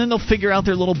week, and then they'll figure out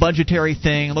their little budgetary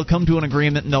thing, and they'll come to an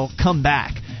agreement, and they'll come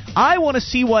back. I want to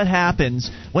see what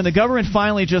happens when the government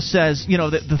finally just says,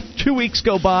 the 2 weeks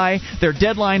go by, their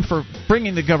deadline for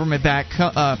bringing the government back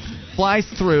flies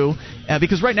through,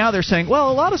 because right now they're saying, well,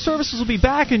 a lot of services will be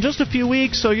back in just a few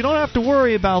weeks, so you don't have to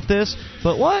worry about this.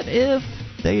 But what if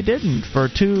they didn't for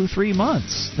 2-3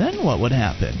 months? Then what would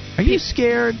happen? Are you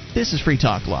scared? This is Free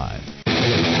Talk Live.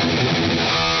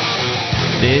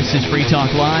 This is Free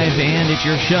Talk Live, and it's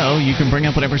your show. You can bring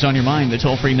up whatever's on your mind. The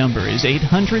toll-free number is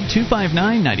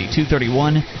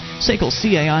 800-259-9231. SACL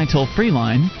CAI toll-free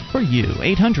line for you.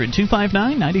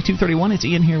 800-259-9231. It's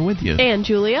Ian here with you. And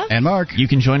Julia. And Mark. You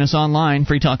can join us online,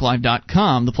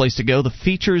 freetalklive.com, the place to go. The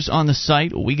features on the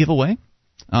site we give away.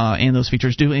 And those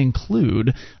features do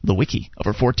include the wiki,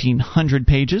 over 1,400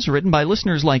 pages written by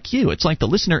listeners like you. It's like the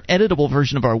listener-editable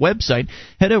version of our website.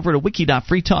 Head over to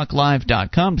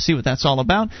wiki.freetalklive.com to see what that's all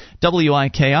about,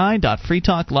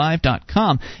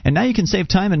 wiki.freetalklive.com. And now you can save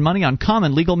time and money on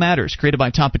common legal matters. Created by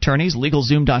top attorneys,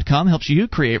 LegalZoom.com helps you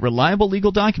create reliable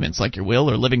legal documents like your will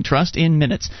or living trust in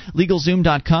minutes.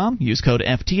 LegalZoom.com, use code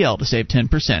FTL to save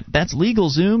 10%. That's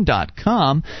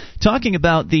LegalZoom.com. Talking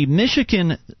about the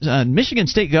Michigan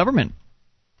state government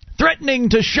threatening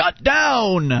to shut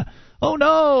down. Oh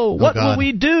no, what will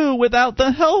we do without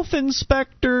the health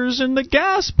inspectors and the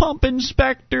gas pump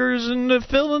inspectors and the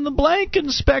fill-in-the-blank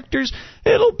inspectors?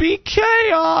 It'll be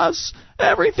chaos.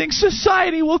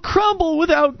 Society will crumble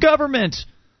without government.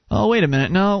 Oh, wait a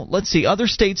minute. No, let's see. Other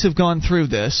states have gone through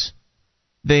this.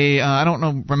 I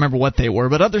don't remember what they were,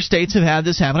 but other states have had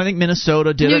this happen. I think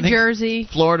Minnesota did it. New Jersey.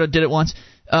 Florida did it once.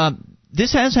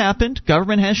 This has happened.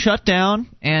 Government has shut down,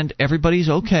 and everybody's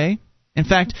okay. In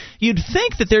fact, you'd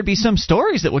think that there'd be some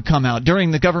stories that would come out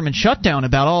during the government shutdown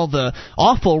about all the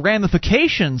awful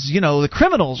ramifications, the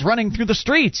criminals running through the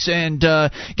streets and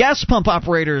gas pump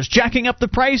operators jacking up the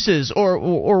prices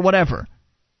or whatever.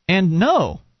 And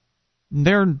no,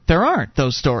 there aren't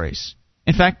those stories.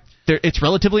 In fact, it's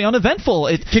relatively uneventful.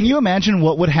 Can you imagine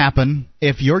what would happen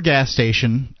if your gas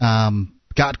station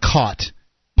got caught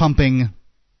pumping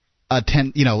a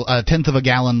tenth of a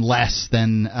gallon less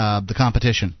than the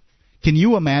competition? Can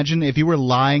you imagine if you were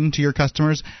lying to your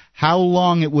customers, how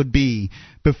long it would be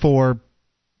before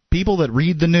people that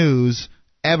read the news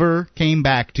ever came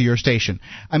back to your station?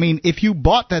 I mean, if you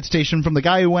bought that station from the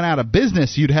guy who went out of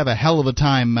business, you'd have a hell of a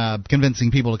time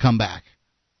convincing people to come back.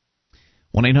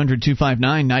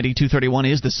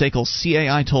 1-800-259-9231 is the SACL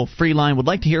CAI toll-free line. Would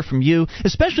like to hear from you,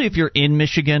 especially if you're in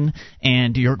Michigan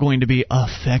and you're going to be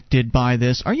affected by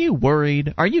this. Are you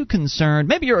worried? Are you concerned?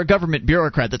 Maybe you're a government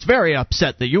bureaucrat that's very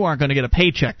upset that you aren't going to get a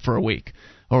paycheck for a week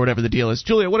or whatever the deal is.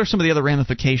 Julia, what are some of the other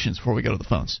ramifications before we go to the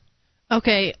phones?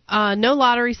 Okay, no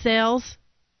lottery sales.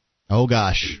 Oh,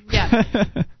 gosh. Yeah.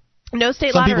 No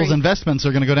state Some lottery. people's investments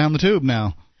are going to go down the tube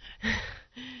now.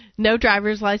 No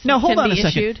driver's license now, hold can on be a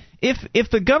second. issued. If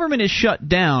the government is shut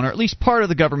down, or at least part of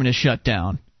the government is shut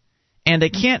down, and they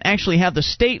can't actually have the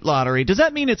state lottery, does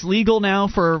that mean it's legal now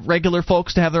for regular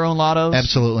folks to have their own lottos?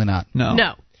 Absolutely not.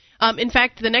 No. In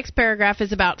fact, the next paragraph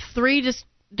is about 3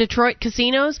 Detroit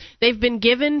casinos. They've been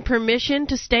given permission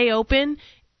to stay open,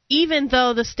 even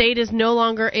though the state is no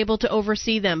longer able to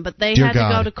oversee them. But they had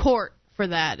to go to court for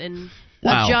that, and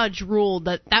a judge ruled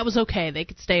that was okay. They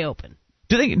could stay open.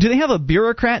 Do they have a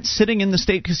bureaucrat sitting in the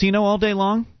state casino all day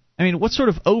long? I mean, what sort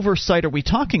of oversight are we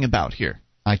talking about here?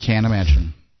 I can't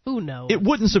imagine. Who knows? It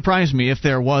wouldn't surprise me if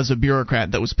there was a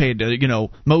bureaucrat that was paid to,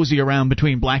 mosey around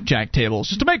between blackjack tables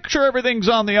just to make sure everything's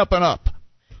on the up and up.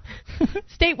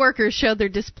 State workers showed their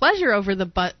displeasure over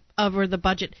the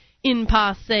budget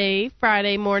impasse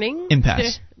Friday morning.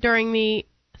 Impasse. During the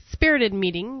spirited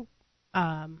meeting.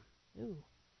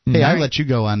 Hey, I let you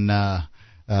go on.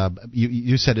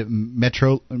 You said it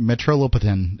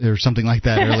Metropolitan or something like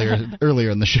that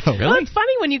earlier in the show. Well, it's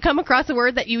funny when you come across a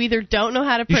word that you either don't know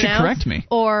how to pronounce, you should correct me,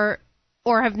 or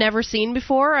have never seen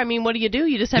before. I mean, what do?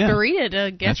 You just have to read it. I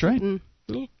guess. That's right. And,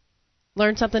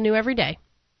 learn something new every day.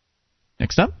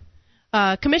 Next up,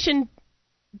 Commission.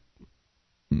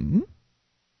 Mm-hmm.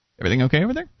 Everything okay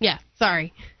over there? Yeah.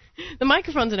 Sorry. The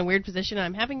microphone's in a weird position.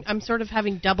 I'm sort of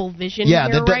having double vision. Yeah,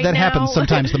 here right that now. happens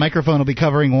sometimes. The microphone will be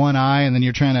covering one eye, and then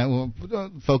you're trying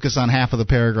to focus on half of the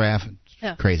paragraph.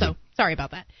 It's crazy. So sorry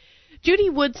about that.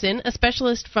 Judy Woodson, a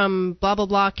specialist from blah blah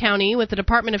blah county with the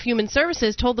Department of Human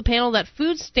Services, told the panel that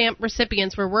food stamp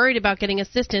recipients were worried about getting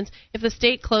assistance if the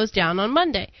state closed down on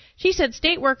Monday. She said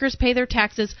state workers pay their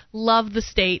taxes, love the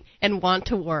state, and want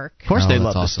to work. Of course, they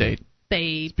love the state.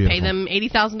 They pay them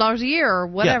 $80,000 a year or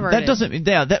whatever. Yeah, that doesn't.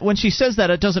 Yeah, that when she says that,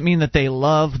 it doesn't mean that they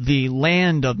love the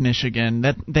land of Michigan.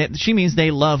 That she means they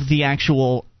love the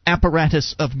actual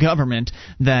apparatus of government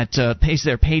that pays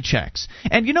their paychecks.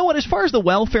 And you know what? As far as the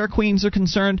welfare queens are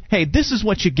concerned, hey, this is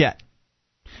what you get.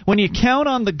 When you count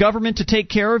on the government to take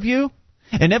care of you,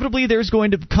 inevitably there's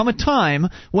going to come a time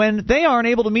when they aren't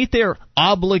able to meet their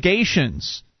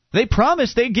obligations. They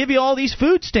promise they give you all these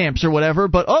food stamps or whatever,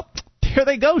 but here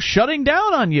they go, shutting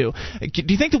down on you. Do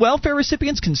you think the welfare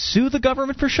recipients can sue the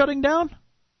government for shutting down?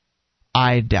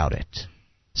 I doubt it.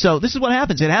 So this is what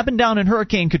happens. It happened down in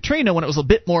Hurricane Katrina when it was a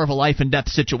bit more of a life-and-death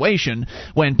situation,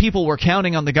 when people were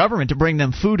counting on the government to bring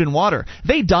them food and water.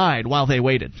 They died while they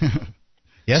waited.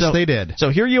 Yes, they did. So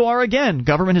here you are again.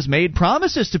 Government has made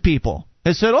promises to people.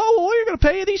 They said, you're going to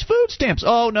pay these food stamps.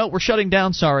 Oh, no, we're shutting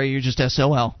down. Sorry, you're just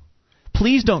SOL.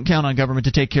 Please don't count on government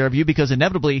to take care of you, because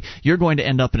inevitably you're going to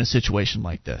end up in a situation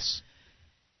like this.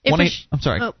 I'm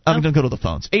sorry. I'm going to go to the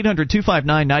phones.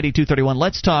 800-259-9231.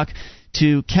 Let's talk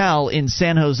to Cal in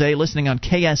San Jose, listening on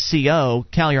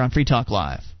KSCO. Cal, you're on Free Talk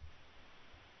Live.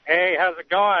 Hey, how's it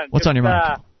going? What's on your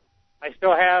mind? I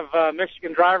still have a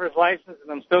Michigan driver's license, and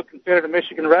I'm still considered a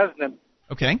Michigan resident.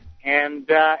 Okay. And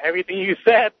everything you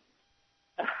said,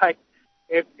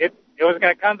 it was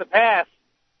going to come to pass.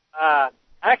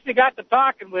 I actually got to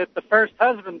talking with the first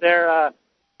husband there,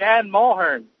 Dan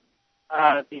Mulhern,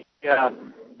 the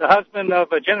husband of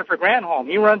Jennifer Granholm.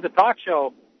 He runs a talk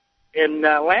show in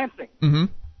Lansing. Mm-hmm.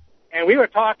 And we were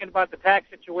talking about the tax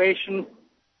situation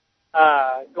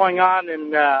going on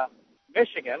in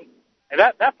Michigan. And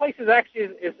that place is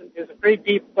actually is a pretty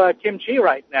deep kimchi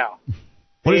right now.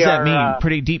 What does that mean?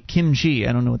 Pretty deep kimchi?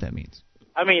 I don't know what that means.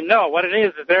 I mean, no. What it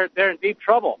is they're in deep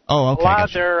trouble. Oh, okay. A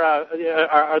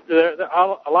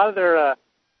lot of their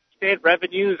state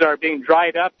revenues are being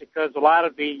dried up because a lot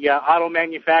of the auto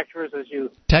manufacturers, as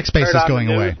you tax base is going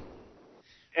away.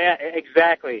 Yeah,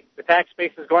 exactly. The tax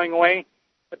base is going away.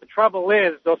 But the trouble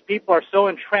is, those people are so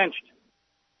entrenched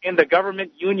in the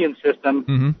government union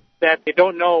system that they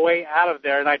don't know a way out of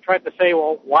there. And I tried to say,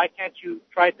 well, why can't you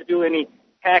try to do any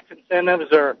tax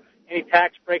incentives or any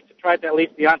tax breaks to try to at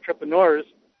least the entrepreneurs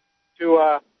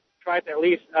to try to at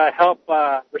least help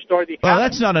restore the economy? Well,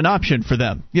 that's not an option for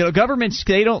them. You know, governments,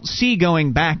 they don't see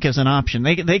going back as an option.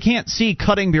 They can't see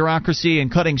cutting bureaucracy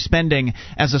and cutting spending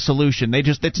as a solution.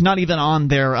 It's not even on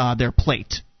their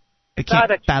plate. They can't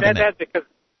fathom it. Because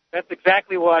that's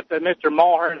exactly what Mr.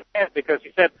 Mulhern said, because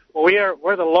he said, well,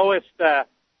 we're the lowest of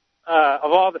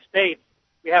all the states.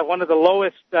 We have one of the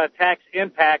lowest tax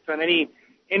impacts on any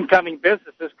incoming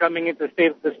businesses coming into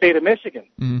the state of Michigan.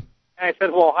 Mm-hmm. And I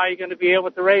said, well, how are you going to be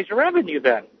able to raise your revenue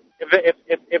then,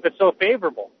 if it's so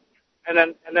favorable? And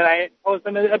then I posed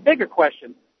them a bigger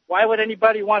question: why would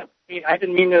anybody want? I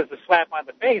didn't mean it as a slap on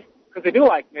the face, because they do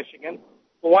like Michigan.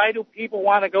 But why do people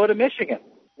want to go to Michigan?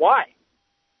 Why?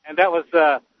 And that was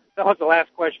the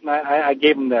last question I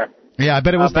gave them there. Yeah, I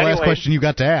bet it was the last question you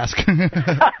got to ask.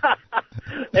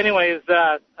 Anyways,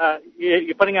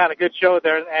 you're putting on a good show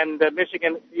there, and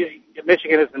Michigan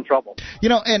is in trouble. You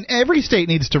know, and every state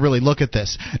needs to really look at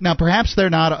this. Now, perhaps they're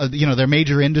not, their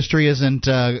major industry isn't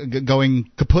going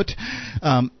kaput,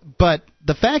 but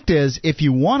the fact is, if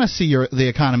you want to see the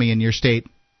economy in your state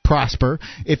prosper,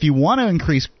 if you want to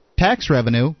increase tax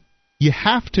revenue, you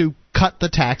have to cut the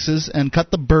taxes and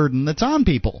cut the burden that's on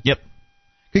people. Yep.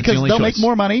 Because they'll make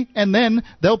more money, and then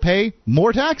they'll pay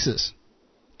more taxes.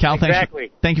 Cal,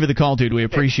 exactly. Thank you for the call, dude. We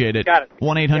appreciate it. Got it.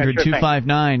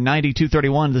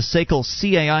 1-800-259-9231, the SACL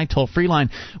CAI toll-free line.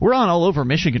 We're on all over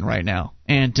Michigan right now,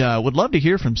 and would love to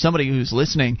hear from somebody who's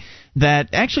listening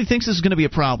that actually thinks this is going to be a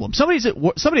problem.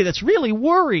 Somebody that's really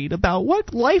worried about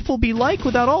what life will be like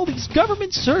without all these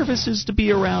government services to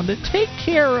be around and take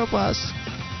care of us.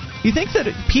 You think that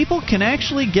people can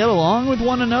actually get along with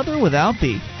one another without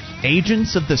the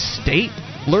agents of the state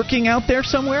lurking out there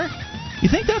somewhere? You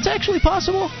think that's actually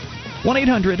possible?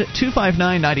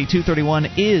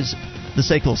 1-800-259-9231 is the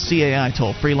SACL CAI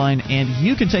toll-free line, and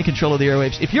you can take control of the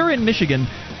airwaves. If you're in Michigan,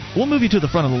 we'll move you to the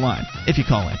front of the line if you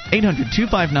call in.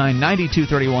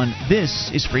 800-259-9231.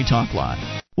 This is Free Talk Live.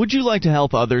 Would you like to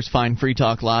help others find Free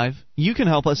Talk Live? You can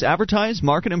help us advertise,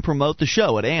 market, and promote the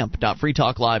show at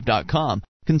amp.freetalklive.com.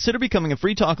 Consider becoming a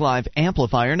Free Talk Live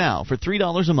amplifier now for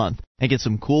 $3 a month and get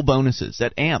some cool bonuses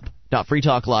at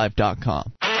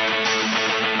amp.freetalklive.com.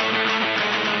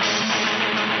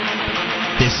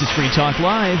 This is Free Talk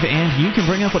Live, and you can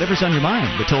bring up whatever's on your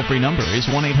mind. The toll-free number is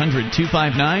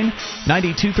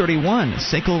 1-800-259-9231.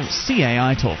 SACL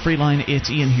CAI toll-free line. It's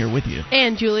Ian here with you.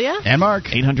 And Julia. And Mark.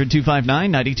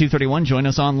 800-259-9231. Join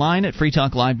us online at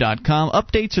freetalklive.com.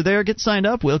 Updates are there. Get signed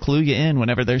up. We'll clue you in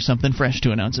whenever there's something fresh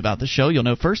to announce about the show. You'll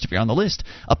know first if you're on the list.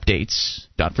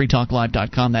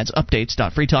 Updates.freetalklive.com. That's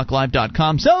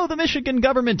updates.freetalklive.com. So the Michigan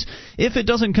government, if it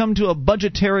doesn't come to a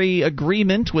budgetary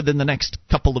agreement within the next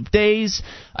couple of days,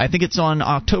 I think it's on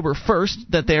October 1st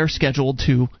that they are scheduled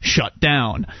to shut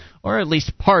down, or at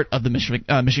least part of the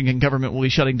Michigan government will be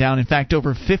shutting down. In fact,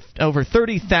 over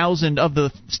 30,000 of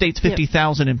the state's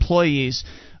 50,000 employees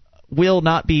will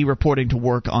not be reporting to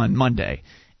work on Monday.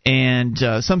 And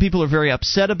some people are very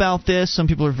upset about this. Some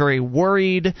people are very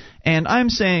worried. And I'm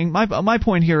saying my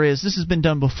point here is this has been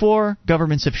done before.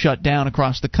 Governments have shut down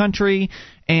across the country,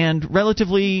 and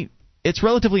it's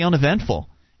relatively uneventful.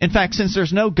 In fact, since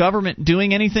there's no government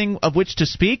doing anything of which to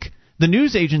speak, the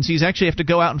news agencies actually have to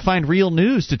go out and find real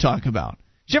news to talk about.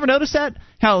 Did you ever notice that?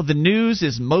 How the news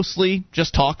is mostly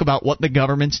just talk about what the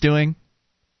government's doing?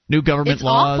 New government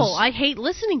laws. It's awful. I hate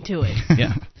listening to it.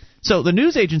 Yeah. So the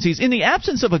news agencies, in the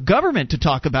absence of a government to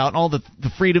talk about all the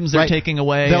freedoms they're taking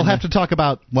away, they'll have to talk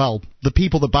about, well, the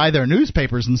people that buy their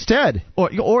newspapers instead.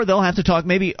 Or they'll have to talk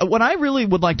maybe what I really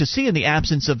would like to see in the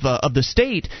absence of the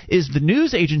state is the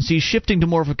news agencies shifting to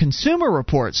more of a Consumer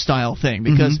Report style thing,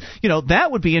 because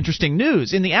that would be interesting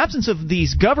news. In the absence of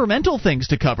these governmental things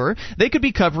to cover, they could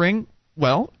be covering,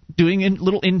 well, doing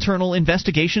little internal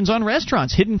investigations on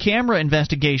restaurants, hidden camera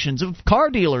investigations of car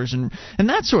dealers and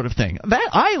that sort of thing.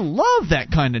 I love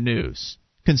that kind of news,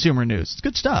 consumer news. It's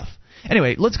good stuff.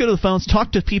 Anyway, let's go to the phones,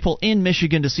 talk to people in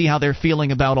Michigan to see how they're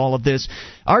feeling about all of this.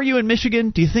 Are you in Michigan?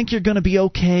 Do you think you're going to be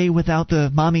okay without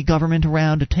the mommy government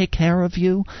around to take care of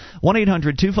you?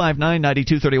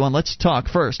 1-800-259-9231. Let's talk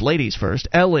first. Ladies first.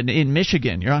 Ellen in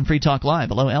Michigan. You're on Free Talk Live.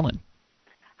 Hello, Ellen.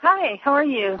 Hi, how are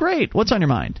you? Great. What's on your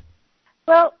mind?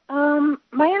 Well,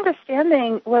 my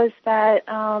understanding was that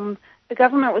the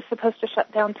government was supposed to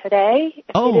shut down today if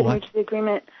they didn't reach the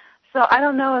agreement. So I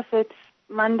don't know if it's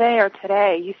Monday or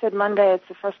today. You said Monday. It's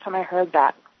the first time I heard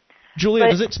that. Julia,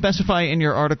 does it specify in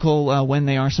your article when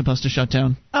they are supposed to shut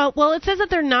down? Well, it says that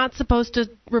they're not supposed to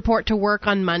report to work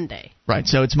on Monday. Right,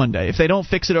 so it's Monday. If they don't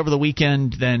fix it over the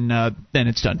weekend, then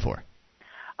it's done for.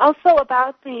 Also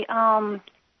about the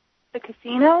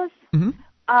casinos. Mm-hmm.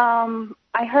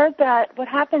 I heard that what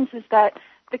happens is that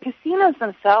the casinos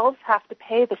themselves have to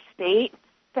pay the state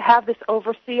to have this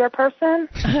overseer person.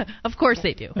 Of course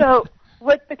they do. So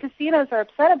what the casinos are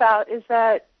upset about is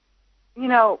that,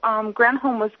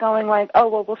 Granholm was going like,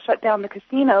 we'll shut down the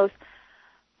casinos.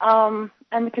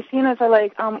 And the casinos are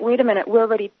like, wait a minute, we're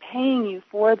already paying you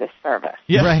for this service.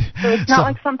 Yeah, right. So it's not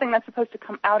like something that's supposed to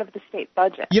come out of the state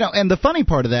budget. And the funny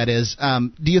part of that is,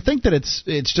 do you think that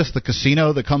it's just the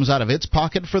casino that comes out of its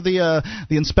pocket for the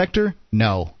inspector?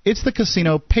 No, it's the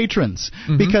casino patrons,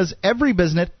 because every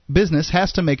business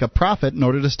has to make a profit in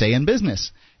order to stay in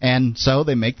business, and so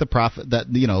they make the profit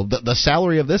that the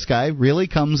salary of this guy really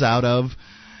comes out of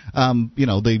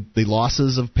the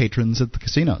losses of patrons at the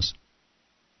casinos.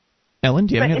 Ellen,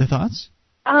 do you have any other thoughts?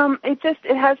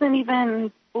 It hasn't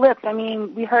even blipped. I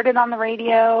mean, we heard it on the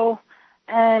radio,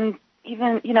 and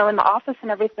even, in the office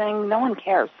and everything, no one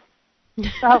cares.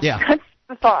 So that's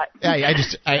the thought.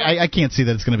 I can't see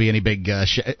that it's going to be any big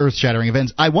earth-shattering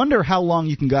events. I wonder how long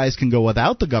you guys can go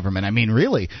without the government. I mean,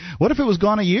 really, what if it was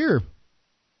gone a year?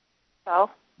 So?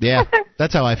 Yeah,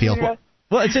 that's how I feel.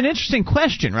 Well, it's an interesting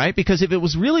question, right? Because if it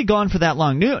was really gone for that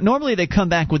long, normally they come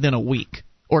back within a week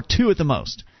or two at the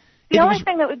most. The only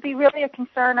thing that would be really a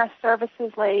concern are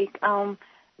services like,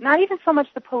 not even so much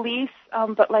the police,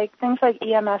 but like things like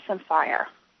EMS and fire.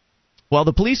 Well,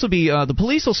 the police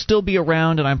will still be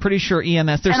around, and I'm pretty sure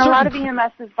EMS. And a lot of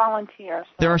EMS is volunteer.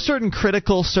 So. There are certain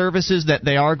critical services that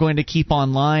they are going to keep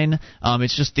online.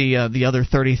 It's just the other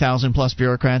 30,000 plus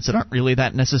bureaucrats that aren't really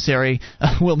that necessary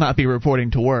will not be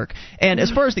reporting to work. And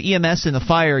as far as the EMS and the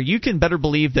fire, you can better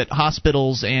believe that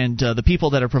hospitals and the people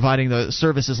that are providing the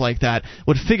services like that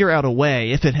would figure out a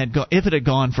way. If it had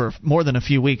gone for more than a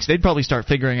few weeks, they'd probably start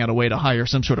figuring out a way to hire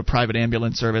some sort of private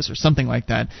ambulance service or something like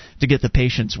that to get the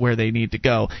patients where they need to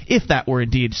go, if that were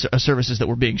indeed services that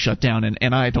were being shut down,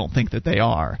 and I don't think that they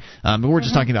are. We're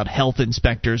just talking about health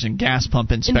inspectors and gas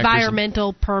pump inspectors,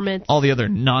 environmental permits, all the other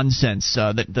nonsense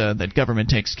that government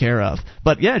takes care of.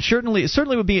 But yeah, it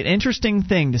certainly would be an interesting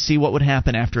thing to see what would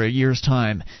happen after a year's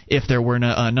time if there were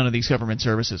none of these government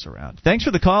services around. Thanks for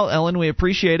the call, Ellen. We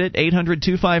appreciate it.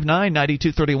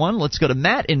 800-259-9231. Let's go to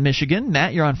Matt in Michigan.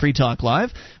 Matt, you're on Free Talk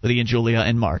Live with Ian, Julia,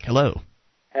 and Mark. Hello.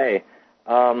 Hey.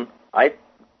 I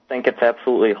think it's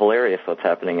absolutely hilarious what's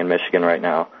happening in Michigan right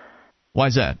now. Why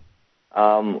is that?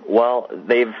 Well,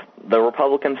 the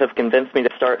Republicans have convinced me to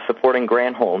start supporting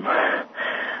Granholm.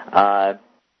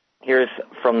 Here's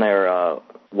from their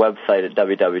website at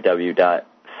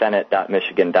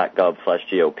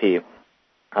www.senate.michigan.gov/GOP.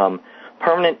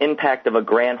 Permanent impact of a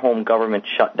Granholm government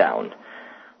shutdown.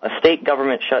 A state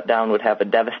government shutdown would have a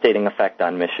devastating effect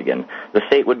on Michigan. The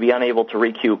state would be unable to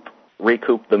recoup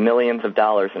the millions of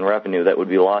dollars in revenue that would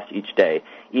be lost each day.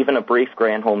 Even a brief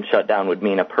Granholm shutdown would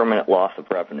mean a permanent loss of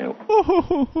revenue.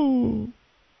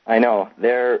 I know.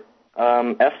 They're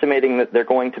estimating that they're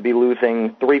going to be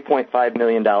losing $3.5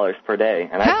 million per day,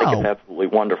 and I think it's absolutely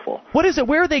wonderful. What is it?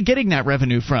 Where are they getting that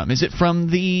revenue from? Is it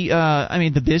from the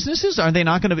the businesses? Are they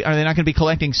not going to be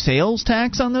collecting sales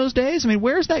tax on those days? I mean,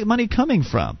 where's that money coming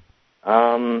from?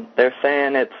 They're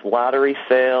saying it's lottery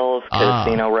sales,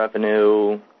 casino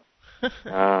revenue.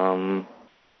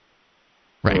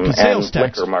 Right, and sales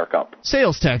tax, liquor markup.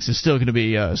 Sales tax is still going to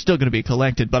be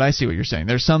collected, but I see what you're saying.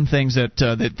 There's some things that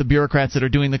the bureaucrats that are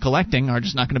doing the collecting are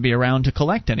just not going to be around to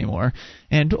collect anymore.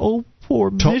 And poor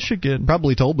Michigan,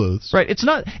 probably toll booths. Right, it's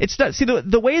not. See,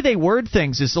 the way they word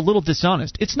things is a little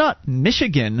dishonest. It's not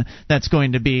Michigan that's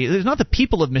going to be. It's not the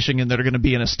people of Michigan that are going to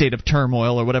be in a state of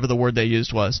turmoil or whatever the word they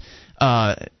used was.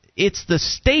 It's the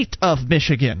state of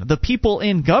Michigan, the people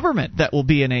in government that will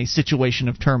be in a situation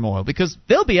of turmoil because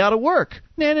they'll be out of work.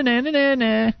 Na, na, na, na,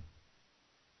 na.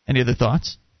 Any other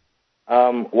thoughts?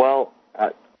 Well,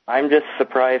 I'm just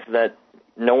surprised that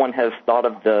no one has thought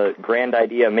of the grand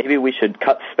idea. Maybe we should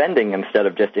cut spending instead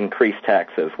of just increase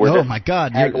taxes. Oh, my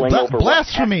God.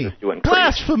 Blasphemy.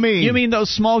 Blasphemy. You mean those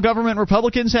small government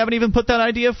Republicans haven't even put that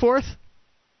idea forth?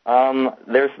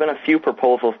 There's been a few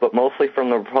proposals, but mostly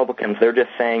from the Republicans. They're just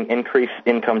saying increase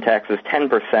income taxes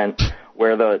 10%,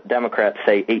 where the Democrats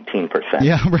say 18%.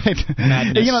 Yeah, right.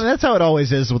 That's how it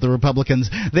always is with the Republicans.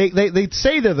 They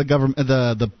say they're the government,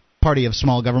 the party of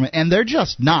small government, and they're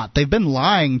just not. They've been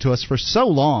lying to us for so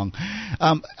long.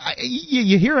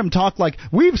 You hear them talk like,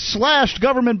 we've slashed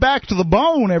government back to the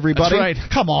bone, everybody. That's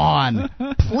right. Come on.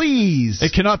 Please.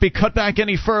 It cannot be cut back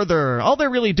any further. All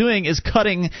they're really doing is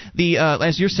cutting the,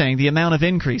 as you're saying, the amount of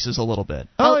increases a little bit.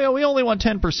 Oh, yeah, we only want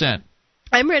 10%.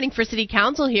 I'm running for city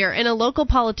council here, and a local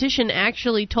politician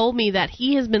actually told me that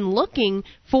he has been looking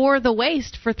for the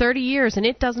waste for 30 years, and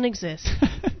it doesn't exist.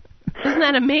 Isn't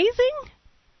that amazing?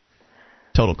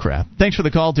 Total crap. Thanks for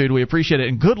the call, dude. We appreciate it,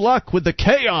 and good luck with the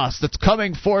chaos that's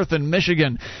coming forth in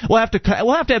Michigan. We'll have to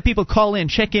have people call in,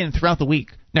 check in throughout the week.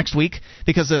 Next week,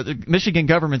 because the Michigan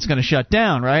government's going to shut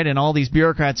down, right? And all these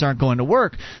bureaucrats aren't going to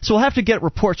work. So we'll have to get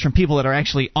reports from people that are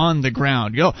actually on the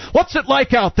ground. What's it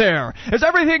like out there? Is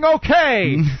everything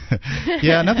okay?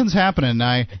 Yeah, nothing's happening.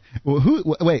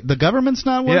 Wait, the government's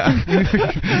not working?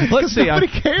 Yeah. Let's see. Nobody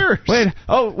cares. Wait,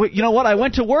 you know what? I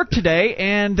went to work today,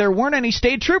 and there weren't any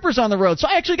state troopers on the road, so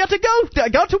I actually got to go. I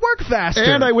got to work faster.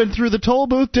 And I went through the toll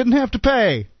booth, didn't have to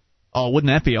pay. Oh,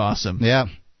 wouldn't that be awesome? Yeah.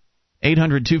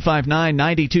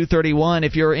 800-259-9231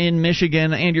 if you're in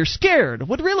Michigan and you're scared.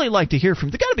 Would really like to hear from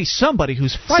you. There's got to be somebody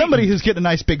who's frightened. Somebody who's getting a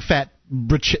nice big fat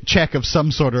check of some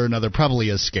sort or another probably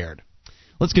is scared.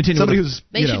 Let's continue.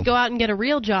 They should go out and get a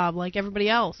real job like everybody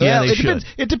else. Yeah, they should.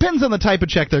 It depends on the type of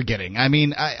check they're getting. I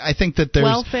mean, I think that there's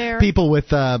welfare. People with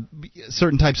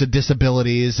certain types of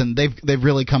disabilities, and they've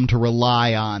really come to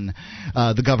rely on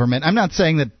the government. I'm not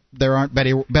saying that there aren't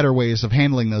better ways of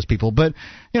handling those people, but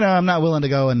I'm not willing to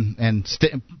go and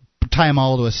tie them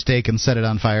all to a stake and set it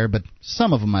on fire. But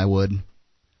some of them I would.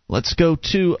 Let's go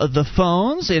to the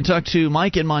phones and talk to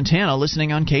Mike in Montana,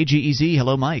 listening on KGEZ.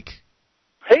 Hello, Mike.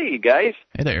 Hey, guys.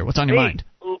 Hey there. What's on your mind?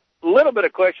 A little bit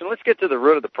of question. Let's get to the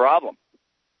root of the problem.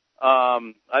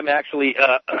 I'm actually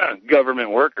a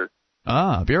government worker,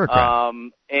 Bureaucrat.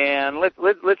 And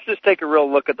let's just take a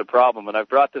real look at the problem. And I've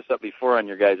brought this up before on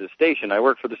your guys' station. I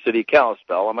work for the city of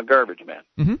Kalispell. I'm a garbage man.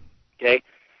 Mm-hmm. Okay,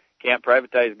 can't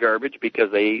privatize garbage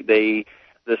because the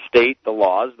state, the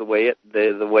laws, the way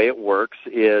it works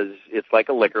is it's like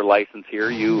a liquor license here.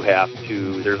 You have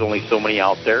to. There's only so many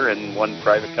out there, and one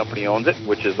private company owns it,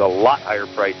 which is a lot higher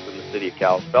price than the city of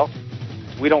Kalispell.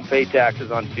 We don't pay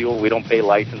taxes on fuel. We don't pay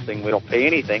licensing. We don't pay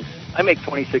anything. I make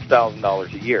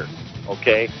 $26,000 a year.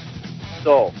 Okay?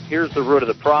 So, here's the root of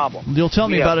the problem. You'll tell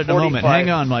me about it in a moment.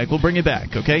 Hang on, Mike. We'll bring it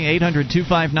back, okay?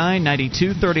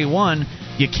 800-259-9231.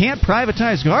 You can't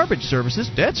privatize garbage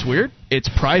services. That's weird. It's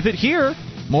private here.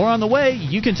 More on the way.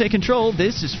 You can take control.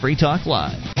 This is Free Talk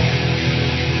Live.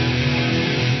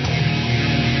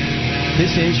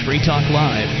 This is Free Talk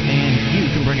Live, and you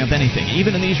can bring up anything,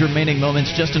 even in these remaining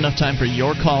moments. Just enough time for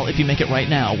your call if you make it right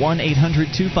now.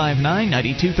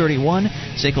 1-800-259-9231,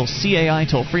 SACL CAI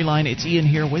toll-free line. It's Ian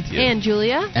here with you. And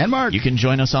Julia. And Mark. You can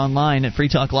join us online at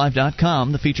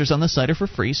freetalklive.com. The features on the site are for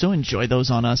free, so enjoy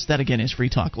those on us. That, again, is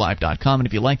freetalklive.com. And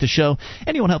if you like the show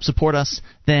and you want to help support us,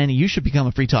 then you should become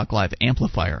a Free Talk Live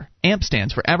amplifier. AMP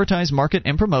stands for Advertise, Market,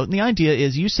 and Promote, and the idea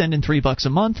is you send in $3 a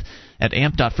month at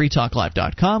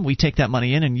amp.freetalklive.com. We take that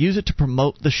money in and use it to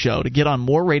promote the show, to get on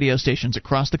more radio stations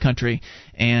across the country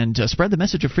and spread the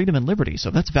message of freedom and liberty. So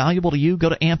if that's valuable to you, go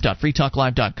to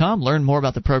amp.freetalklive.com, learn more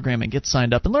about the program and get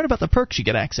signed up, and learn about the perks you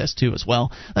get access to as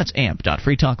well. That's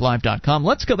amp.freetalklive.com.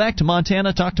 Let's go back to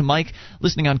Montana, talk to Mike,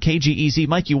 listening on KGEZ.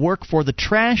 Mike, you work for the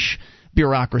trash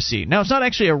bureaucracy. Now, it's not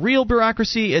actually a real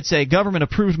bureaucracy. It's a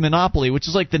government-approved monopoly, which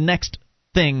is like the next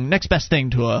best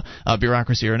thing to a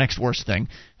bureaucracy, or next worst thing,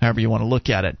 however you want to look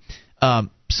at it.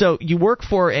 So you work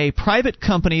for a private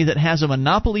company that has a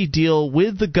monopoly deal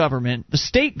with the government, the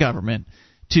state government,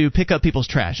 to pick up people's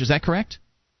trash. Is that correct?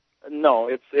 No,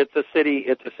 it's a city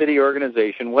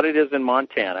organization. What it is in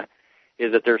Montana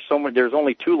is that there's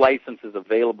only 2 licenses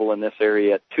available in this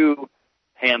area to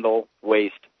handle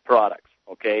waste products.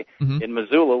 Okay? Mm-hmm. In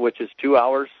Missoula, which is 2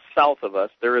 hours south of us,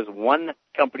 there is one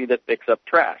company that picks up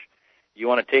trash. You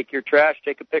want to take your trash,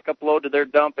 take a pickup load to their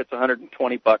dump, it's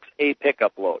 $120 a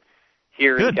pickup load.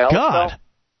 Here in Kalispell,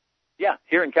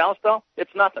 here in Kalispell,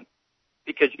 it's nothing,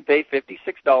 because you pay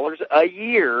 $56 a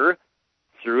year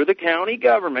through the county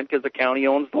government, because the county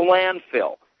owns the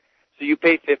landfill. So you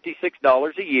pay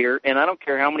 $56 a year, and I don't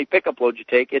care how many pickup loads you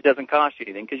take, it doesn't cost you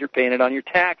anything because you're paying it on your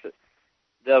taxes.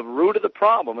 The root of the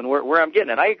problem, and where I'm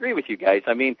getting it, I agree with you guys.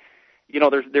 I mean,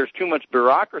 there's too much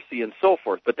bureaucracy and so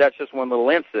forth, but that's just one little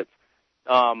instance.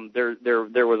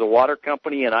 There was a water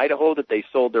company in Idaho that they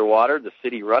sold their water. The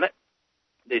city run it.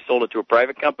 They sold it to a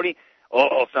private company.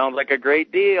 Oh, sounds like a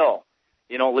great deal.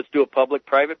 Let's do a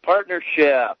public-private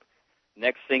partnership.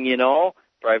 Next thing you know,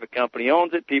 private company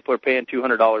owns it. People are paying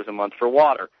 $200 a month for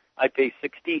water. I pay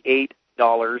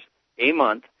 $68 a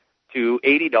month to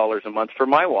 $80 a month for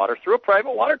my water through a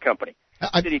private water company.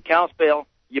 City of Kalispell,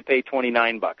 you pay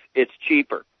 $29. It's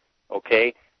cheaper.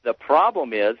 Okay? The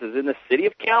problem is in the city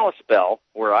of Kalispell,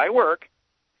 where I work,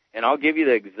 and I'll give you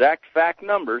the exact fact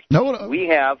numbers. No. We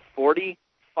have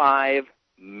 45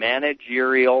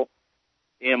 managerial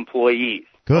employees.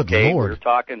 Good Lord. We're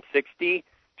talking $60,000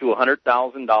 to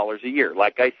 $100,000 a year.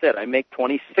 Like I said, I make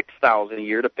 $26,000 a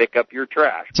year to pick up your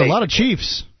trash. It's basically a lot of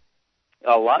chiefs.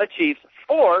 A lot of chiefs.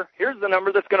 Or, here's the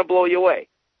number that's going to blow you away.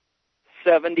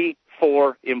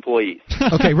 74 employees.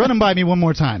 Okay, run them by me one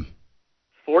more time.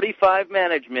 45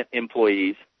 management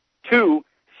employees to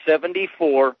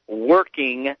 74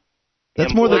 working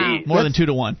that's employees. More than 2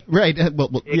 to 1. Right.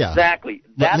 Well, yeah. Exactly.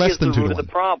 That less is than the root of the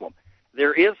problem.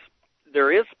 There is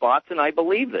spots, and I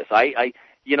believe this. I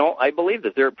believe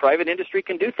this. Private industry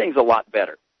can do things a lot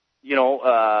better. In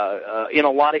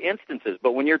a lot of instances.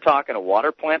 But when you're talking a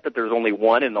water plant that there's only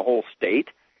one in the whole state,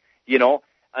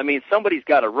 somebody's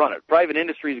got to run it. Private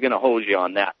industry is going to hose you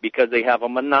on that because they have a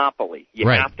monopoly. You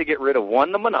have to get rid of,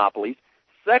 one, the monopolies.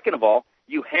 Second of all,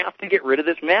 you have to get rid of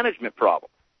this management problem.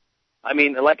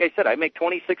 Like I said, I make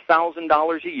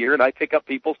 $26,000 a year, and I pick up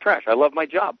people's trash. I love my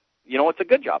job. It's a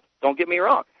good job. Don't get me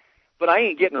wrong. But I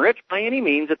ain't getting rich by any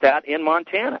means at that in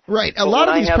Montana. Right. A lot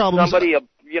of these problems. Somebody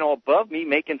above me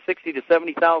making $60,000 to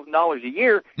 $70,000 a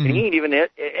year, and he ain't even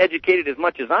educated as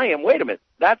much as I am. Wait a minute.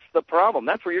 That's the problem.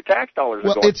 That's where your tax dollars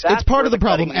are going. It's part of the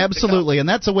problem, absolutely, and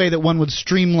that's a way that one would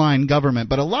streamline government.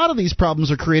 But a lot of these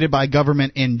problems are created by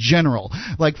government in general.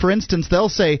 Like, for instance, they'll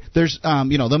say there's,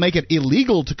 they'll make it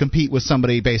illegal to compete with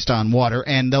somebody based on water,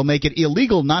 and they'll make it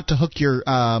illegal not to hook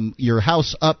your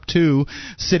house up to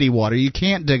city water. You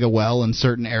can't dig a well in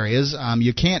certain areas.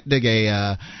 You can't dig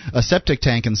a septic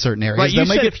tank in certain areas.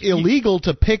 Right, make it illegal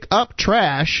to pick up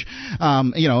trash,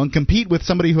 and compete with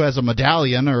somebody who has a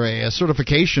medallion or a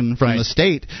certification from the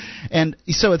state. And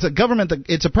so it's a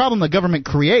problem the government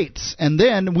creates, and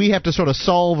then we have to sort of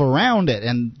solve around it,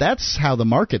 and that's how the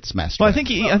market's messed up. I think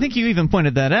you even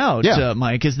pointed that out,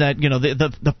 Mike, is that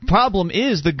the problem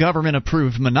is the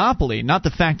government-approved monopoly, not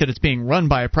the fact that it's being run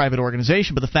by a private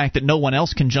organization, but the fact that no one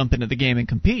else can jump into the game and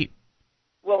compete.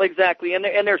 Well, exactly, and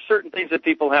there are certain things that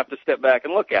people have to step back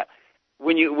and look at.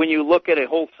 When you look at a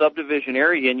whole subdivision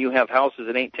area and you have houses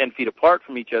that ain't 10 feet apart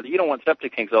from each other, you don't want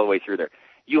septic tanks all the way through there.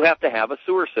 You have to have a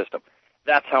sewer system.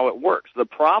 That's how it works. The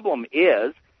problem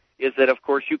is that, of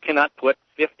course, you cannot put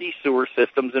 50 sewer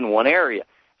systems in one area.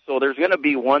 So there's going to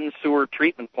be one sewer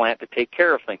treatment plant to take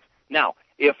care of things. Now,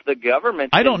 if the government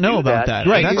I don't know about that.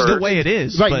 Right, that's the way it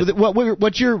is. Right.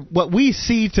 What we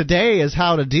see today is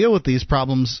how to deal with these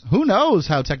problems. Who knows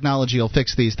how technology will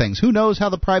fix these things? Who knows how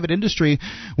the private industry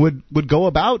would go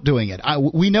about doing it?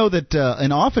 We know that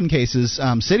in often cases,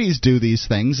 cities do these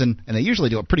things, and they usually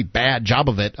do a pretty bad job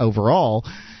of it overall.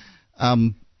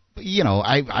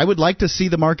 I would like to see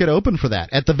the market open for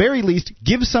that. At the very least,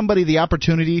 give somebody the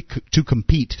opportunity to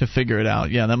compete. To figure it out.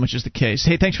 Yeah, that much is the case.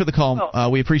 Hey, thanks for the call.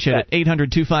 We appreciate it.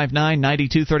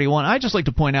 800-259-9231. I'd just like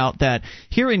to point out that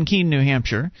here in Keene, New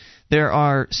Hampshire, there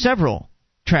are several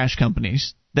trash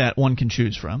companies that one can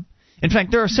choose from. In fact,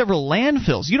 there are several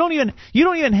landfills. You don't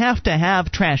even have to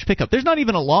have trash pickup. There's not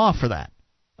even a law for that.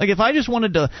 Like, if I just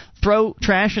wanted to throw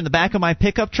trash in the back of my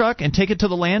pickup truck and take it to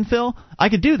the landfill, I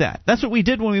could do that. That's what we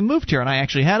did when we moved here, and I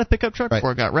actually had a pickup truck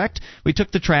before it got wrecked. We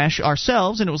took the trash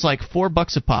ourselves, and it was like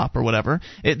 $4 a pop or whatever.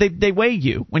 They weigh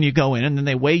you when you go in, and then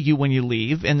they weigh you when you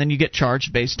leave, and then you get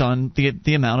charged based on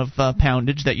the amount of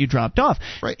poundage that you dropped off.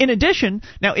 Right. In addition,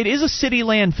 now it is a city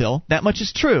landfill, that much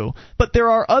is true, but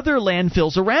there are other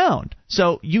landfills around.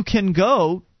 So you can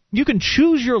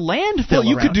choose your landfill. Well,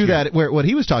 you could do that. What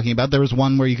he was talking about, there was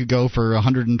one where you could go for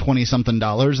 $120-something,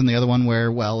 and the other one where,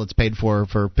 it's paid for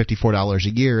 $54 a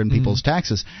year in people's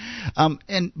taxes.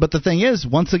 But the thing is,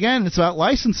 once again, it's about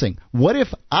licensing. What if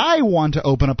I want to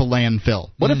open up a landfill?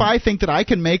 What if I think that I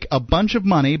can make a bunch of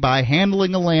money by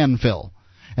handling a landfill,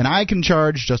 and I can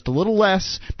charge just a little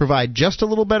less, provide just a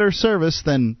little better service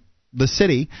than the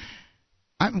city?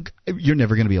 You're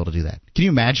never going to be able to do that. Can you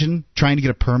imagine trying to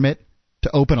get a permit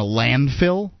to open a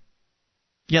landfill?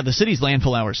 Yeah, the city's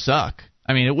landfill hours suck.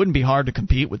 I mean, it wouldn't be hard to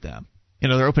compete with them.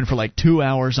 They're open for like 2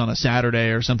 hours on a Saturday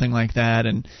or something like that,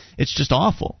 and it's just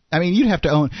awful. I mean, you'd have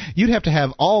to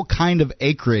have all kind of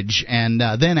acreage, and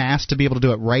then ask to be able to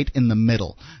do it right in the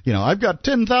middle. I've got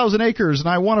 10,000 acres, and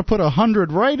I want to put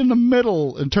 100 right in the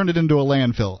middle and turn it into a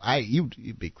landfill.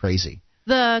 You'd be crazy.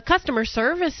 The customer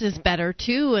service is better,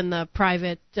 too, in the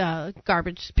private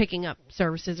garbage picking up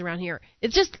services around here.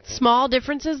 It's just small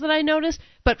differences that I notice.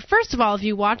 But first of all, if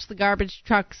you watch the garbage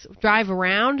trucks drive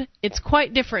around, it's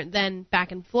quite different than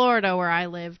back in Florida where I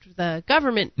lived, the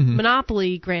government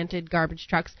monopoly-granted garbage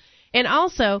trucks. And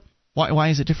also... Why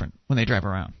is it different when they drive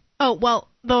around? Oh, well,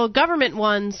 the government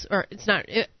ones, or it's not...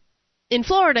 In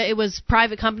Florida, it was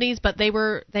private companies, but they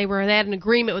had an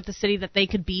agreement with the city that they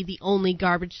could be the only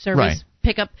garbage service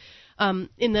pickup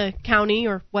in the county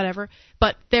or whatever.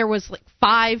 But there was like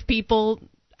 5 people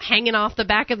hanging off the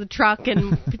back of the truck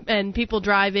and people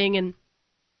driving, and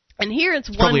here it's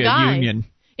one probably guy. A union.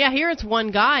 Yeah, here it's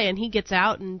one guy, and he gets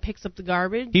out and picks up the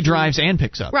garbage. He drives and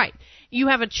picks up. Right. You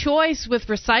have a choice with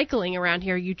recycling around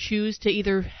here. You choose to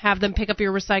either have them pick up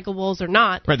your recyclables or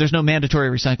not. Right, there's no mandatory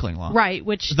recycling law. Right,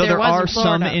 which Though there was are in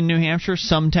Florida. some in New Hampshire.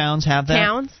 Some towns have that.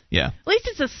 Towns? Yeah. At least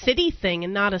it's a city thing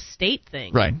and not a state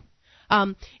thing. Right.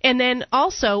 And then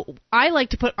also, I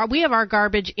like to we have our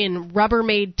garbage in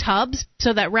Rubbermaid tubs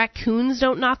so that raccoons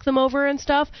don't knock them over and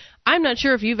stuff. I'm not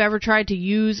sure if you've ever tried to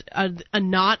use a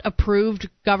not approved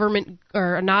government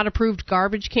or a not approved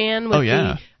garbage can.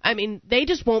 With I mean, they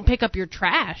just won't pick up your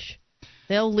trash.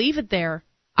 They'll leave it there.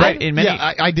 Right.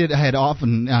 I did. I had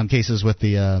often cases with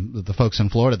the folks in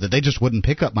Florida that they just wouldn't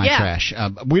pick up my trash.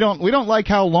 We don't like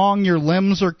how long your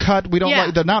limbs are cut. We don't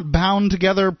like they're not bound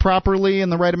together properly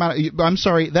in the right amount. I'm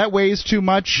sorry, that weighs too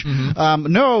much.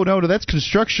 No, that's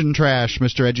construction trash,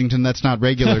 Mr. Edgington. That's not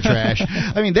regular trash.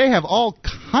 I mean, they have all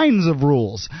kinds of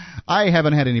rules. I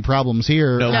haven't had any problems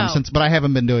here but I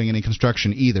haven't been doing any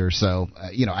construction either. So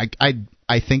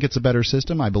I think it's a better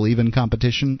system. I believe in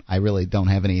competition. I really don't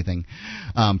have anything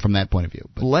from that point of view.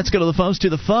 But let's go to the phones to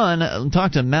the fun and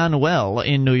talk to Manuel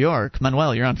in New York.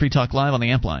 Manuel, you're on Free Talk Live on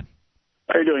the Amp line.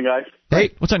 How are you doing, guys?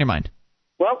 Hey, what's on your mind?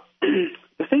 Well,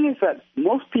 the thing is that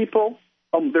most people,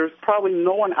 there's probably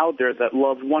no one out there that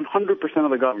loves 100%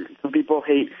 of the government. Some people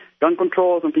hate gun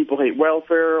control, some people hate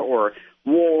welfare or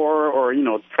war or,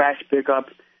 trash pickup.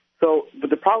 So, but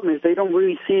the problem is they don't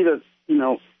really see that,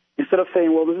 instead of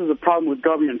saying, well, this is a problem with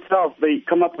government itself, they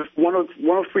come up with one of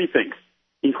three things: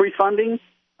 increase funding,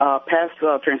 pass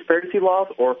transparency laws,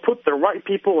 or put the right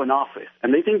people in office.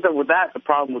 And they think that with that, the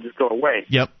problem will just go away.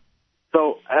 Yep.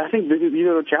 So I think these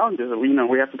are the challenges that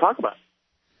we have to talk about.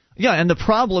 Yeah, and the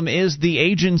problem is the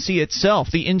agency itself,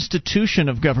 the institution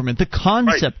of government, the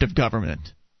concept of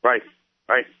government. Right.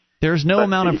 There's no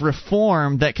amount of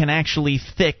reform that can actually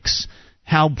fix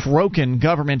how broken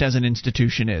government as an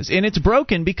institution is. And it's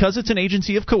broken because it's an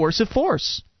agency of coercive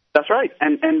force. That's right.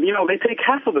 And they take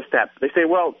half of the step. They say,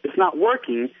 well, it's not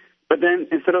working. But then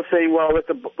instead of saying, well, let's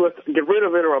get rid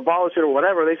of it or abolish it or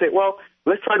whatever, they say, well,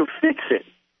 let's try to fix it.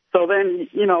 So then,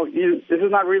 this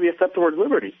is not really a step towards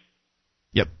liberty.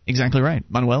 Yep, exactly right.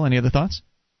 Manuel, any other thoughts?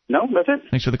 No, that's it.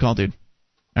 Thanks for the call, dude.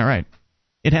 All right.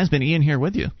 It has been Ian here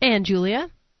with you. And Julia.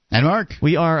 And Mark.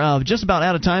 We are just about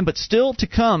out of time, but still to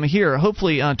come here,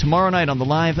 hopefully tomorrow night on the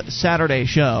live Saturday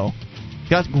show.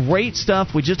 Got great stuff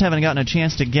we just haven't gotten a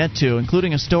chance to get to,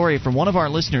 including a story from one of our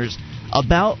listeners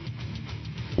about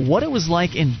what it was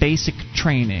like in basic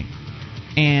training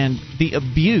and the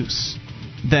abuse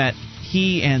that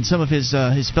he and some of his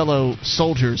fellow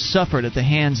soldiers suffered at the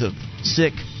hands of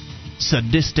sick,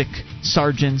 sadistic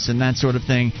sergeants and that sort of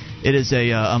thing. It is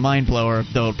a mind-blower,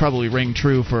 though it'll probably ring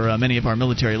true for many of our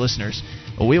military listeners.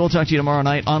 We will talk to you tomorrow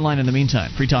night, online in the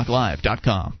meantime,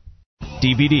 freetalklive.com.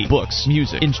 DVD, books,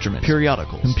 music, instruments,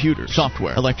 periodicals, computers,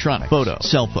 software, electronic, photo,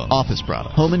 cell phone, office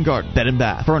product, home and garden, bed and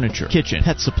bath, furniture, kitchen,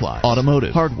 pet supply,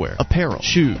 automotive, hardware, apparel,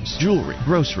 shoes, jewelry,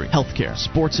 grocery, healthcare,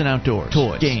 sports and outdoors,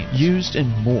 toys, games, used,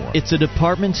 and more. It's a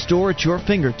department store at your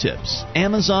fingertips.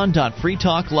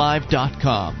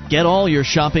 Amazon.freetalklive.com. Get all your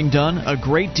shopping done, a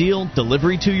great deal,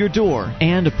 delivery to your door,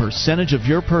 and a percentage of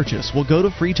your purchase will go to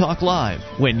Free Talk Live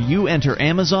when you enter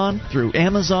Amazon through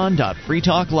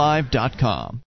Amazon.freetalklive.com.